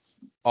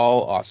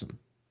awesome.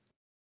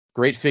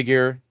 Great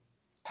figure,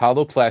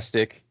 hollow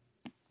plastic,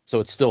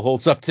 so it still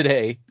holds up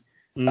today.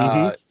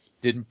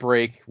 Didn't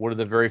break. One of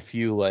the very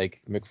few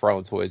like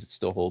McFarlane toys that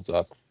still holds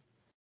up.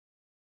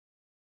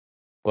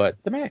 But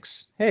the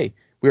Max. Hey,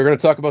 we were going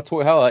to talk about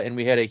Toy Hella, and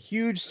we had a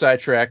huge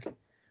sidetrack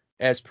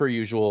as per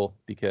usual,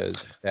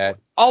 because that.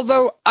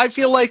 Although I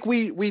feel like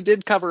we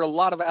did cover a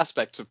lot of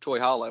aspects of Toy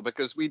Hala,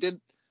 because we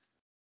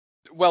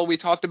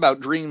talked about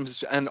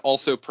dreams and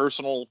also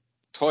personal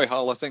Toy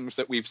Hala things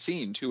that we've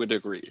seen to a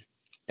degree.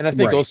 And I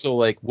think Right. also,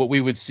 like, what we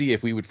would see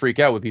if we would freak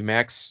out would be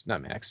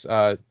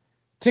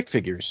tick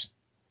figures.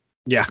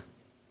 Yeah.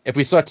 If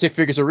we saw tick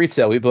figures at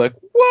retail, we'd be like,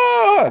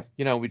 whoa!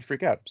 We'd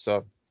freak out.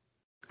 So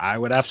I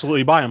would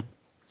absolutely buy them.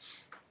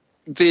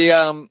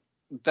 The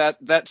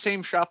that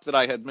same shop that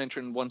I had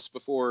mentioned once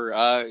before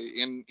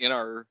in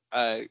our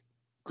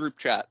group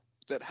chat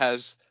that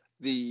has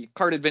the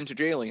carded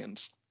vintage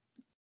aliens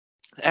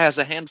has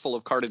a handful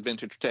of carded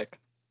vintage tick.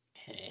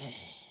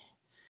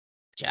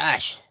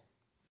 Josh,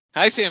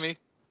 Hi, Timmy.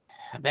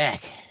 I'm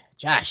back.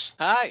 Josh,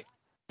 Hi,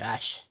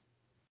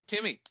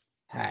 Timmy.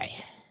 I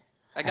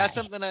Hi. got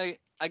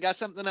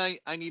something I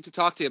need to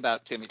talk to you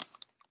about, Timmy.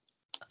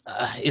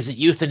 Is it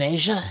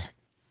euthanasia?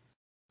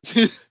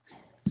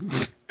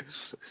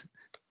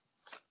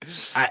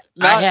 I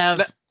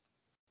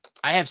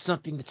have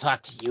something to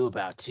talk to you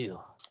about too.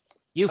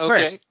 You Okay.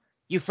 first.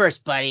 You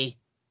first, buddy.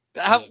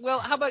 How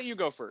about you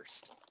go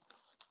first?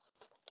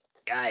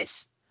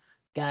 Guys,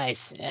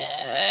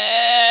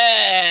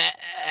 I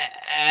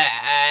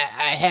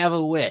have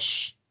a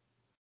wish,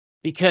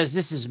 because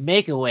this is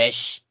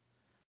Make-A-Wish,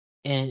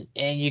 and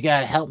you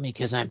gotta help me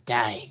because I'm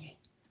dying.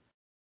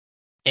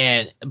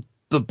 And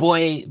the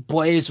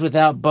Boys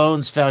Without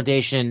Bones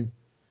Foundation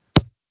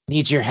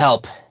needs your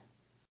help.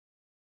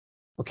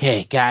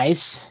 Okay,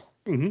 guys.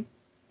 Mm-hmm.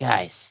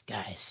 Guys.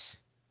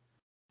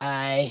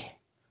 I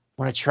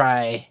want to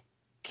try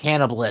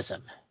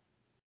cannibalism.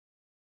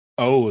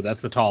 Oh,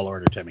 that's a tall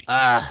order, Timmy.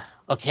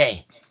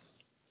 Okay.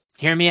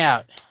 Hear me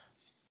out.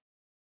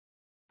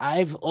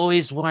 I've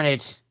always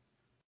wanted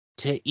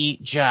to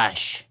eat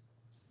Josh.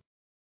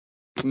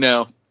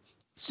 No.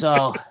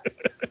 So,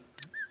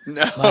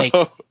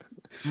 No.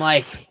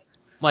 Mike,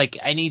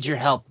 I need your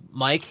help.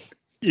 Mike?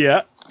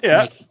 Yeah.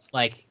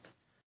 Mike.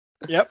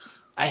 Yep.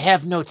 I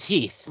have no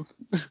teeth.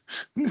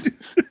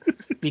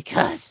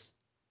 Because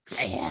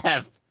I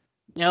have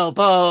no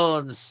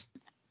bones.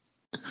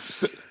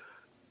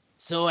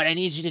 So what I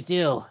need you to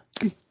do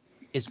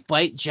is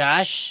bite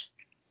Josh,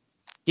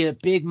 get a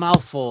big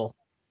mouthful,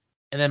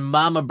 and then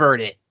mama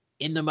bird it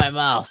into my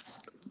mouth.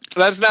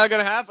 That's not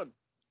gonna happen.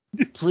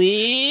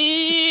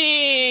 Please,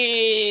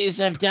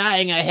 I'm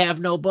dying. I have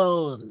no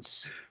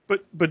bones.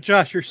 But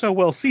Josh, you're so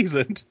well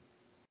seasoned.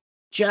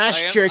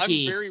 Josh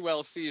Jerky. I'm very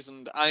well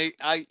seasoned.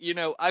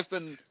 I've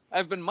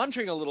been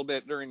munching a little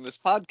bit during this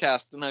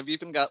podcast, and I've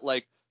even got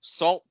like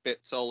salt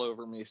bits all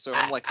over me, so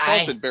I'm like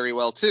salted very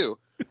well too.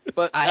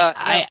 But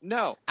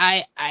no.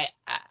 I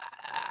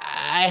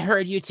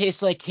heard you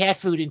taste like cat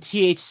food and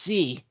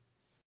THC.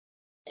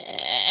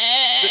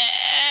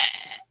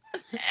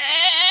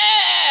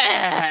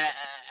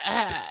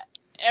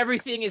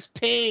 Everything is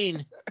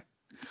pain.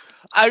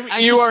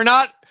 You are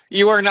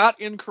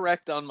not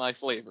incorrect on my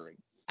flavoring.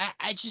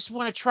 I just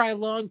want to try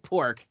long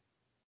pork.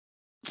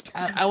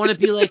 I want to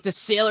be like the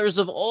sailors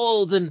of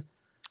old. And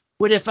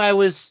what if I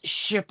was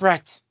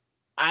shipwrecked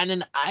on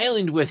an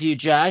island with you,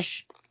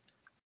 Josh?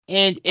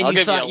 And I'll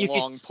you give you a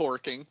long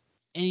porking.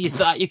 And you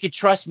thought you could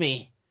trust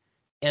me.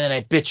 And then I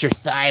bit your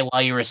thigh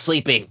while you were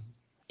sleeping.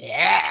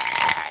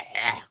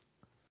 Yeah.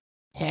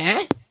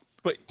 Huh?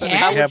 But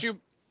how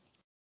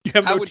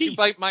would you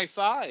bite my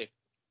thigh?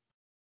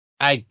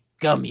 I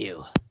gum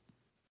you.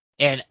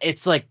 And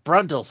it's like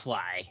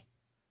Brundlefly.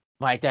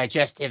 My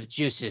digestive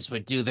juices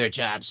would do their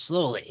job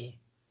slowly.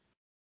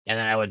 And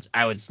then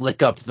I would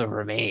lick up the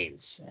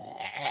remains.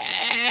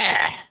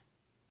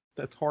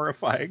 That's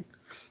horrifying.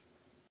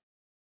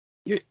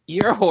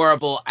 You're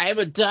horrible. I'm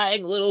a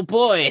dying little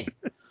boy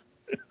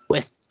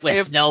with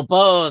no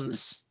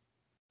bones.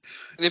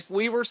 If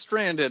we were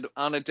stranded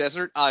on a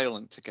desert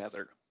island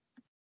together,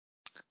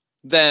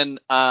 then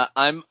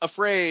I'm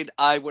afraid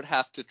I would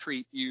have to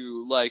treat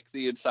you like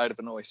the inside of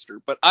an oyster.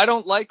 But I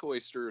don't like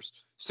oysters,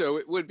 so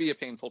it would be a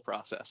painful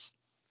process.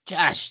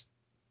 Josh.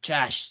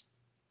 Yes.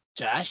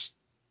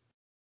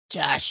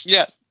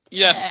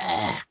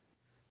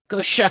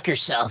 Go shuck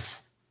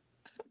yourself.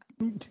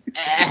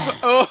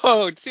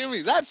 Oh,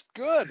 Timmy, that's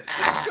good.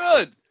 That's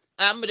good.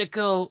 I'm gonna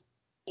go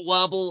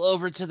wobble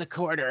over to the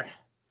corner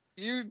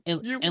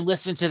and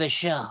listen to the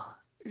show.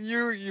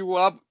 You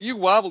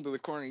wobble to the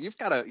corner. You've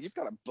got a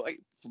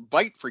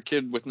bite for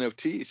kid with no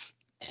teeth.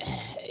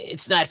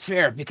 It's not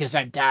fair because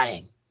I'm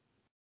dying.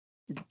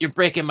 You're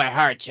breaking my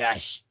heart,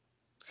 Josh.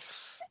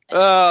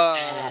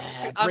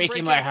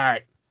 Breaking my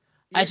heart.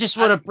 I just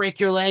want to break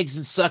your legs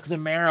and suck the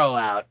marrow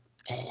out.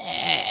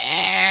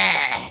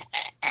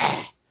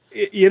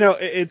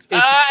 It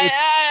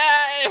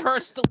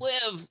hurts to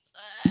live.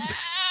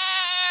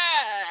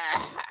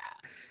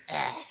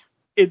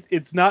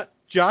 It's not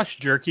Josh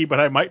Jerky, but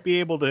I might be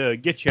able to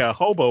get you a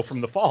hobo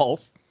from the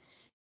falls.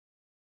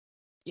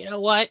 You know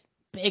what?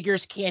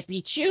 Beggars can't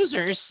be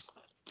choosers.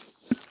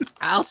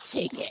 I'll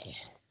take it.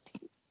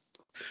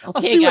 Okay,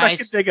 I'll see guys. what I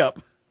can dig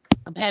up.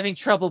 I'm having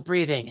trouble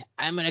breathing.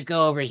 I'm gonna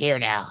go over here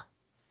now.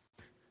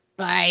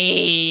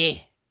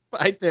 Bye.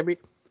 Bye, Timmy.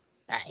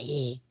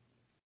 Okay.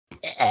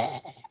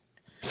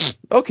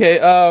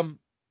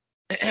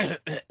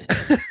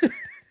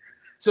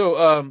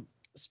 So,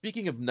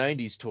 speaking of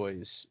 90s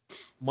toys,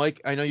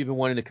 Mike, I know you've been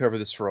wanting to cover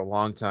this for a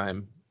long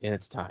time, and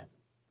it's time.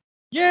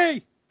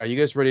 Yay! Are you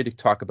guys ready to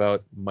talk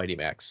about Mighty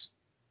Max?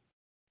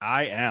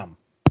 I am.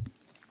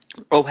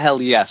 Oh,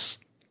 hell yes.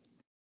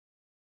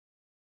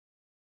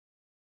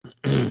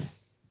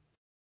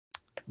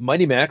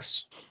 Mighty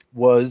Max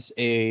was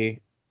a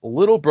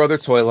little brother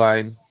toy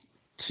line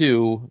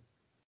to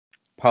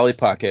Polly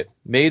Pocket,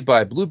 made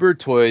by Bluebird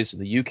Toys in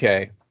the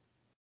UK,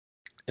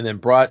 and then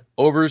brought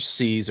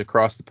overseas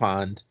across the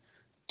pond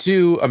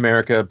to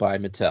America by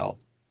Mattel.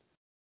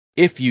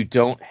 If you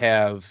don't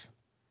have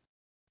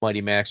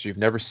Mighty Max or you've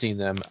never seen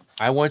them,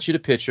 I want you to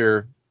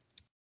picture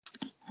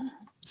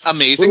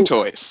amazing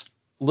toys.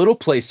 Little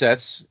play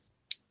sets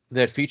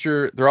that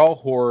feature, they're all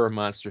horror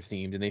monster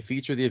themed, and they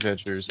feature the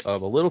adventures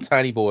of a little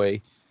tiny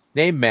boy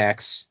named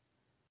Max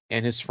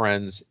and his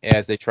friends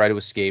as they try to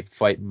escape,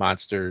 fight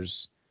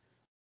monsters,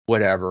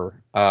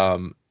 whatever.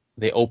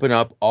 They open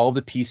up, all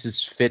the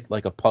pieces fit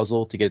like a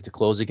puzzle to get it to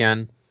close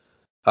again.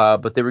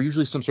 But they were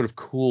usually some sort of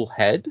cool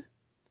head,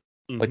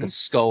 like a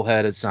skull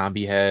head, a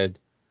zombie head,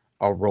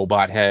 a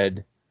robot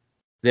head,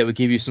 that would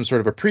give you some sort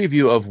of a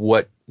preview of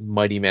what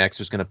Mighty Max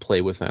was going to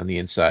play with on the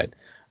inside.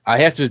 I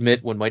have to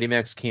admit, when Mighty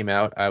Max came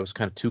out, I was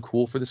kind of too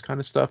cool for this kind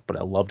of stuff, but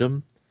I loved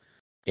them.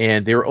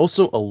 And they were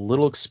also a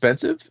little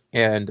expensive,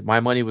 and my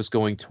money was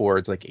going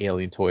towards like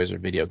Alien toys or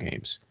video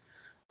games.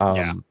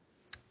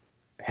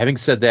 Having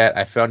said that,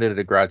 I found it at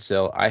a garage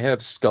sale. I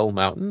have Skull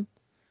Mountain,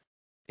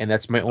 and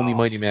that's my only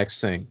Mighty Max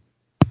thing.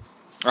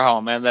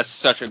 Oh, man, that's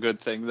such a good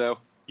thing, though.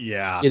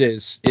 Yeah. It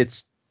is.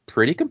 It's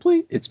pretty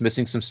complete. It's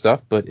missing some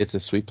stuff, but it's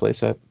a sweet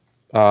playset.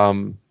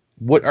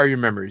 What are your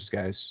memories,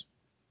 guys?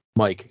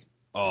 Mike,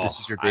 this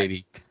is your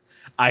baby.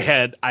 I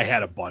had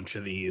a bunch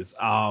of these.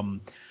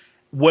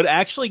 What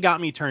actually got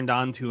me turned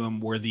on to them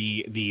were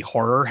the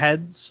horror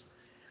heads.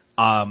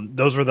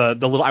 Those were the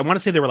little, I want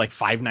to say they were like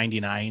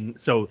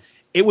 $5.99. So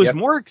it was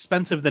more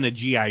expensive than a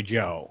G.I.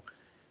 Joe.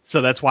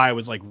 So that's why it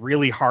was like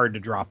really hard to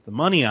drop the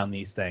money on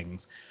these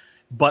things.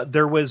 But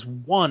there was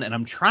one, and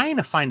I'm trying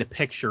to find a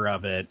picture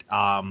of it.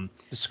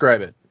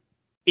 Describe it.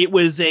 It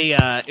was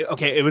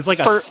it was like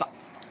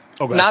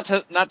not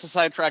to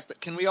sidetrack,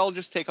 but can we all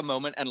just take a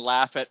moment and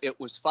laugh at it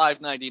was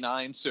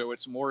 $5.99, so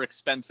it's more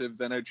expensive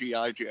than a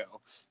G.I. Joe.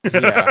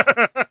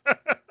 Yeah.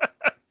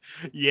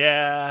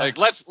 Yeah. Like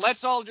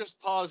let's all just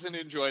pause and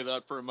enjoy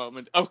that for a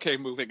moment. Okay,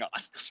 moving on.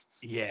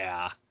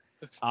 Yeah.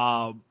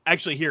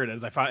 Actually, here it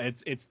is. I found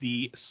it's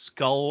the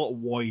Skull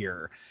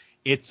Warrior.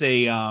 It's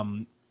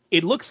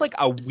it looks like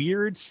a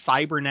weird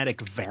cybernetic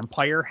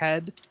vampire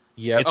head.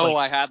 Yeah.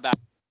 I had that.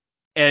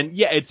 And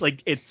yeah,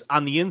 it's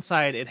on the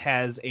inside. It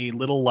has a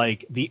little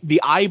like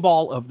the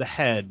eyeball of the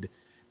head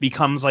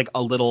becomes like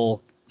a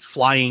little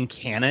flying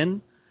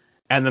cannon,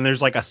 and then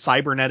there's like a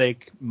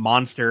cybernetic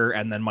monster,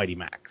 and then Mighty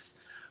Max.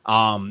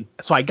 So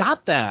I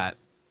got that,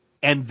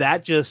 and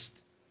that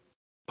just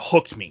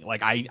hooked me.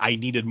 Like I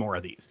needed more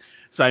of these.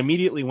 So I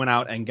immediately went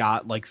out and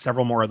got like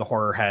several more of the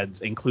horror heads,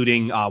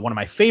 including one of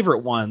my favorite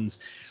ones,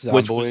 Zomboid.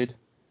 which was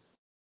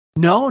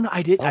no,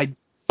 I did.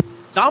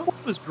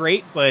 Zomboid was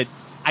great, but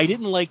I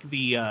didn't like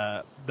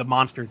the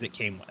monsters it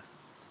came with.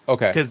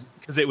 Okay.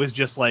 Because it was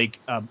just like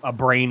a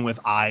brain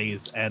with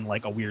eyes and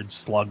like a weird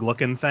slug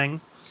looking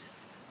thing.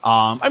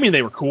 I mean,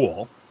 they were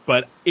cool,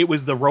 but it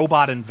was the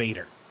robot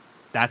invader.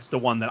 That's the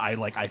one that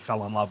I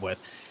fell in love with.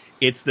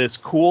 It's this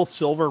cool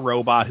silver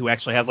robot who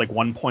actually has like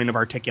one point of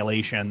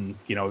articulation,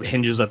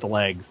 hinges at the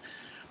legs,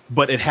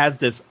 but it has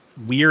this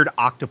weird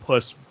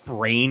octopus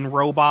brain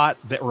robot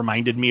that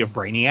reminded me of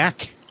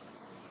Brainiac.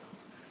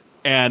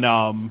 And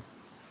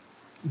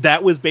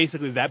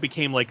that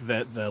became like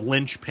the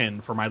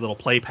linchpin for my little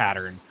play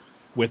pattern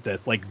with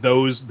this. Like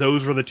those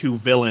were the two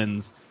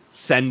villains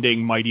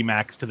sending Mighty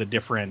Max to the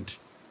different,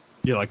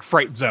 like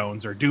fright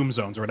zones or doom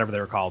zones or whatever they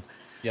were called.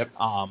 Yep.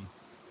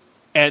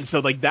 And so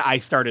like that, I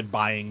started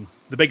buying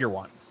the bigger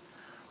ones.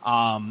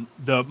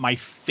 My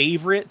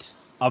favorite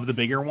of the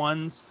bigger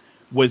ones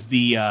was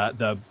the I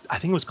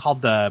think it was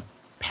called the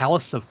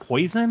Palace of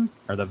Poison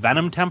or the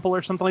Venom Temple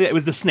or something like that. It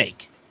was the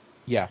snake.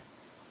 Yeah.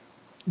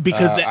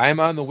 Because I'm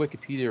on the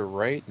Wikipedia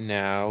right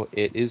now.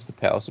 It is the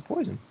Palace of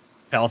Poison.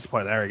 Palace of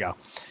Poison. There we go.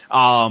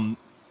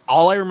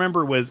 All I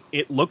remember was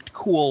it looked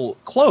cool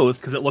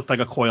closed because it looked like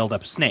a coiled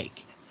up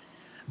snake.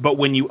 But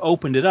when you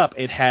opened it up,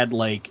 it had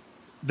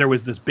there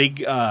was this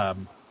big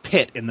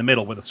pit in the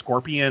middle with a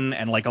scorpion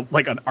and like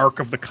an Ark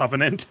of the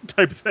Covenant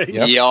type thing.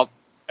 Yep.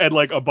 And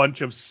like a bunch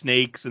of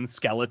snakes and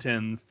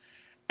skeletons.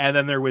 And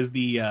then there was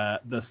the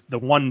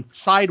one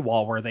side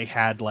wall where they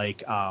had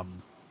like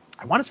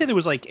I want to say there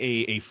was like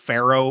a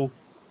pharaoh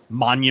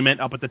monument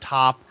up at the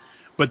top,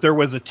 but there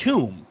was a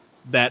tomb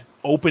that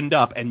opened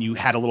up and you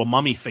had a little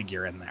mummy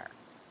figure in there.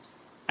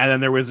 And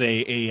then there was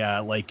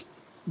a like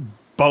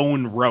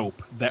bone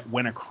rope that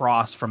went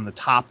across from the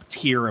top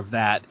tier of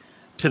that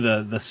to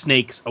the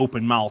snake's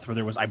open mouth where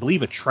there was, I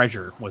believe, a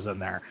treasure was in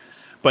there.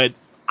 But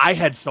I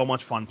had so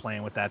much fun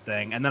playing with that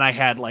thing. And then I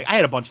had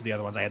a bunch of the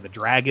other ones. I had the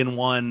dragon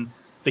one.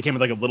 They came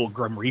with like a little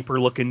Grim Reaper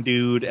looking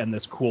dude and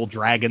this cool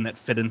dragon that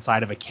fit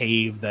inside of a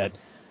cave that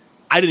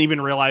I didn't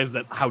even realize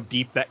that how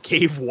deep that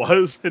cave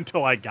was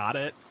until I got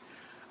it.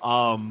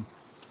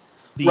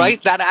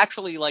 Right? That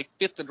actually like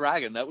fit the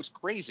dragon. That was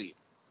crazy.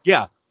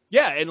 Yeah.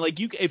 Yeah, and like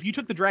if you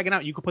took the dragon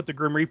out, you could put the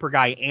Grim Reaper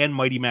guy and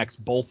Mighty Max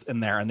both in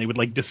there and they would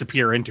like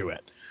disappear into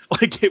it.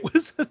 Like it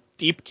was a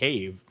deep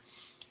cave.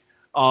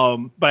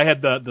 But I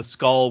had the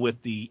skull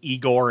with the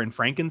Igor and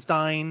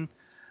Frankenstein.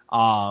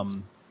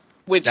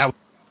 Which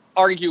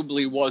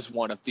arguably was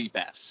one of the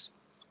best.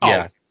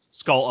 Yeah.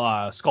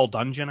 Skull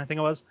Dungeon, I think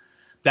it was.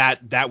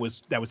 That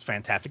was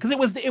fantastic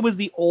because it was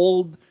the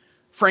old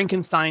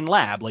Frankenstein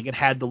lab. Like it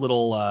had the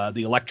little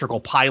the electrical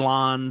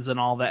pylons and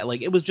all that.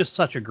 Like it was just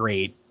such a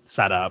great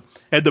setup.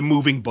 It had the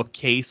moving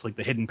bookcase, like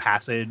the hidden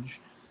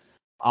passage.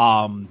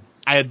 I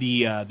had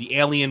the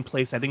alien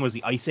place. I think it was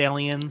the ice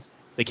aliens.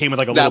 They came with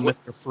like a little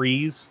Mr.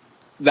 Freeze.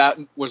 That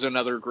was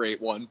another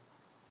great one.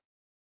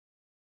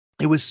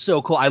 It was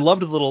so cool. I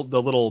loved the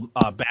little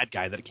bad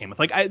guy that it came with.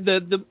 Like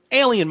the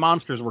alien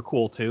monsters were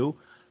cool too,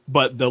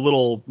 but the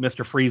little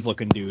Mr. Freeze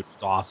looking dude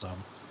was awesome.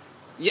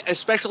 Yeah,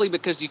 especially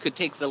because you could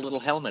take the little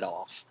helmet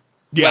off.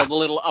 Yeah, well, the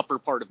little upper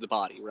part of the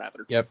body,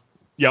 rather. Yep.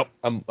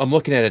 I'm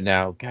looking at it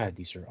now. God,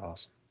 these are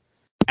awesome.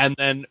 And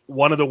then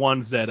one of the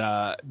ones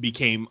that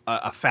became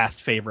a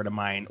fast favorite of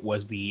mine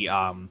was the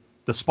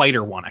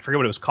spider one. I forget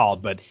what it was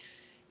called, but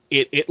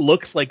it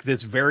looks like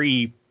this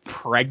very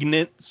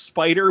pregnant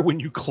spider when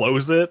you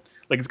close it.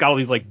 Like it's got all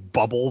these like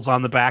bubbles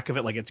on the back of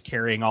it, like it's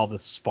carrying all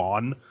this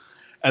spawn.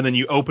 And then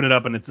you open it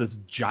up and it's this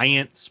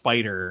giant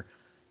spider,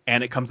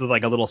 and it comes with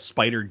like a little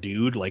spider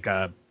dude, like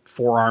a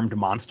 4-armed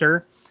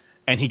monster,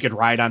 and he could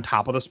ride on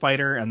top of the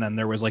spider. And then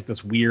there was like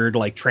this weird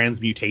like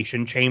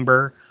transmutation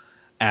chamber,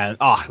 and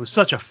it was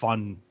such a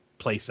fun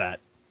playset.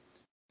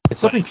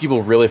 It's something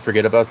people really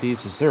forget about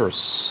these is there are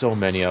so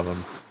many of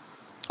them.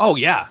 Oh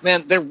yeah,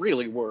 man, there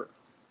really were.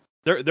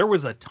 There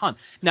was a ton.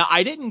 Now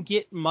I didn't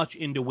get much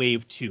into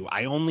Wave 2.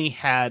 I only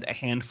had a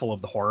handful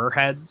of the horror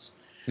heads.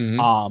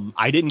 Mm-hmm.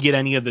 I didn't get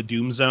any of the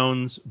Doom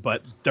Zones,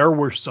 but there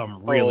were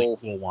some really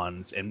cool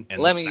ones in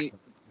the second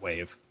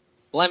wave.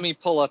 Let me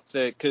pull up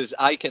because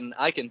I can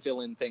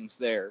fill in things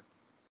there.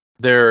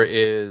 There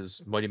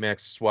is Mighty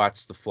Max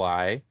Swats the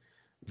Fly.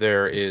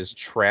 There is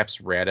Traps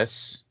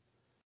Radis.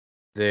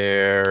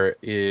 There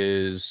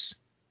is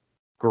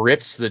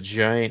Grips the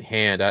Giant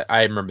Hand.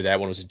 I remember that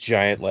one was a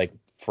giant like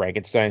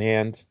Frankenstein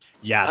hand.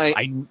 Yes,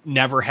 I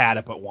never had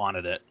it but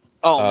wanted it.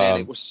 Oh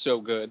man, it was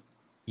so good.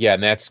 Yeah,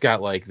 and that's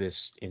got like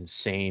this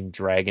insane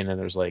dragon, and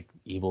there's like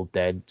Evil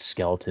Dead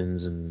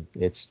skeletons, and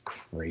it's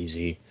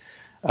crazy.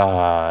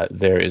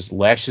 There is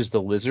Lashes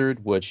the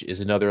Lizard, which is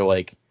another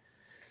like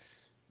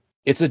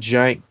it's a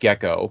giant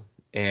gecko,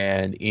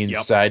 and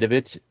inside of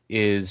it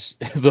is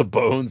the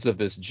bones of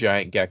this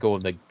giant gecko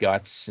and the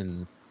guts,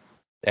 and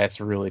that's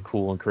really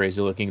cool and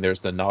crazy looking. There's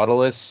the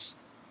Nautilus,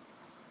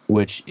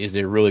 which is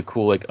a really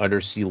cool like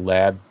undersea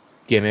lab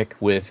gimmick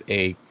with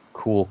a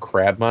cool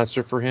crab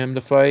monster for him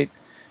to fight.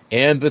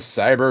 And the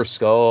Cyber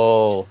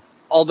Skull.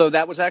 Although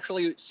that was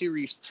actually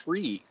Series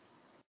 3.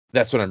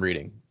 That's what I'm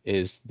reading,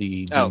 is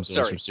the Doom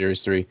Zones from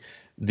Series 3.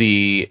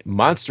 The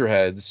Monster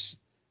Heads,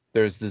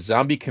 there's the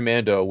Zombie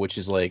Commando, which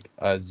is like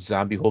a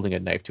zombie holding a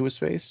knife to his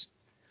face.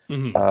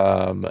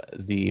 Mm-hmm.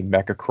 The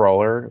Mecha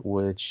Crawler,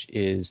 which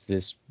is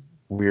this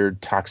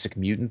weird toxic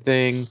mutant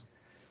thing.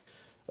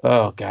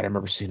 Oh, God, I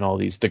remember seeing all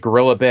these. The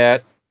Gorilla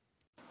Bat,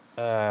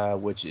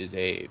 which is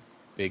a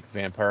big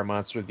vampire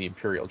monster. The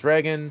Imperial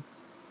Dragon,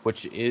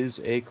 which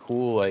is a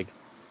cool, like,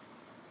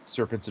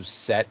 Serpents of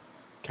Set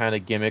kind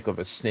of gimmick of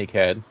a snake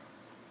head.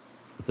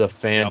 The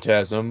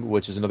Phantasm,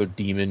 which is another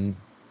demon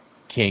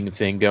king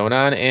thing going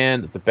on.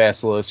 And the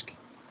Basilisk,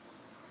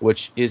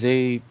 which is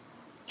a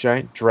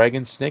giant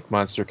dragon snake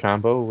monster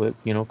combo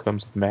that,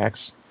 comes with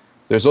Max.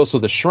 There's also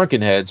the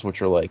Shrunken Heads,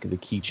 which are like the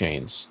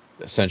keychains,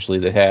 essentially,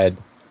 that had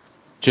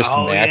just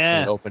Max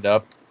and it opened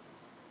up.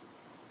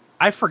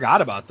 I forgot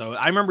about those.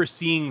 I remember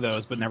seeing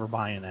those, but never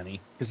buying any.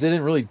 Because they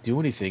didn't really do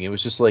anything. It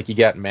was just like you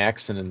got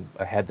Max and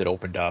a head that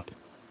opened up.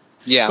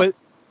 Yeah. But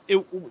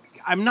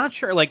I'm not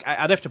sure. Like,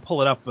 I'd have to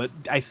pull it up, but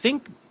I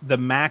think the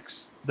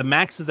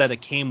Maxes that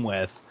it came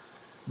with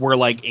were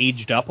like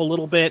aged up a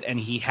little bit, and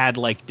he had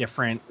like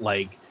different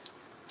like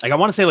I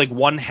want to say like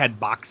one had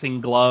boxing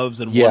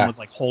gloves and one was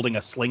like holding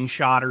a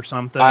slingshot or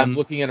something. I'm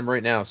looking at him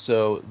right now.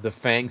 So the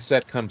Fang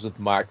set comes with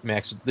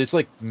Max. It's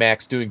like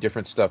Max doing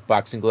different stuff.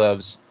 Boxing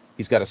gloves.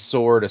 He's got a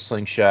sword, a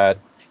slingshot.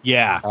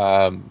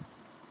 Yeah.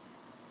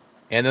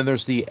 And then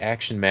there's the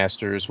Action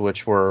Masters,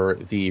 which were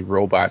the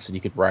robots that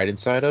you could ride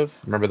inside of.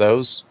 Remember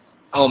those?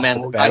 Oh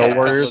man, Battle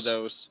Warriors.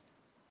 Those.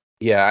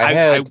 Yeah,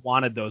 I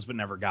wanted those but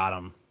never got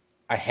them.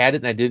 I had it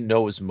and I didn't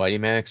know it was Mighty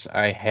Max.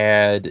 I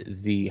had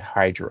the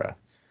Hydra,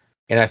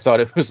 and I thought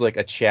it was like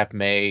a Chap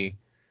May,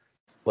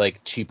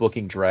 like cheap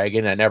looking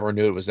dragon. I never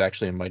knew it was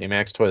actually a Mighty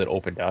Max toy that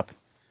opened up.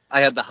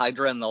 I had the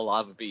Hydra and the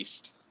Lava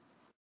Beast.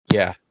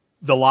 Yeah.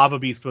 the Lava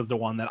Beast was the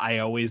one that I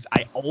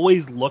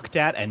always looked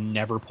at and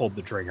never pulled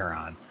the trigger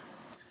on.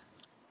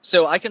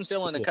 So I can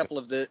fill in a couple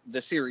of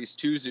the Series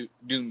 2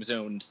 Doom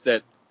Zones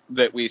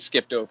that we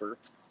skipped over.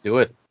 Do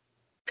it.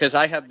 Because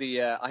I had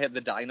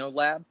the Dino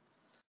Lab,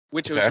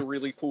 which was a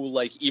really cool,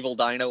 like, evil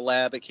Dino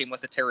Lab. It came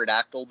with a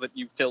pterodactyl that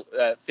you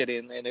fit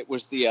in, and it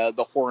was the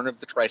horn of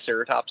the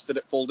Triceratops that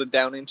it folded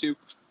down into.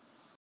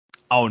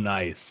 Oh,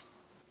 nice.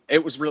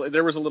 It was really,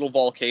 there was a little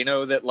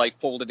volcano that, like,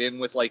 folded in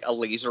with, like, a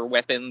laser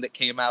weapon that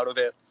came out of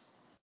it.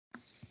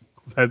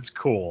 That's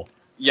cool.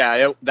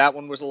 Yeah, that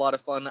one was a lot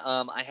of fun.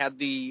 I had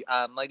the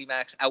Mighty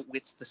Max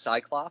Outwits the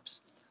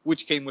Cyclops,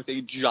 which came with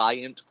a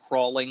giant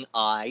crawling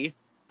eye.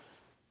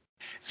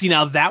 See,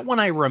 now that one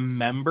I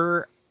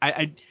remember.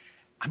 I'm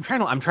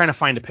trying to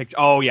find a picture.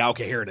 Oh yeah,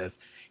 okay, here it is.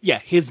 Yeah,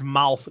 his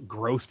mouth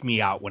grossed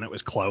me out when it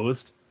was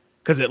closed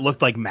because it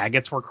looked like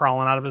maggots were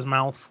crawling out of his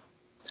mouth.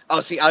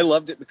 Oh, see, I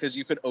loved it because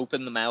you could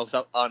open the mouth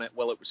up on it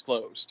while it was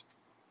closed.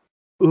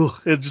 Ugh,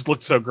 it just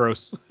looked so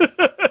gross.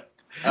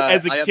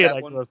 As a kid,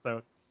 I grossed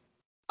out.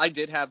 I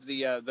did have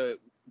the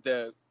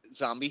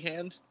zombie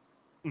hand.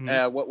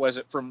 Mm-hmm. What was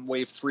it from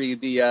Wave 3?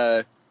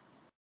 The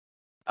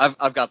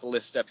I've got the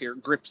list up here.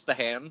 Grips the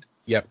Hand.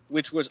 Yep.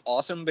 Which was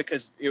awesome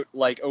because it,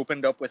 like,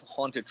 opened up with a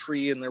haunted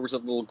tree and there was a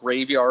little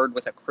graveyard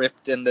with a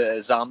crypt and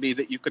a zombie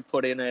that you could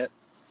put in it.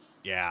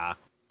 Yeah.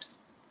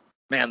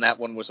 Man, that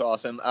one was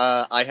awesome.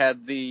 I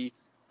had the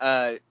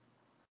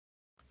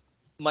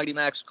Mighty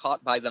Max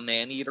Caught by the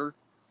Maneater,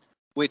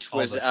 which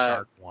was the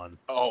shark one.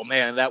 Oh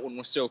man, that one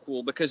was so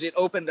cool because it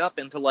opened up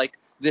into, like,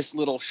 this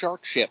little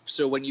shark ship.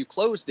 So when you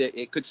closed it,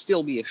 it could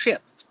still be a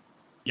ship.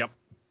 Yep.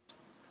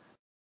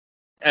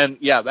 And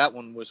yeah, that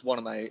one was one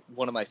of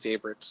my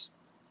favorites.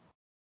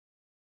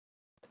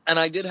 And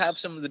I did have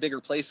some of the bigger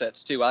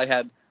playsets too. I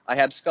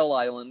had Skull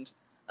Island.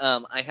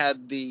 I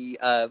had the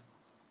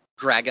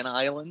Dragon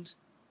Island.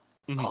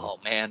 Mm-hmm. Oh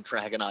man,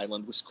 Dragon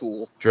Island was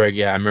cool.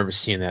 Yeah, I remember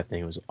seeing that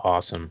thing. It was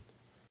awesome.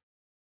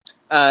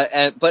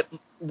 But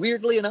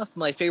weirdly enough,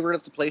 my favorite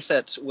of the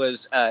playsets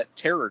was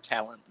Terror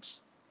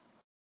Talons.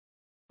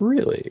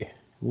 Really?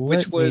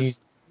 Let me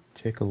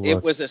take a look.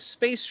 It was a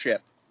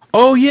spaceship.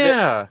 Oh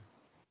yeah.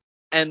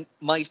 And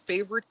my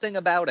favorite thing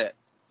about it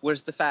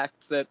was the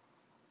fact that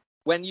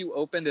when you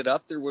opened it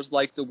up, there was,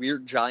 like, the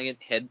weird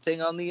giant head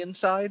thing on the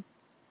inside.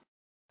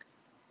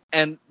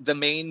 And the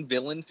main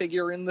villain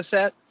figure in the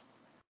set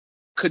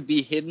could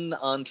be hidden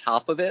on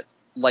top of it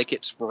like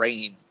its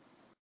brain.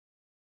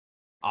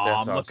 Oh, I'm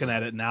awesome. Looking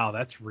at it now.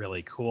 That's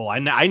really cool. I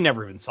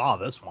never even saw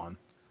this one.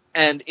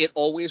 And it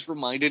always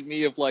reminded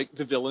me of, like,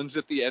 the villains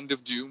at the end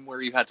of Doom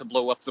where you had to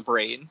blow up the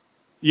brain.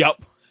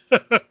 Yep.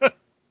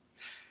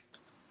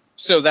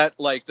 So that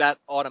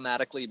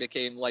automatically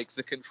became, like,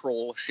 the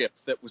control ship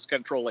that was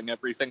controlling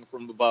everything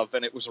from above,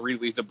 and it was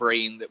really the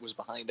brain that was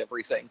behind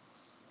everything.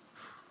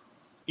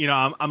 You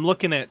know, I'm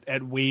looking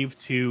at Wave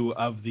 2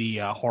 of the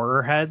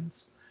horror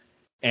heads,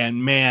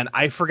 and man,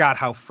 I forgot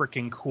how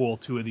freaking cool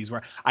 2 of these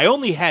were. I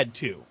only had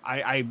 2.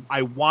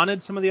 I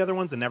wanted some of the other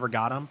ones and never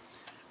got them,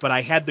 but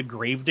I had the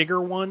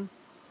Gravedigger one,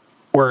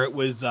 where it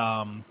was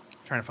trying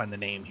to find the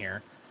name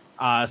here.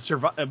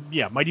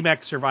 Mighty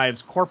Max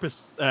survives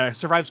Corpus.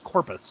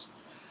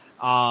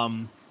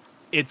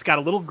 It's got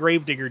a little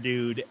Gravedigger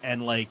dude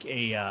and, like,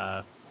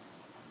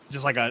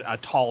 just like a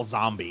tall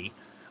zombie.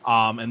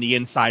 And the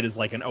inside is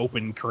like an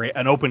open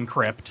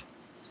crypt.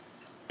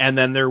 And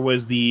then there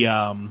was the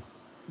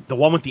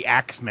one with the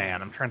axe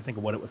man. I'm trying to think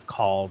of what it was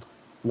called.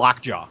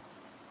 Lockjaw.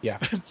 Yeah.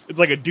 It's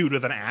like a dude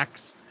with an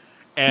axe.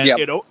 And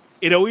yep.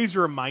 It always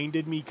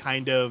reminded me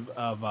kind of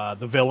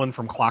the villain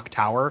from Clock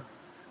Tower.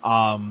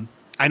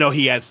 I know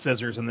he has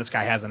scissors and this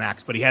guy has an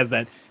axe, but he has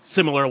that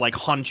similar, like,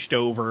 hunched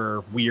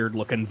over, weird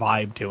looking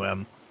vibe to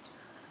him.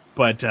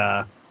 But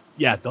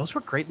yeah, those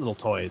were great little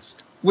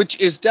toys. Which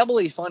is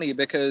doubly funny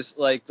because,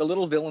 like, the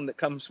little villain that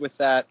comes with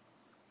that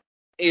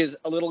is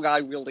a little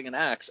guy wielding an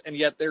axe, and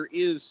yet there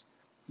is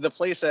the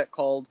playset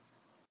called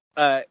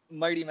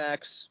Mighty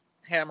Max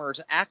Hammer's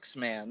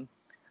Axeman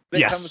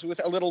that comes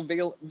with a little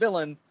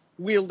villain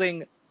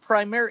wielding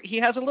he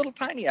has a little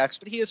tiny axe,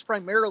 but he is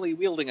primarily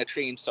wielding a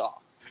chainsaw.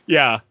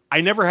 Yeah,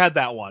 I never had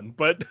that one,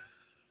 but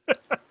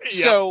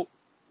So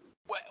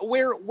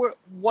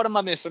what am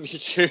I missing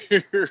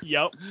here?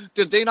 Yep.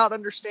 Did they not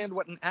understand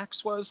what an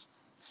axe was?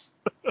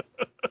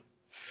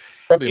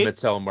 Probably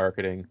Mattel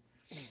marketing.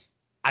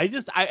 I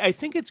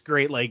think it's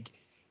great. Like,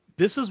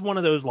 this is one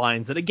of those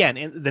lines that, again,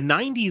 in the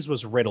 90s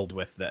was riddled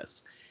with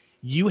this.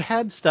 You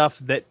had stuff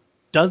that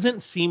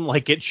doesn't seem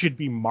like it should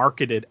be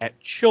marketed at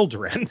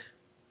children,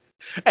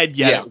 and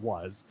yet it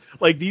was.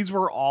 Like, these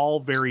were all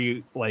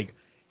very, like,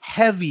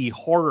 heavy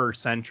horror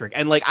centric,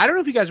 and, like, I don't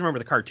know if you guys remember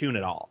the cartoon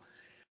at all,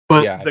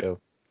 but I do.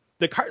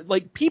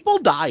 Like, people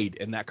died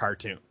in that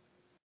cartoon.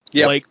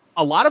 Yeah, like,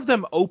 a lot of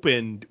them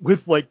opened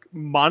with, like,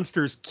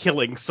 monsters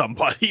killing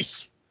somebody.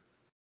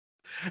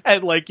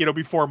 And, like, you know,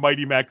 before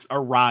Mighty Max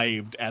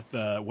arrived at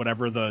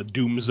whatever the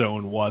Doom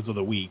Zone was of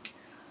the week.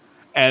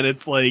 And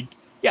it's like,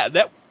 yeah,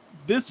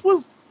 this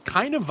was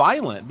kind of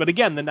violent. But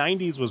again, the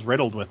 90s was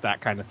riddled with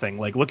that kind of thing.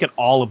 Like, look at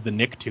all of the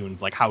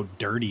Nicktoons, like how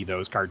dirty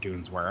those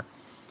cartoons were.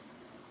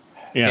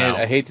 And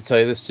I hate to tell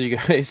you this to you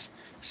guys.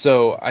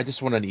 So I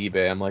just went on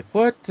eBay. I'm like,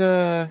 what?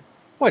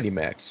 Mighty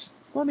Max.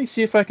 Let me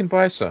see if I can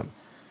buy some.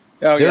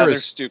 Oh, yeah, they're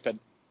stupid.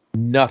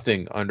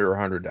 Nothing under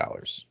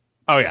 $100.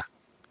 Oh, yeah.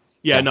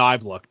 Yeah, no,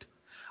 I've looked.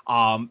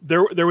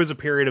 There was a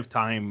period of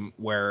time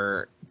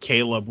where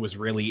Caleb was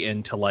really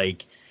into,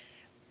 like,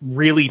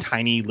 really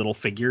tiny little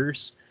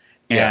figures.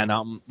 Yeah. And,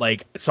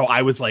 so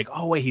I was like,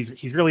 oh, wait,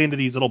 he's really into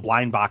these little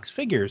blind box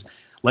figures.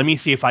 Let me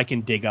see if I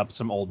can dig up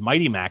some old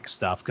Mighty Max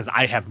stuff, because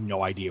I have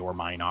no idea where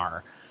mine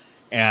are.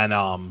 And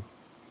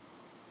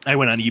I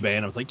went on eBay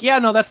and I was like, yeah,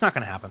 no, that's not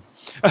going to happen.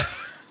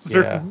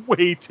 They're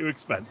way too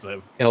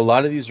expensive. And a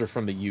lot of these are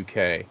from the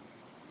UK,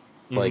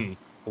 like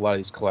a lot of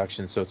these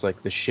collections. So it's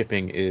like the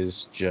shipping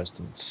is just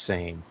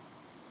insane.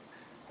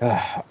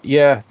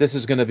 Yeah, this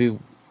is going to be,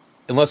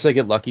 unless I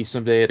get lucky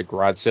someday at a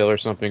garage sale or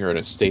something, or an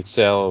estate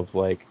sale of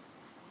like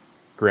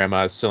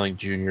grandma's selling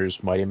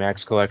Junior's Mighty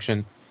Max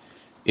collection,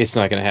 it's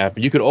not going to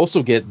happen. You could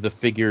also get the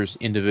figures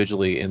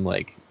individually in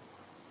like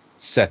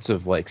sets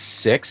of like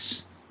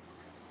 6.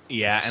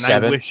 Yeah, and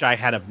 7. I wish I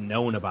had have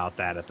known about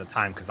that at the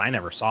time, because I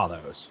never saw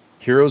those.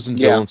 Heroes and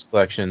Villains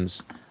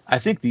collections. I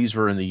think these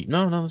were in the...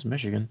 No, this is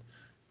Michigan.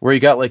 Where you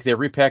got like they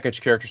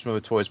repackaged characters from the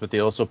toys, but they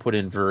also put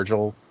in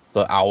Virgil,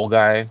 the owl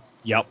guy.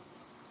 Yep.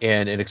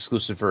 And an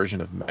exclusive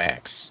version of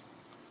Max.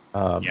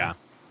 Yeah,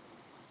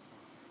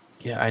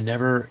 I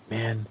never...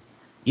 Man,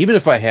 even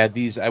if I had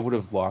these, I would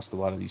have lost a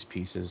lot of these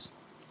pieces.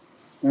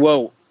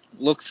 Whoa,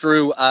 look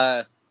through...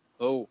 yeah,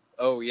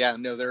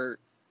 no, there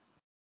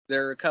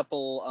are a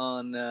couple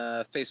on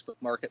Facebook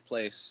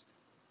Marketplace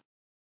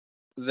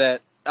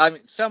that, I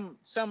mean, some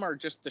are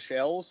just the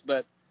shells,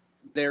 but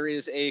there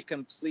is a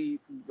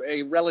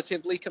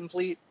relatively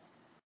complete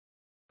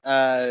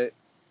Mighty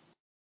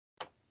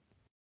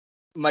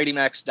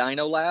Max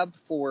Dino Lab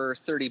for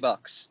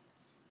 $30.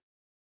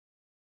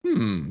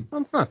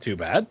 That's not too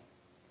bad.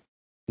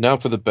 Now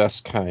for the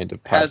best kind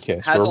of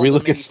podcast, where we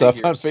look at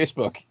stuff on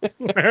Facebook.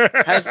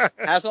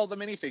 has all the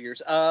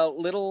minifigures.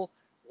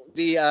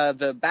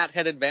 The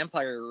bat-headed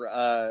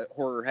vampire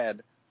horror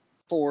head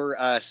for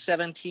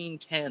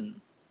 $17.10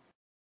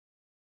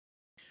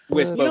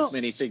 with both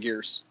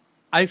minifigures.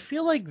 I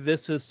feel like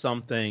this is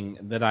something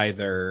that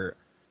either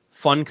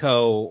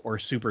Funko or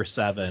Super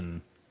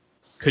 7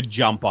 could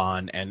jump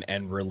on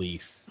and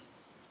release.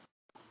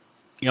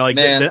 You know, like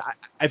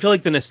I feel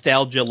like the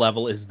nostalgia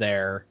level is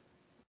there,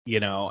 you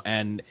know,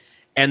 and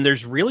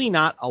there's really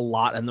not a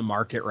lot in the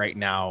market right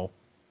now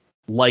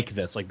like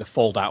this, like the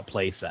fold-out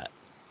playset.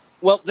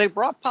 Well, they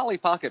brought Polly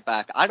Pocket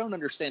back. I don't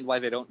understand why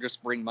they don't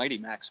just bring Mighty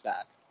Max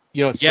back.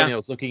 You know, it's funny. I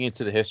was looking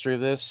into the history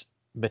of this.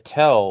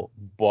 Mattel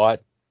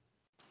bought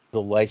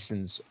the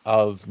license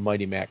of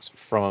Mighty Max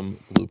from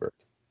Bluebird.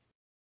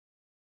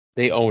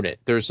 They own it.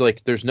 There's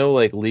no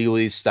like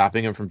legally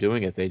stopping them from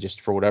doing it. They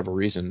just, for whatever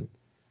reason,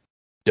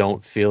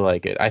 don't feel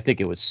like it. I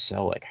think it would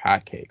sell like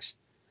hotcakes.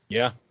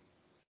 Yeah.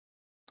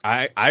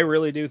 I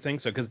really do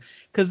think so,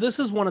 because this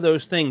is one of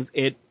those things.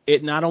 It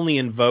not only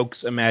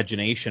invokes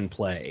imagination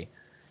play,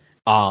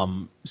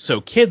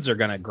 so kids are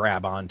gonna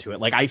grab onto it.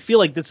 Like, I feel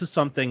like this is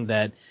something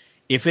that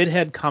if it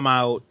had come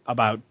out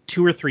about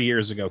 2 or 3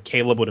 years ago,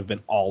 Caleb would have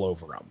been all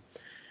over them.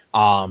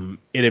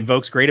 It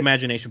invokes great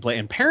imagination play,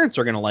 and parents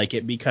are gonna like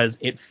it because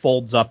it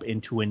folds up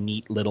into a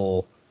neat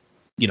little,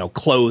 you know,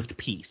 clothed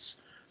piece.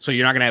 So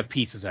you're not gonna have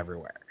pieces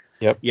everywhere.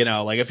 Yep. You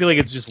know, like, I feel like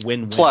it's just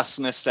win-win. Plus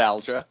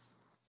nostalgia.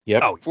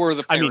 Yep. Oh, for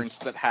the parents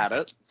that had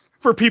it.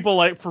 For people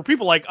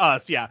like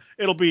us, yeah,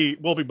 we'll be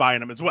buying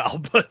them as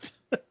well. But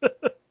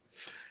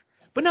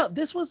but no,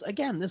 this was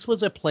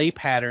a play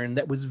pattern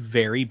that was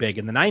very big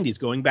in the 90s.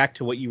 Going back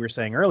to what you were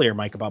saying earlier,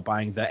 Mike, about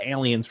buying the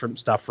aliens from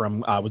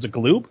was it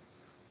Galoob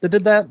that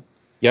did that?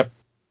 Yep.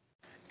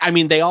 I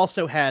mean, they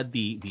also had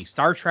the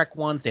Star Trek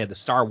ones. They had the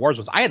Star Wars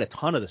ones. I had a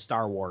ton of the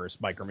Star Wars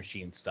Micro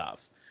Machine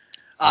stuff.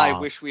 I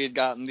wish we had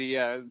gotten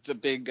the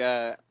big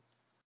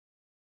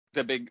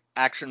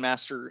Action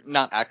Master,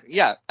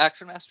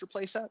 Action Master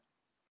playset.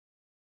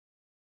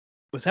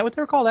 Was that what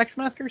they were called,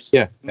 Action Masters?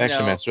 Yeah,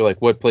 Action Master.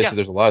 Like, what places? Yeah.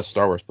 There's a lot of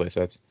Star Wars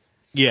playsets.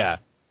 Yeah,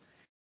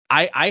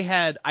 I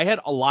had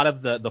a lot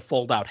of the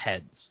fold out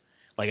heads.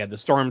 Like, I had the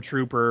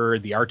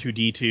Stormtrooper, the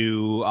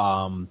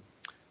R2D2.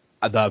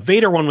 The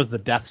Vader one was the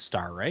Death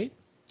Star, right?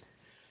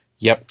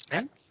 Yep.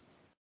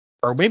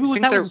 Or maybe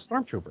that was a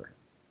Stormtrooper.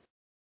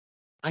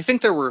 I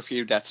think there were a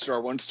few Death Star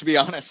ones, to be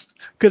honest.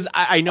 Because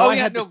I know.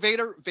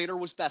 Vader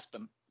was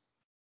Bespin.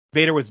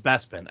 Vader was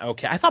Bespin.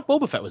 Okay, I thought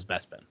Boba Fett was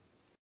Bespin.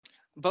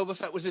 Boba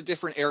Fett was a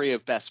different area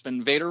of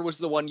Bespin. Vader was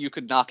the one you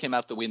could knock him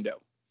out the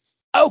window.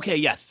 Okay,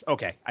 yes.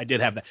 Okay, I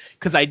did have that.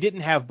 Because I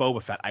didn't have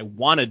Boba Fett. I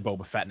wanted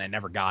Boba Fett, and I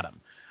never got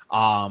him.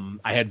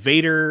 I had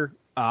Vader,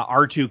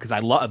 R2, because I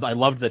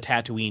loved the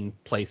Tatooine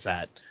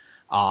playset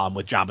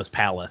with Jabba's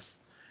palace.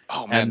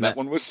 Oh, man, that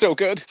one was so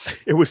good.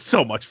 It was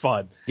so much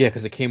fun. Yeah,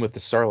 because it came with the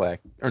Sarlacc.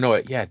 Or no,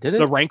 did it?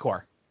 The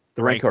Rancor.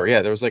 The Rancor,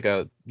 yeah. There was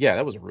that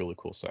was a really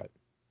cool set.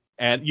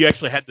 and you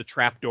actually had the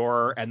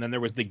trapdoor, and then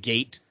there was the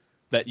gate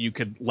that you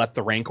could let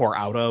the Rancor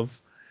out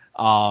of.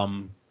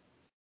 And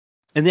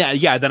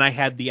then I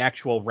had the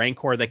actual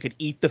Rancor that could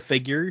eat the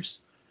figures,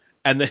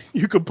 and then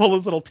you could pull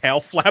his little tail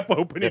flap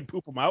open and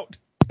poop them out.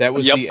 That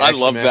was Yep, the I Action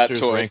love that Masters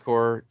toy.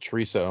 Rancor.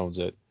 Teresa owns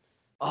it.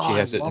 Oh, She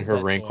has I it in love her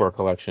that Rancor toy.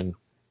 collection.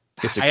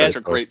 It's That's a such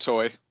a great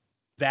toy.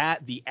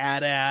 That, the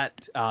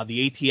AT-AT,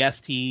 the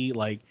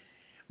ATST,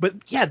 but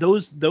yeah,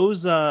 those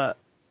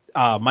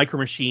Micro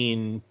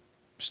Machine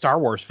Star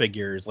Wars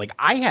figures,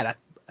 I had a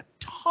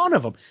ton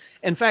of them.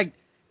 In fact,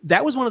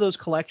 that was one of those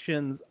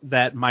collections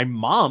that my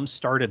mom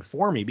started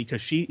for me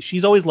because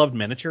she's always loved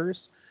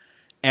miniatures.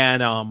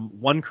 And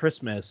one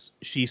Christmas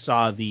she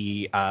saw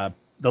the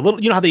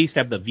little, how they used to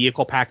have the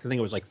vehicle packs. I think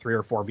it was 3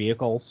 or 4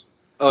 vehicles.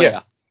 Oh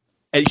yeah.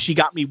 And she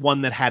got me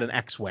one that had an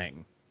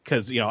X-Wing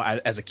because,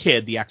 as a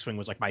kid, the X-Wing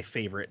was my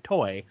favorite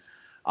toy.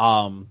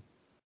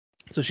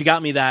 So she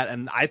got me that,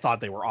 and I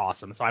thought they were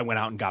awesome. So I went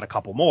out and got a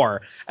couple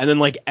more. And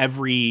then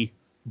every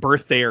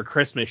birthday or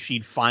Christmas,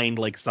 she'd find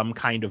some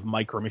kind of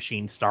Micro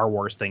Machine Star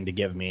Wars thing to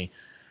give me.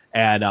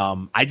 And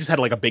I just had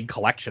a big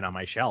collection on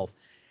my shelf.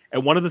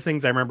 And one of the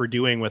things I remember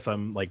doing with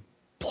them,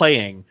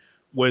 playing,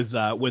 was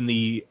when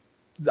the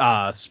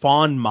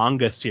Spawn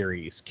manga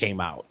series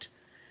came out.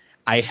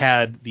 I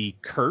had the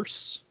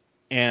Curse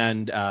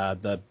and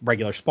the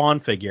regular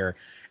Spawn figure,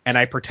 and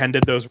I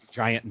pretended those were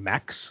giant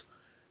mechs.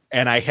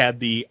 And I had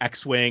the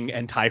X-Wing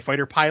and TIE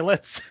Fighter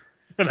pilots,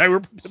 and I were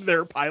pretending they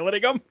were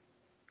piloting them.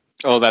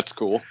 Oh, that's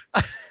cool.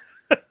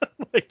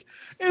 It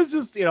was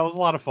just, it was a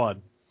lot of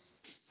fun.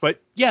 But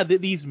yeah,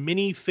 these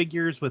mini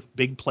figures with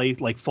big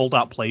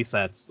fold-out play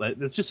sets,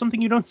 it's just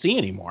something you don't see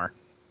anymore.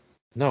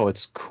 No,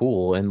 it's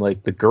cool. And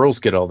the girls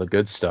get all the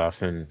good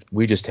stuff, and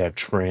we just have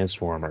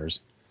Transformers.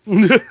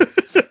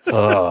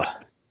 Ugh.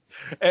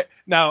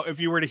 Now,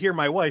 if you were to hear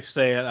my wife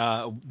say it,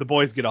 the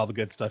boys get all the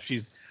good stuff.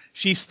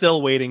 She's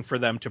still waiting for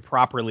them to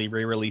properly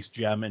re-release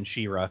Jem and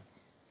She-Ra.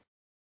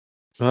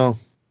 Well,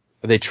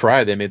 they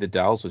tried. They made the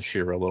dolls with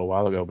She-Ra a little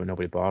while ago, but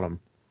nobody bought them.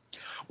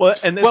 Well,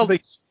 and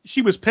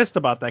she was pissed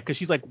about that because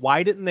she's like,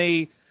 why didn't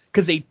they?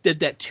 Because they did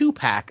that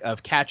 2-pack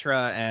of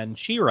Catra and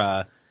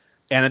She-Ra,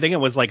 and I think it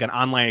was an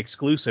online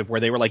exclusive where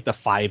they were the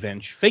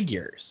 5-inch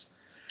figures.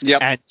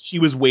 Yep. And she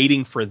was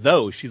waiting for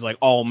those. She's like,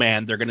 oh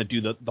man, they're gonna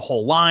do the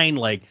whole line,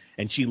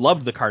 and she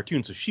loved the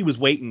cartoon, so she was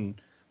waiting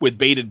with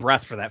bated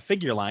breath for that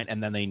figure line,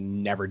 and then they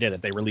never did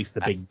it. They released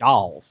the big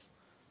dolls,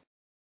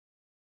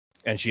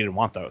 and she didn't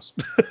want those.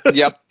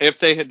 Yep. If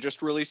they had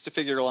just released a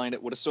figure line,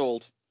 it would have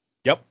sold.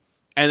 Yep.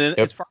 And then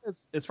as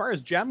far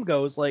as Jem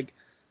goes, I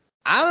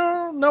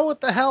don't know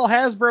what the hell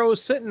Hasbro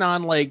is sitting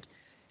on.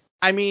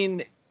 I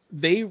mean,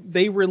 they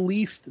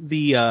released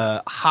the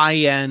high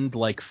end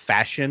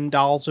fashion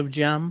dolls of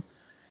Jem,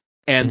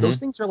 and those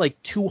things are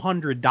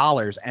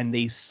 $200, and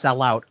they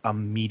sell out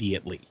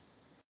immediately.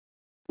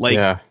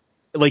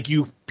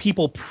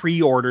 People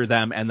pre-order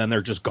them and then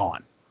they're just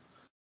gone.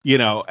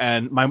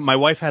 And my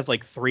wife has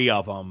 3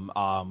 of them,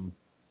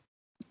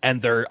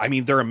 and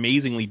they're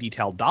amazingly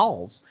detailed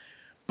dolls.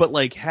 But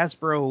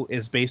Hasbro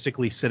is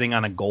basically sitting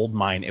on a gold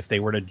mine if they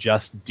were to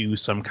just do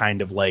some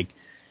kind of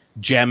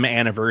Jem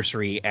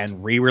anniversary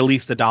and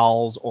re-release the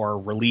dolls or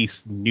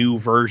release new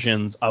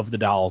versions of the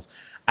dolls.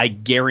 I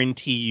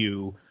guarantee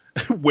you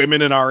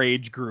women in our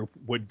age group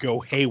would go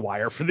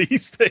haywire for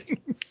these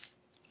things.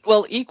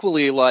 Well,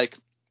 equally,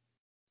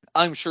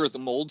 I'm sure the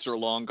molds are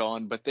long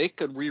gone, but they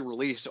could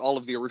re-release all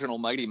of the original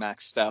Mighty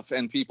Max stuff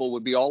and people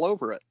would be all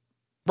over it.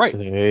 Right.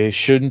 They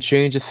shouldn't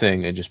change a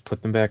thing and just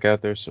put them back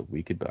out there so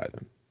we could buy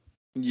them.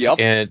 Yep.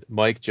 And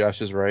Mike,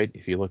 Josh is right.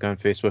 If you look on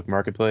Facebook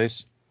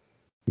Marketplace,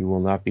 you will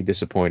not be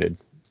disappointed.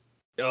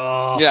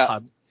 Oh, yeah.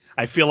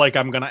 I feel like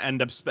I'm going to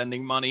end up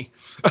spending money.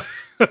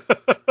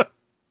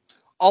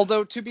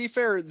 Although, to be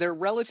fair, they're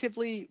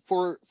relatively,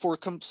 for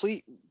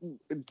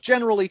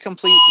generally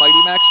complete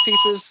Mighty Max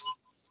pieces.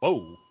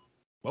 Whoa.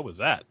 What was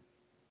that?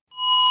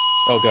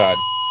 Oh, God.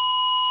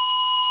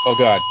 Oh,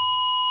 God.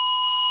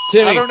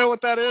 Timmy. I don't know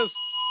what that is.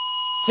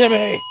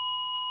 Timmy.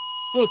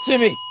 Little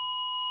Timmy.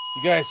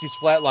 You guys, he's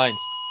flatlined.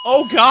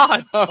 Oh,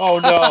 God. Oh,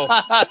 no.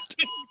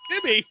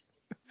 Timmy.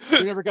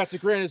 We never got to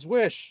grant his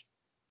wish.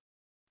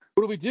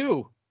 What do we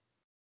do?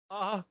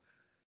 Oh,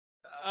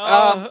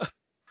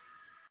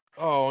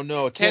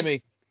 no,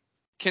 Timmy.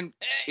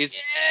 Is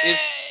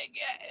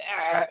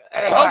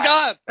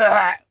oh,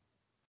 God.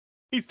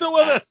 He's still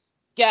with us.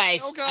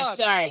 Guys, oh, God.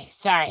 I'm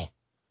sorry.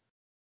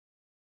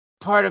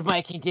 Part of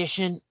my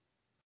condition,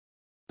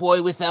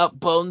 boy without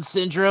bone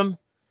syndrome,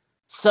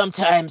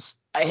 sometimes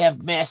I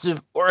have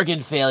massive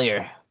organ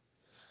failure.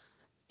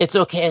 It's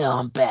okay though,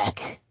 I'm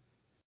back.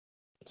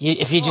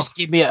 If you just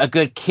give me a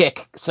good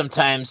kick,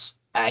 sometimes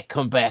I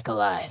come back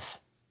alive.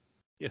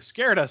 You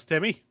scared us,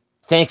 Timmy.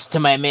 Thanks to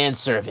my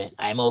manservant,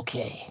 I'm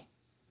okay.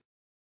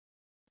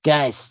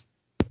 Guys,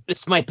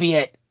 this might be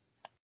it.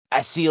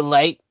 I see a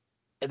light,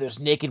 and there's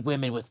naked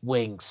women with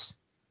wings.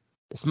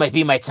 This might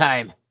be my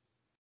time.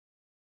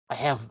 I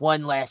have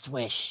one last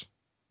wish.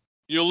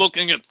 You're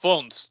looking at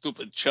phones,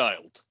 stupid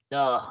child.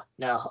 No,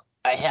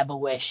 I have a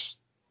wish.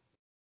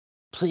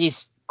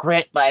 please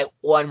grant my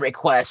one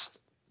request.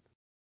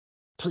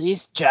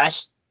 Please,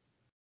 Josh.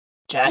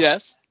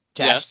 Yes.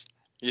 Josh.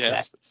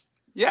 Yes.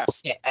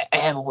 Yes. Okay, I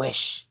have a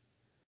wish.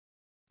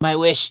 My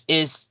wish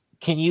is,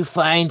 can you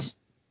find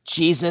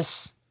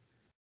Jesus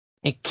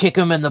and kick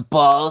him in the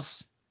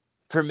balls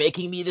for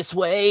making me this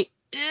way?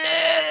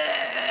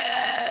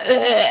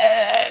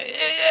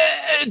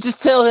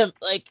 Just tell him,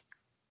 like,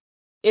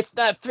 it's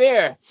not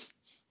fair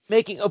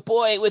making a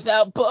boy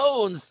without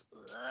bones.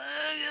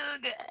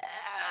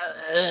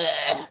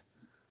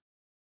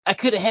 I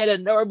could have had a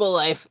normal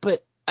life,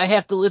 but I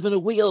have to live in a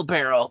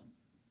wheelbarrow.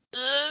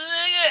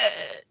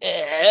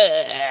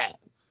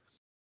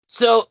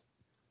 So,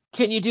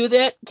 can you do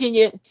that? Can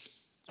you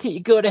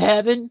go to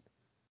heaven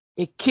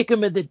and kick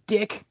him in the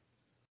dick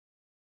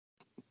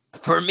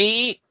for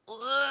me?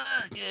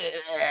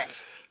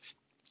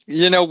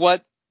 You know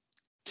what,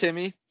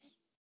 Timmy?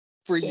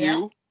 For Yeah?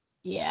 you,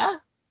 Yeah?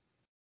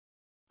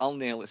 I'll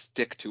nail his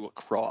dick to a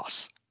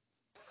cross.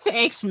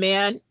 Thanks,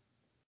 man.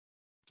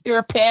 You're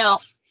a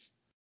pal.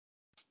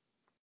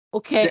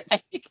 Okay, I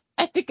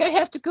think I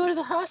have to go to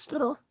the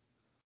hospital.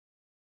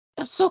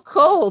 I'm so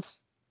cold.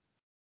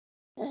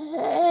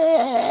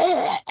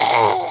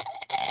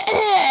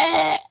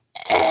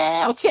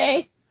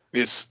 Okay.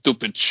 This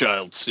stupid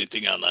child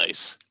sitting on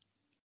ice.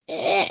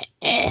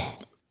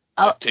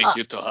 I'll Take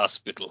you to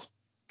hospital.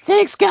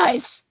 Thanks,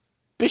 guys.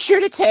 Be sure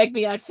to tag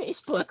me on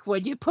Facebook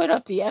when you put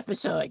up the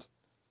episode.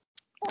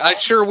 I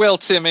sure will,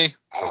 Timmy.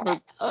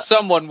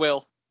 Someone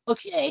will.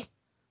 Okay.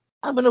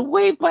 I'm gonna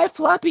wave my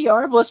floppy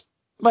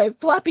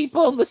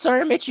boneless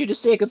arm at you to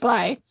say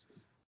goodbye.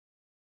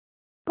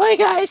 Bye,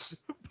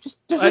 guys. Just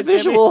there's a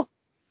visual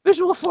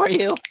for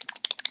you.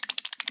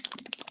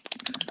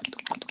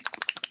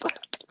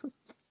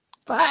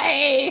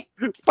 Bye.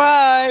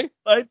 Bye.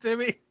 Bye,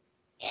 Timmy.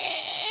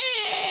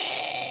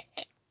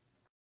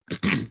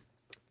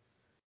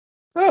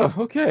 Oh,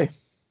 okay.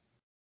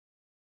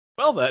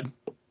 Well then.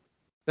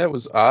 That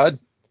was odd.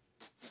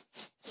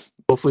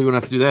 Hopefully we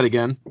don't have to do that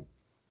again.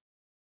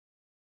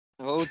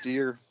 Oh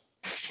dear.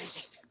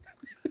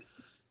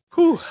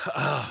 Whew.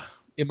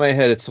 In my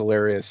head, it's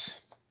hilarious.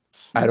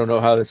 I don't know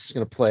how this is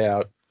going to play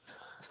out.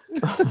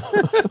 I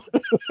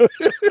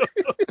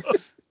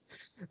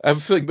have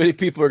a feeling many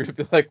people are going to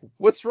be like,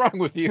 what's wrong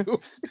with you?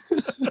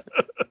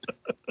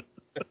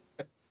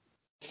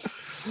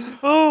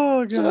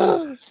 Oh,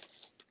 God.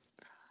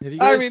 Have you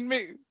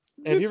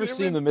ever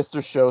seen the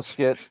Mr. Show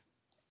skit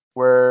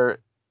where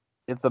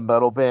the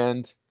metal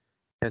band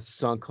has a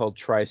song called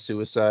Try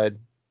Suicide?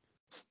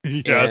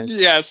 Yes.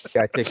 Yes. The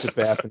guy takes a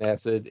bath in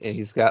acid, and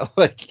he's got,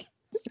 like,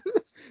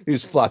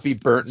 these floppy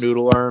burnt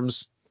noodle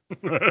arms.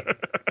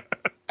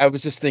 I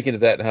was just thinking of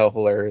that and how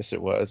hilarious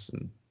it was.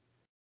 And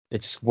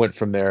it just went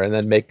from there. And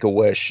then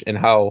Make-A-Wish and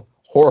how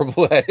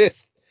horrible that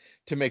is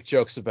to make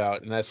jokes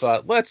about. And I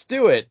thought, let's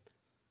do it.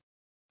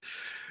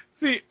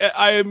 See,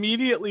 I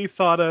immediately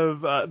thought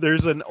of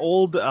there's an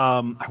old I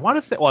want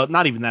to say, well,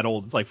 not even that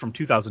old. It's like from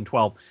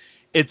 2012.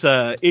 It's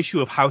a issue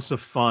of House of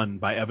Fun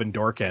by Evan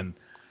Dorkin.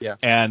 Yeah.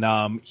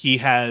 And he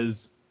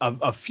has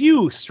a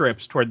few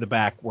strips toward the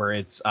back where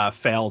it's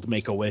failed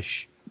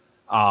Make-A-Wish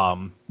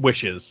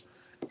wishes.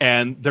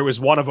 And there was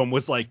one of them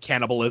was like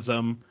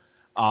cannibalism.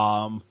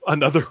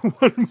 Another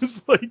one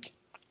was like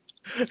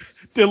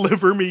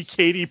deliver me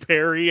Katy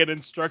Perry and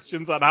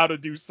instructions on how to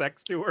do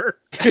sex to her.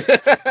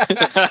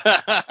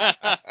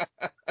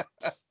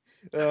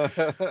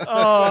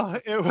 Oh,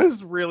 it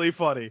was really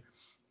funny.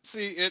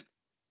 See,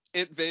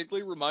 it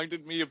vaguely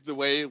reminded me of the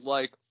way,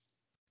 like,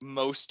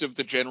 most of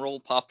the general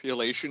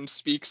population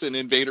speaks in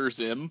Invader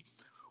Zim,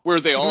 where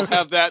they all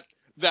have that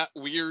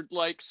weird,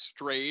 like,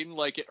 strain,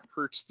 like it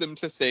hurts them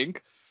to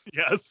think.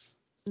 Yes.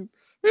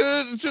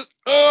 It's just,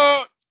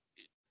 can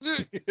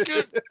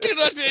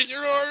I take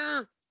your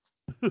order?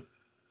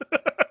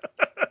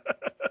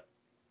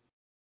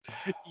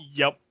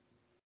 Yep.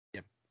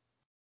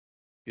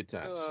 Good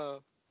times.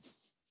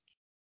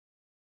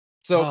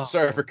 So, Oh.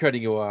 sorry for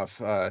cutting you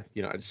off. I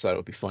just thought it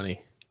would be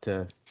funny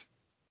to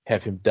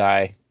have him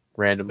die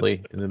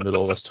randomly in the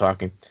middle of us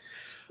talking.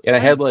 And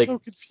I'm so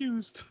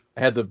confused.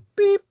 I had the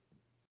beep,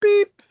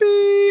 beep,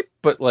 beep,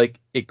 but like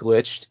it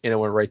glitched and it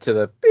went right to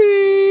the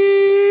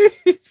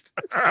beep.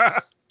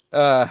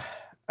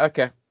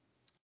 Okay.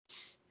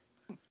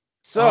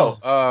 So,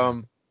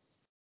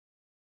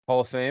 Hall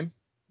of Fame.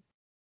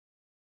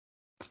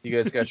 You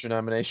guys got your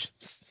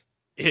nominations?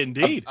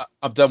 Indeed.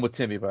 I'm done with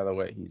Timmy, by the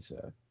way. He's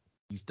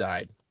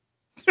died.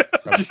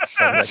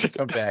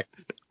 Come back.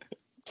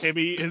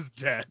 Timmy is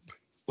dead.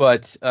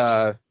 But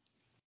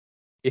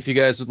if you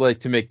guys would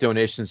like to make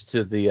donations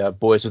to the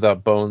Boys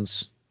Without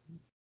Bones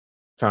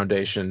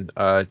Foundation,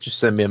 just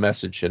send me a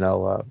message and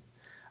I'll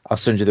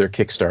send you their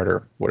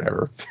Kickstarter,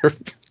 whatever.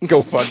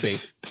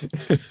 GoFundMe.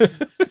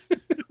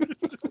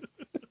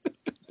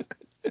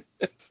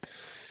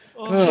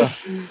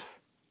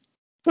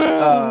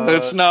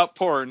 It's not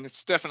porn.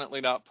 It's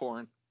definitely not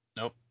porn.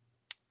 Nope.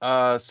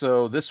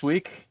 So this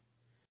week,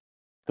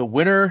 the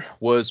winner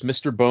was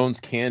Mr. Bones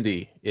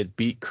Candy. It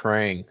beat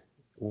Krang,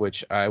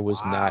 which I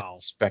was not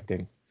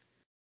expecting.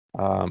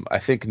 I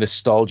think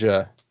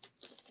nostalgia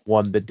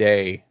won the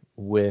day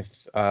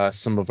with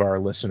some of our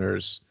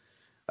listeners.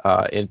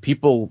 And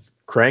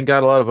Krang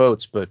got a lot of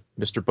votes, but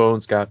Mr.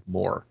 Bones got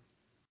more.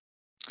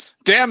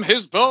 Damn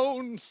his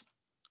bones!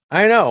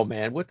 I know,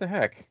 man. What the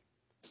heck?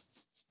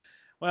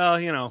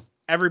 Well,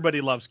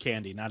 everybody loves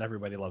candy. Not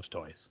everybody loves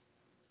toys.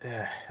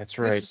 That's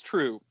right. This is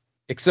true.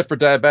 Except for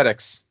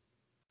diabetics.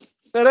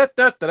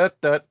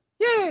 Da-da-da-da-da-da.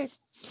 Yay!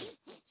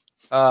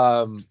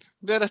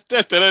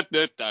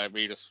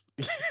 Diabetes.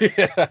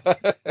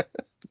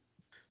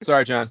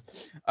 Sorry, John.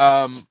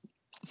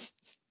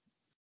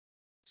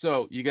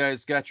 So you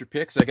guys got your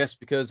picks. I guess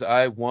because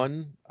I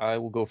won, I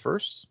will go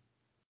first.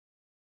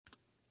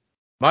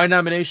 My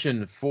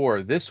nomination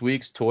for this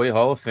week's Toy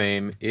Hall of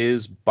Fame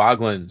is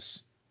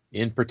Boglins,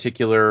 in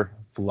particular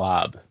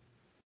Vlob.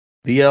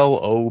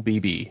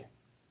 VLOBB.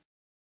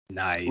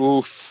 Nice.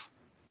 Oof.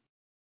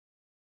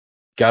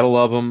 Gotta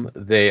love them.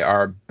 They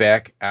are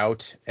back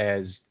out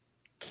as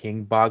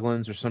King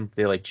Boglins or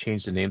something. They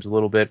changed the names a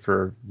little bit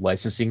for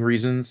licensing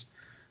reasons.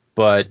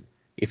 But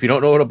if you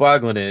don't know what a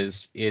Boglin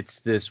is, it's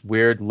this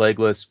weird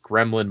legless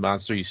gremlin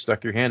monster. You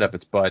stuck your hand up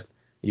its butt.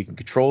 You can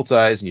control its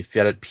eyes and you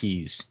fed it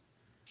peas.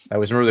 I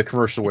always remember the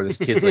commercial where this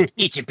kid's like,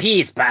 Eat your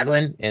peas,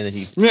 Boglin. and then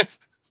he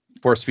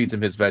force feeds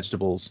him his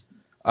vegetables.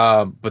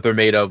 But they're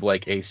made of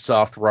a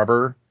soft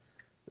rubber.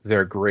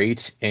 They're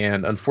great.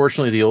 And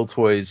unfortunately, the old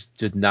toys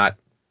did not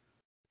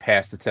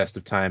pass the test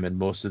of time, and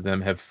most of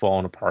them have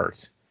fallen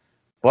apart.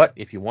 But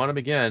if you want them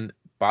again,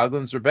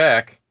 Boglins are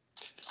back.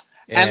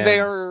 And they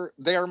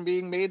are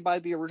being made by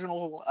the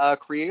original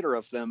creator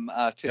of them,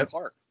 Tim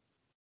Clark.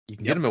 You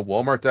can get them at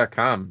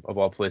Walmart.com, of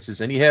all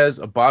places. And he has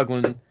a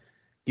Boglin.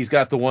 He's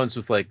got the ones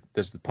with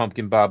there's the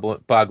pumpkin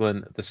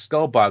Boglin, the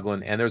skull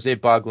Boglin, and there's a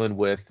Boglin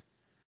with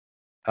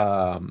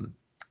Captain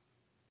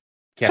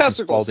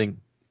Testicles.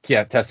 Spaulding.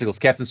 Yeah, testicles.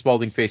 Captain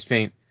Spaulding face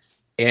paint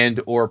and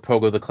or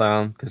Pogo the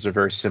Clown, because they're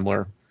very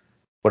similar.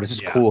 But it's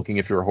just cool looking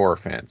if you're a horror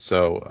fan.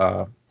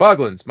 So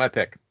Boglins, my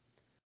pick.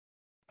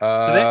 So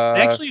they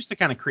actually used to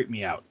kind of creep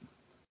me out.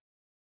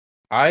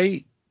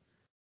 I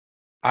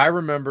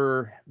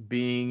remember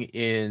being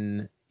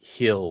in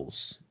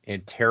Hills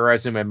and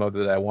terrorizing my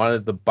mother that I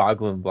wanted the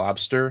Boglin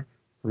lobster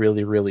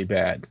really, really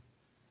bad.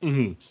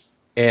 Mm-hmm.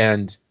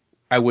 And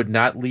I would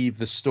not leave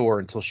the store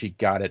until she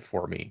got it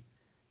for me.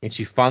 And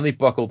she finally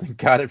buckled and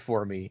got it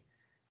for me.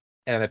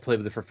 And I played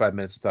with it for 5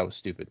 minutes and thought it was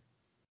stupid.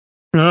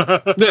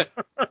 That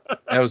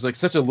was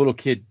such a little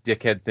kid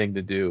dickhead thing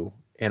to do.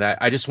 And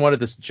I just wanted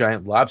this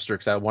giant lobster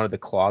because I wanted the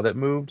claw that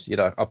moved.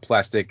 A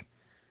plastic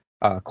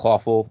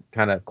clawful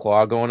kind of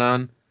claw going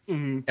on.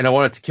 Mm-hmm. And I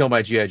wanted to kill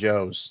my G.I.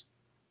 Joes.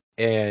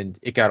 And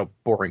it got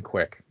boring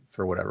quick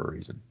for whatever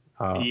reason.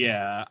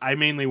 Yeah, I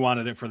mainly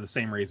wanted it for the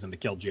same reason, to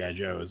kill G.I.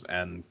 Joes.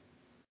 And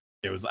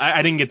it was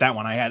I didn't get that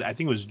one. I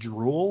think it was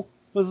Drool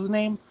was his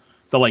name.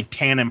 The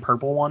tan and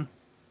purple one.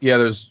 Yeah,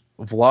 there's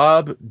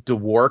Vlob,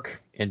 Dwork,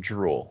 and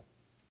Drool.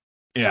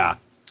 Yeah.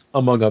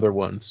 Among other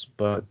ones,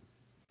 but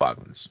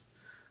Boglins.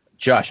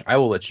 Josh, I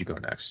will let you go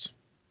next.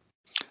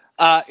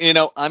 I'm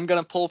going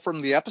to pull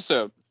from the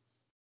episode.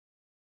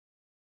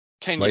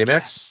 Can Mighty you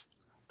Max? guess?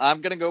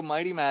 I'm going to go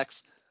Mighty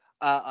Max.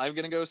 I'm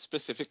going to go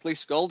specifically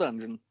Skull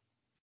Dungeon.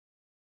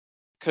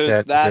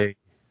 Because that is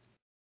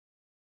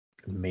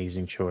a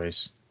amazing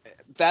choice.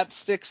 That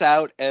sticks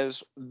out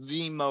as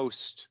the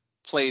most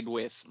played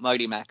with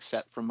Mighty Max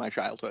set from my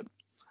childhood.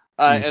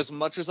 As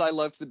much as I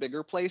loved the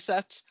bigger play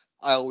sets,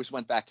 I always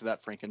went back to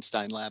that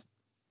Frankenstein lab.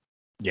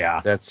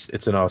 Yeah.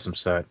 It's an awesome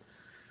set.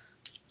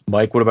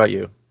 Mike, what about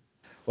you?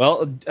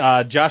 Well,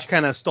 Josh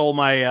kind of stole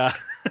my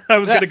I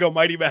was going to go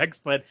Mighty Max,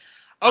 but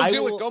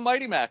Go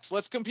Mighty Max.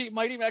 Let's compete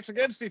Mighty Max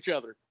against each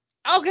other.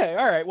 Okay,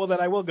 all right. Well, then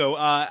I will go.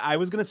 I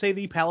was going to say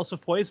the Palace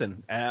of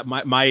Poison,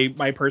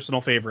 my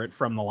personal favorite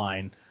from the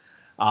line.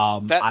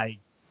 I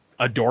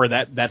adore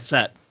that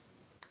set.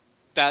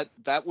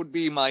 That would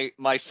be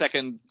my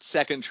second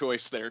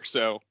choice there.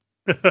 So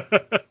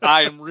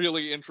I am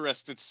really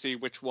interested to see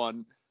which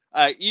one,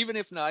 even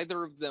if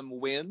neither of them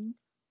win.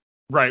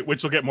 Right,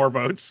 which will get more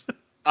votes.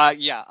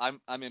 Yeah,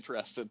 I'm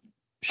interested.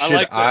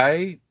 Should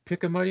I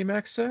pick a Mighty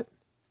Max set?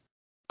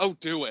 Oh,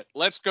 do it.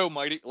 Let's go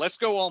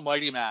all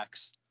Mighty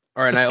Max.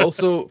 All right, and I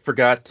also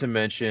forgot to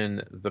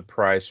mention the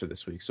prize for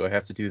this week, so I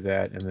have to do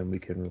that, and then we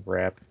can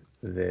wrap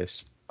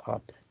this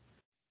up.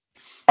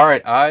 All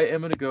right, I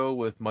am going to go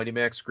with Mighty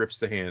Max Grips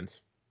the Hand.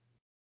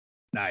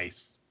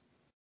 Nice.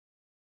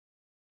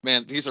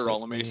 Man, these are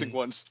all amazing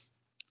ones.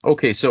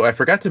 Okay, so I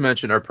forgot to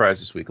mention our prize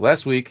this week.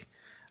 Last week,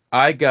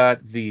 I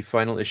got the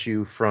final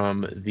issue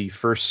from the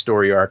first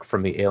story arc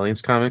from the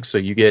Aliens comics, so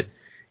you get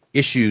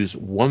issues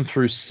 1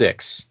 through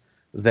 6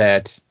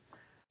 that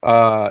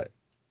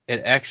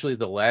and actually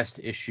the last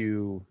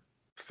issue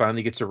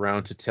finally gets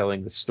around to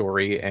telling the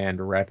story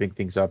and wrapping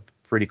things up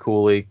pretty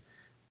coolly,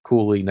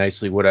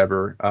 nicely,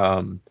 whatever.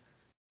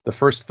 The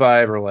first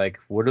 5 are like,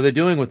 what are they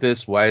doing with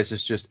this? Why is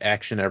this just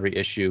action every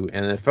issue?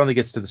 And then it finally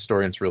gets to the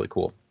story and it's really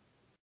cool.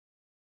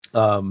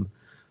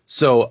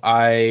 So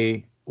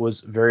I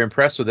was very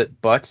impressed with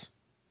it, but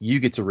you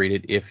get to read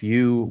it if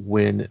you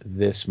win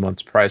this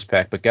month's prize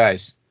pack. But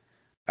guys,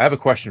 I have a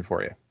question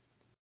for you.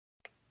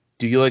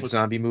 Do you like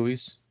zombie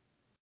movies?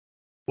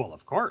 Well,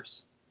 of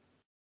course.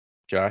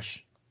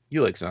 Josh,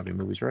 you like zombie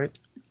movies, right?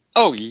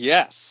 Oh,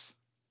 yes.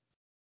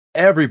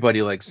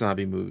 Everybody likes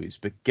zombie movies,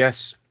 but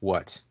guess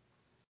what?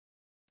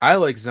 I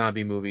like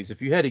zombie movies.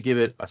 If you had to give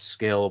it a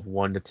scale of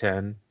 1 to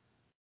 10,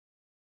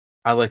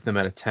 I like them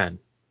at a 10.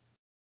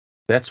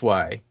 That's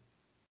why,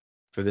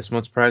 for this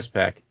month's prize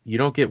pack, you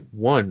don't get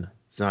one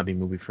zombie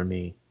movie from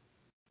me.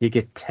 You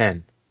get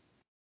 10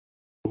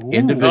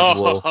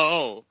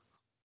 individual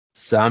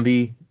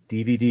zombie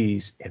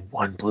DVDs and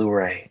one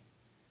Blu-ray.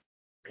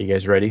 Are you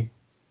guys ready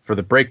for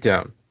the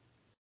breakdown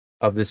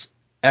of this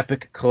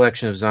epic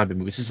collection of zombie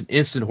movies? This is an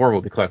instant horror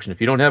movie collection.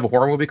 If you don't have a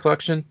horror movie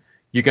collection,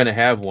 you're going to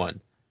have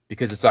one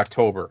because it's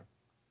October.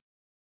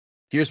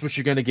 Here's what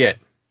you're going to get.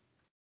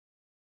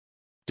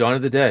 Dawn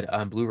of the Dead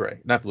on Blu-ray.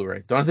 Not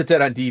Blu-ray. Dawn of the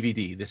Dead on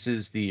DVD. This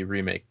is the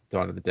remake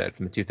Dawn of the Dead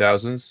from the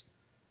 2000s.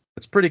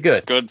 It's pretty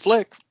good. Good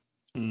flick.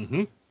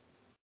 Mm-hmm.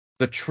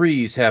 The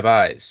Trees Have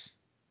Eyes.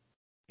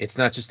 It's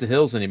not just the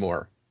hills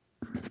anymore.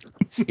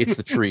 It's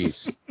the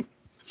trees.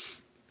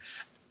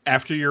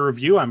 After your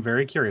review, I'm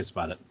very curious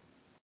about it.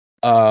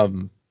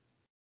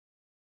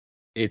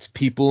 It's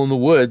people in the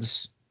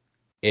woods,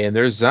 and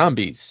there's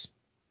zombies.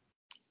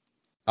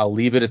 I'll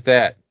leave it at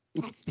that.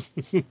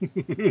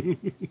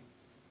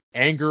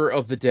 Anger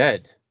of the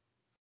Dead.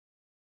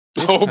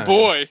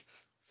 Boy.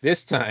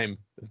 This time,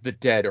 the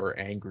dead are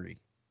angry.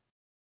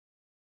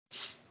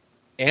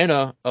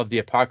 Anna of the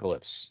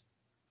Apocalypse.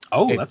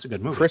 Oh, that's a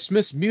good movie.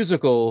 Christmas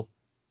musical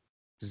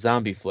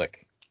zombie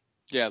flick.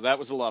 Yeah, that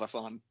was a lot of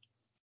fun.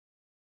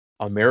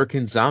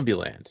 American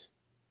Zombieland.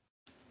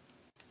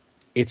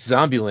 It's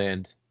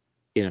Zombieland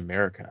in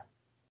America.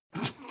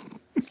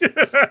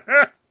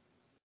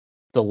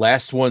 The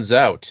Last One's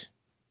Out.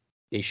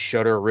 A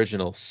Shudder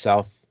original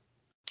South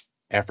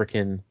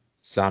African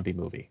zombie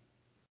movie.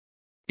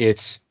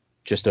 It's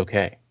just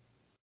okay.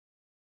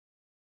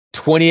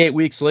 28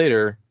 weeks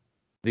later,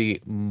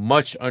 the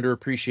much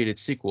underappreciated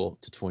sequel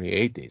to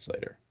 28 Days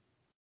Later.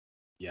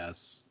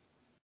 Yes.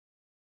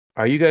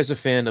 Are you guys a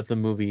fan of the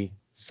movie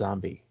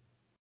Zombie?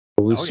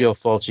 The Lucio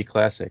Fulci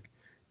classic.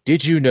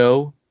 Did you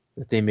know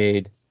that they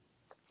made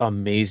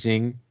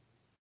amazing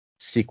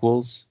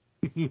sequels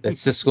that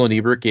Siskel and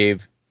Ebert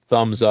gave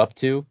thumbs up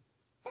to?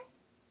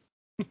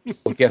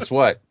 Well, guess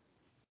what?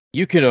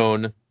 You can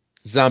own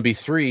Zombie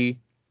 3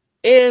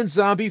 and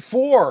Zombie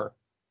 4.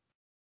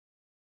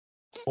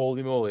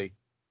 Holy moly.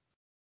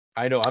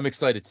 I know, I'm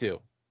excited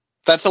too.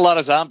 That's a lot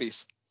of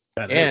zombies.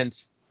 And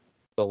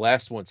the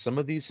last one, some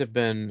of these have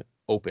been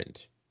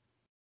opened.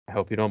 I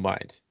hope you don't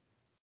mind.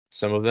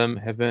 Some of them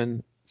have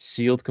been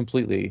sealed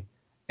completely,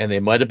 and they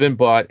might have been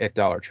bought at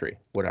Dollar Tree,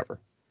 whatever.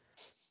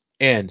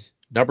 And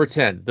number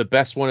 10, the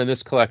best one in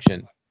this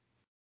collection,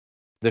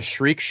 the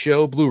Shriek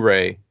Show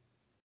Blu-ray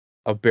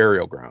of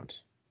Burial Ground.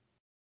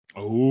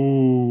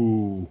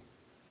 Oh.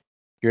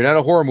 You're not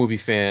a horror movie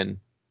fan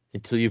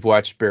until you've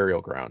watched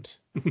Burial Ground.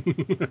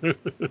 And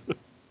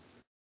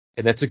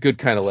that's a good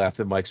kind of laugh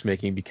that Mike's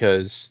making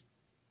because...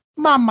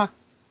 Mama,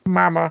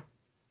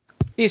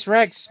 these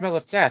rags smell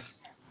of death.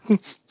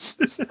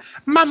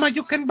 Mama,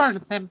 you can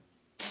burn them.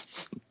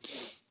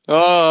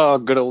 Oh,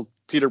 good old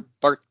Peter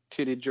Bark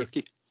titty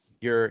jerky.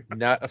 You're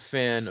not a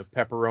fan of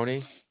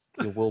pepperoni,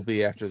 you will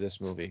be after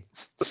this movie.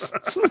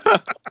 That's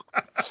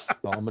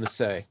all I'm going to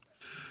say.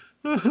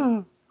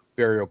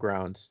 Burial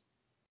Ground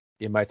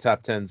in my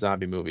top 10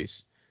 zombie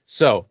movies.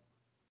 So,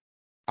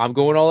 I'm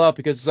going all out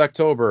because it's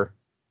October.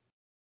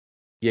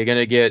 You're going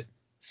to get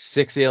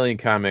 6 Alien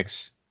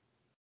comics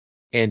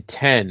and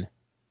 10,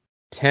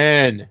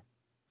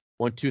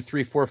 1, 2,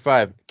 3, 4,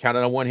 5, count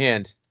it on one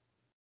hand,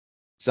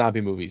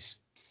 zombie movies.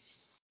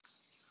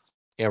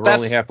 And we're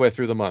only halfway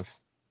through the month.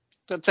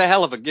 That's a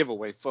hell of a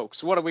giveaway,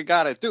 folks. What do we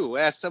got to do?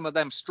 Add some of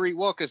them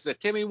streetwalkers that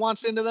Timmy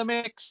wants into the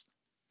mix?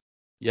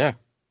 Yeah.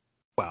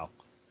 Wow.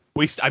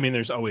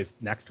 There's always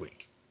next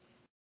week.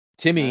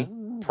 Timmy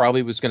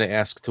probably was going to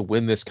ask to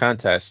win this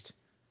contest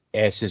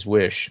as his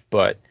wish,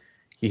 but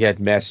he had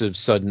massive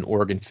sudden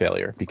organ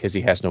failure because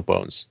he has no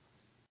bones.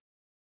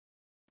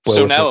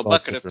 So now a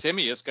bucket of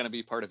Timmy is going to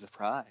be part of the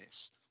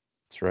prize.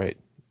 That's right.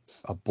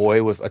 A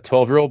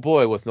 12-year-old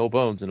boy with no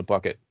bones in a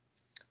bucket.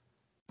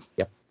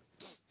 Yep.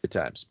 Good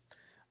times.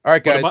 All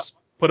right, guys.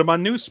 Put him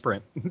on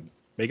newsprint.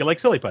 Make it like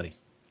Silly Putty.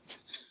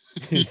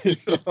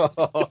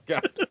 Oh,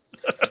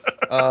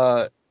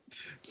 God.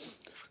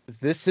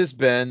 This has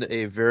been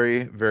a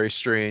very, very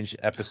strange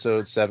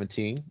episode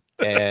 17.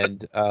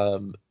 And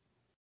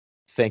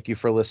thank you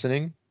for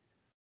listening.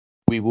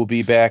 We will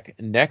be back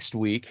next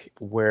week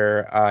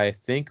where I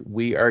think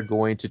we are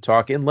going to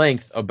talk in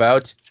length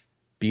about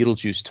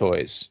Beetlejuice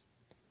toys.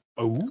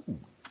 Oh.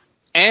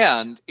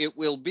 And it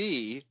will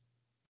be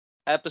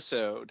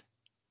episode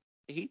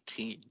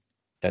 18.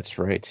 That's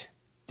right.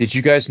 Did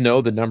you guys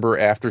know the number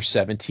after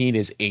 17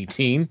 is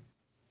 18?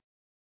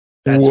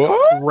 That's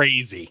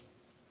crazy.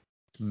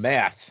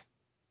 Math.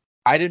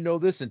 I didn't know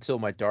this until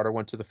my daughter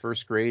went to the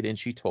first grade and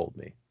she told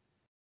me.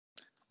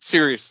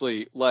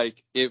 seriously,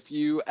 like, if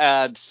you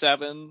add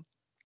 7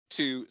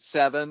 to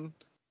 7,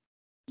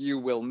 you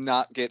will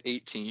not get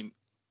 18.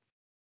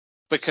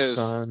 Because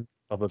Son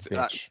of a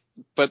bitch.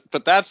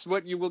 but that's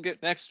what you will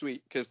get next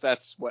week, because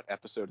that's what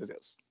episode it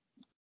is.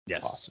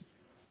 Yes. Awesome.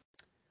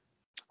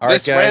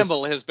 This right, guys.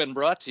 ramble has been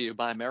brought to you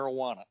by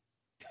marijuana.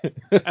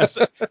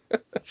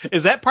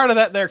 Is that part of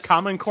that there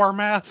Common Core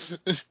math?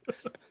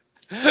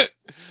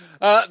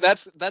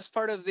 That's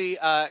part of the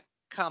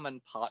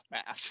common pot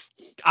math.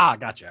 Ah,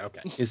 gotcha.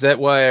 Okay. Is that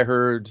why I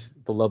heard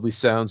the lovely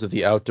sounds of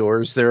the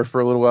outdoors there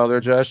for a little while there,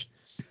 Josh?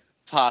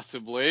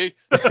 Possibly.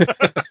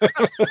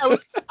 I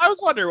was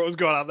wondering what was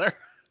going on there.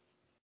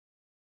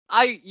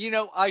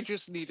 I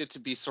just needed to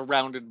be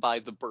surrounded by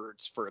the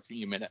birds for a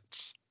few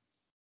minutes.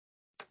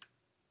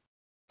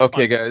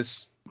 Okay,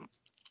 guys.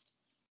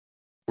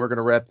 We're going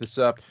to wrap this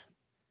up.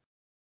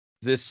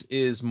 This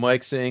is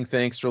Mike saying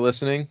thanks for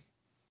listening.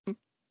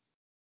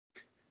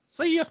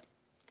 See ya.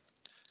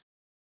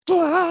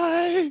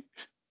 Bye.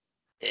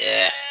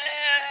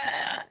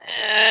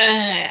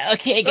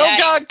 Okay, guys. Oh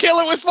God, kill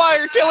it with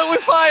fire! Kill it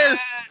with fire!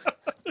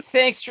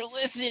 Thanks for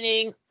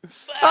listening.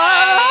 Bye.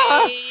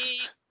 Ah!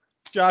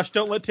 Josh,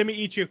 don't let Timmy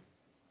eat you.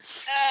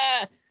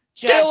 Josh,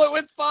 Kill it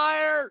with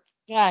fire!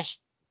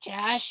 Josh.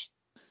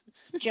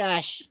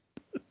 Yes.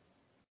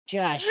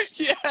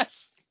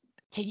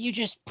 Can you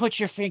just put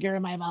your finger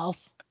in my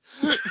mouth?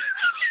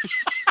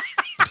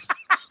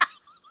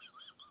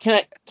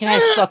 Can I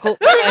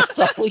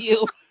suckle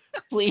you,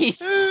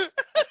 please?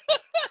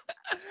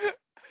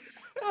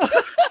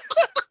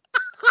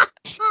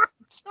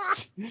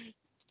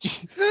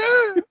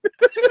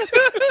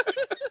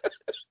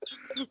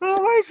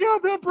 Oh my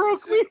God, that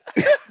broke me.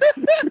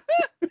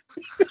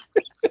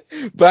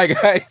 Bye,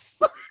 guys.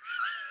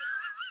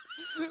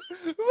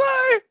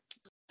 Bye.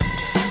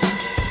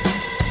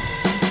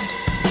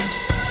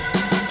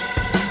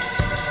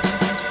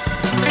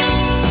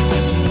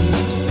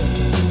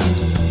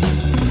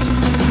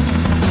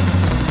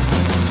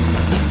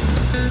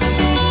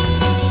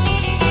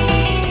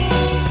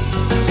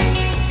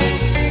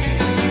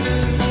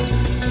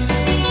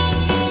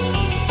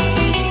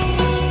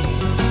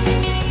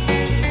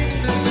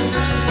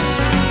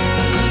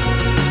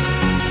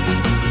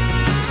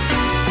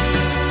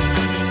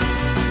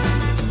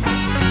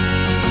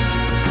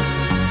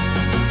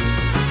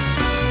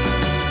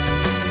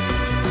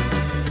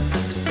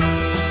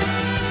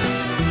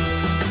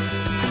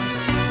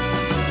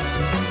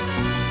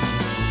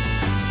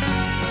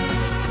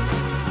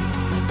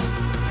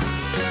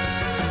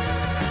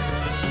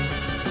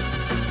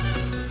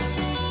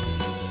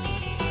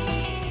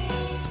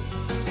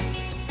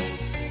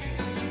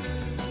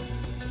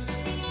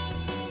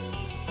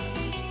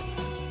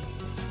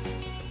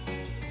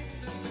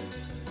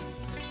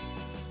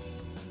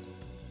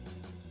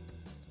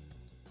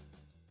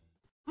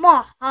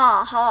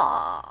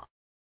 Mahaha.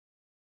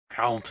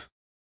 Count,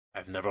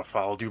 I've never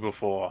followed you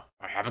before.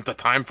 I haven't the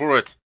time for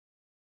it.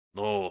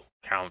 No,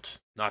 Count,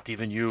 not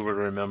even you will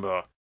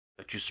remember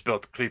that you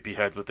spelt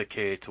Creepyhead with a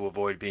K to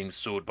avoid being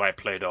sued by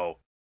Play-Doh.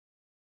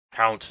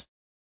 Count,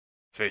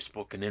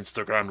 Facebook and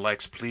Instagram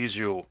likes please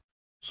you,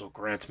 so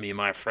grant me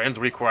my friend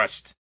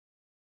request.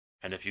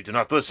 And if you do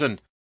not listen,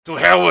 to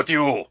hell with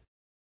you!